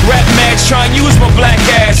 rap mags try and use my black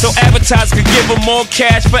ass so advertisers could give them more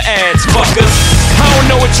cash for ads. Fuckers, I don't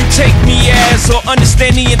know what you take me as or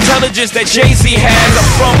understand the intelligence that Jay-Z has. I'm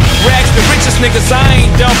from rags, the richest niggas, I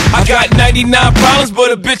ain't dumb. I got 99 problems,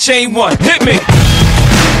 but a bitch ain't one. Hit me.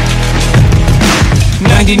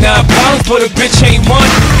 99 problems, but a bitch ain't one.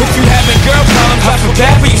 If you having girl problems, I feel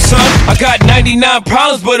bad for you, son. I got 99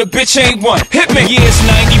 problems, but a bitch ain't one. Hit me. Yeah, it's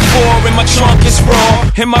 94 and my trunk is raw.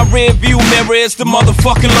 In my rear view mirror is the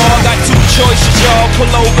motherfucking law. Got two choices, y'all. Pull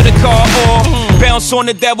over the car or bounce on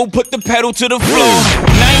the devil, put the pedal to the floor.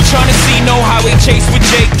 And I ain't tryna see no highway chase with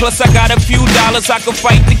Jake. Plus I got a few dollars, I can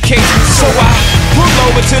fight the case. So I pull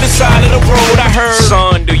over to the side of the road. I heard,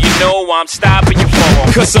 son, do you know why I'm stopping you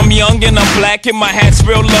for? Cause I'm young and I'm black and my hat's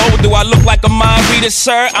real low. Do I look like a mind reader,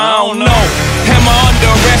 sir? I don't know. Am I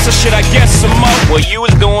under arrest or should I guess some more? Well, you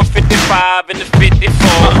was doing 55 in the 54.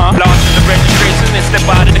 Lost in the registration and step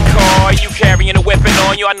out of the car. You carrying a weapon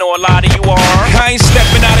on you, I know a lot of you are. I ain't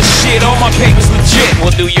stepping out of shit, all my papers legit.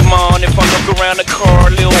 Well, do you mind if I look around the car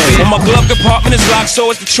a little bit? Well, my glove compartment is locked,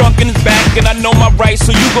 so it's the trunk in the back. And I know my rights,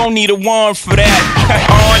 so you gon' need a warrant for that.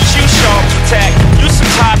 Aren't you sharp attack? You some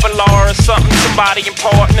type of law or something, somebody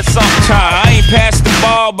important or something. I ain't past the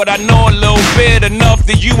bar, but I know a little bit enough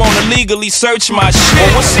that you wanna legally search my shit.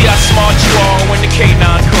 Well, we'll see how smart you are when the K9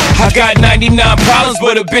 comes. I got 99 problems,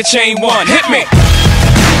 but a bitch ain't one. Hit me.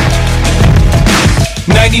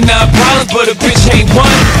 99 problems, but a bitch ain't one.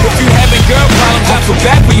 If you having girl problems, I feel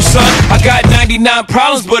bad for you, son. I got 99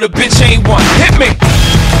 problems, but a bitch ain't one. Hit me.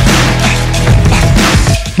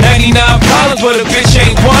 99 problems, but a bitch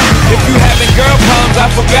ain't one. If you having girl problems, I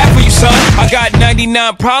feel bad for you, son. I got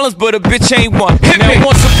 99 problems, but a bitch ain't one. Hit me. Now,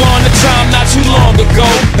 once upon a time, not too long ago,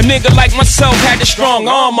 a nigga like myself had a strong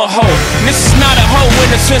arm, a hoe. And this is not a hoe in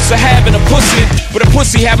the sense of having a pussy, but a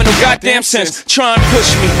pussy having no goddamn sense. Try and push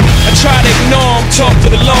me. I try to ignore him, talk to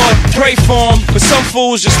the Lord, pray for him, but some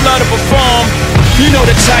fools just love to perform. You know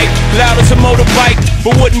the type, loud as a motorbike,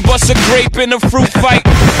 but wouldn't bust a grape in a fruit fight.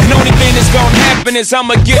 And the only thing that's gonna happen is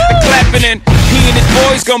I'ma get the clapping, and he and his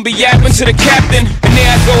boys gonna be yapping to the captain. And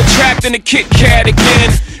there I go trapped in the Kit Kat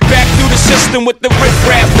again. Back through the system with the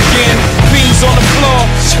riff-raff again. Beans on the floor,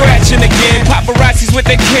 scratching again. Paparazzis with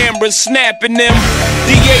their cameras, snapping them.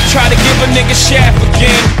 DA try to give a nigga shaft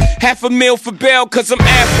again. $500,000 for bail cause I'm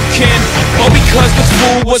African, or because this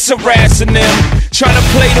fool was harassing them. Trying to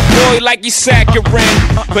play the boy like he's saccharine,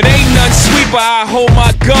 but ain't nothing sweet but I hold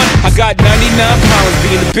my gun. I got 99 problems,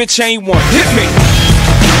 being a bitch ain't one. Hit me.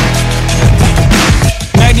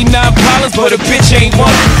 99 problems, but a bitch ain't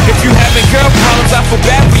one. If you having girl problems, I feel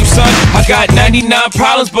bad for you, son. I got 99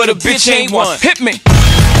 problems, but a bitch ain't one. Hit me.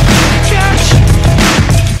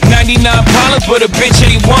 99 problems, but a bitch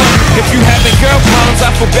ain't one. If you having girl problems,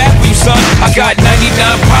 I feel bad for you, son. I got 99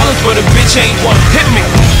 problems, but a bitch ain't one. Hit me.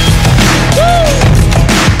 Woo!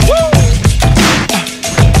 Woo!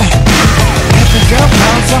 Having girl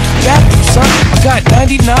problems, I feel bad for you, son. I got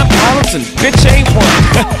 99 problems and bitch ain't one.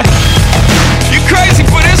 You crazy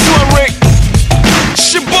for this one, Rick?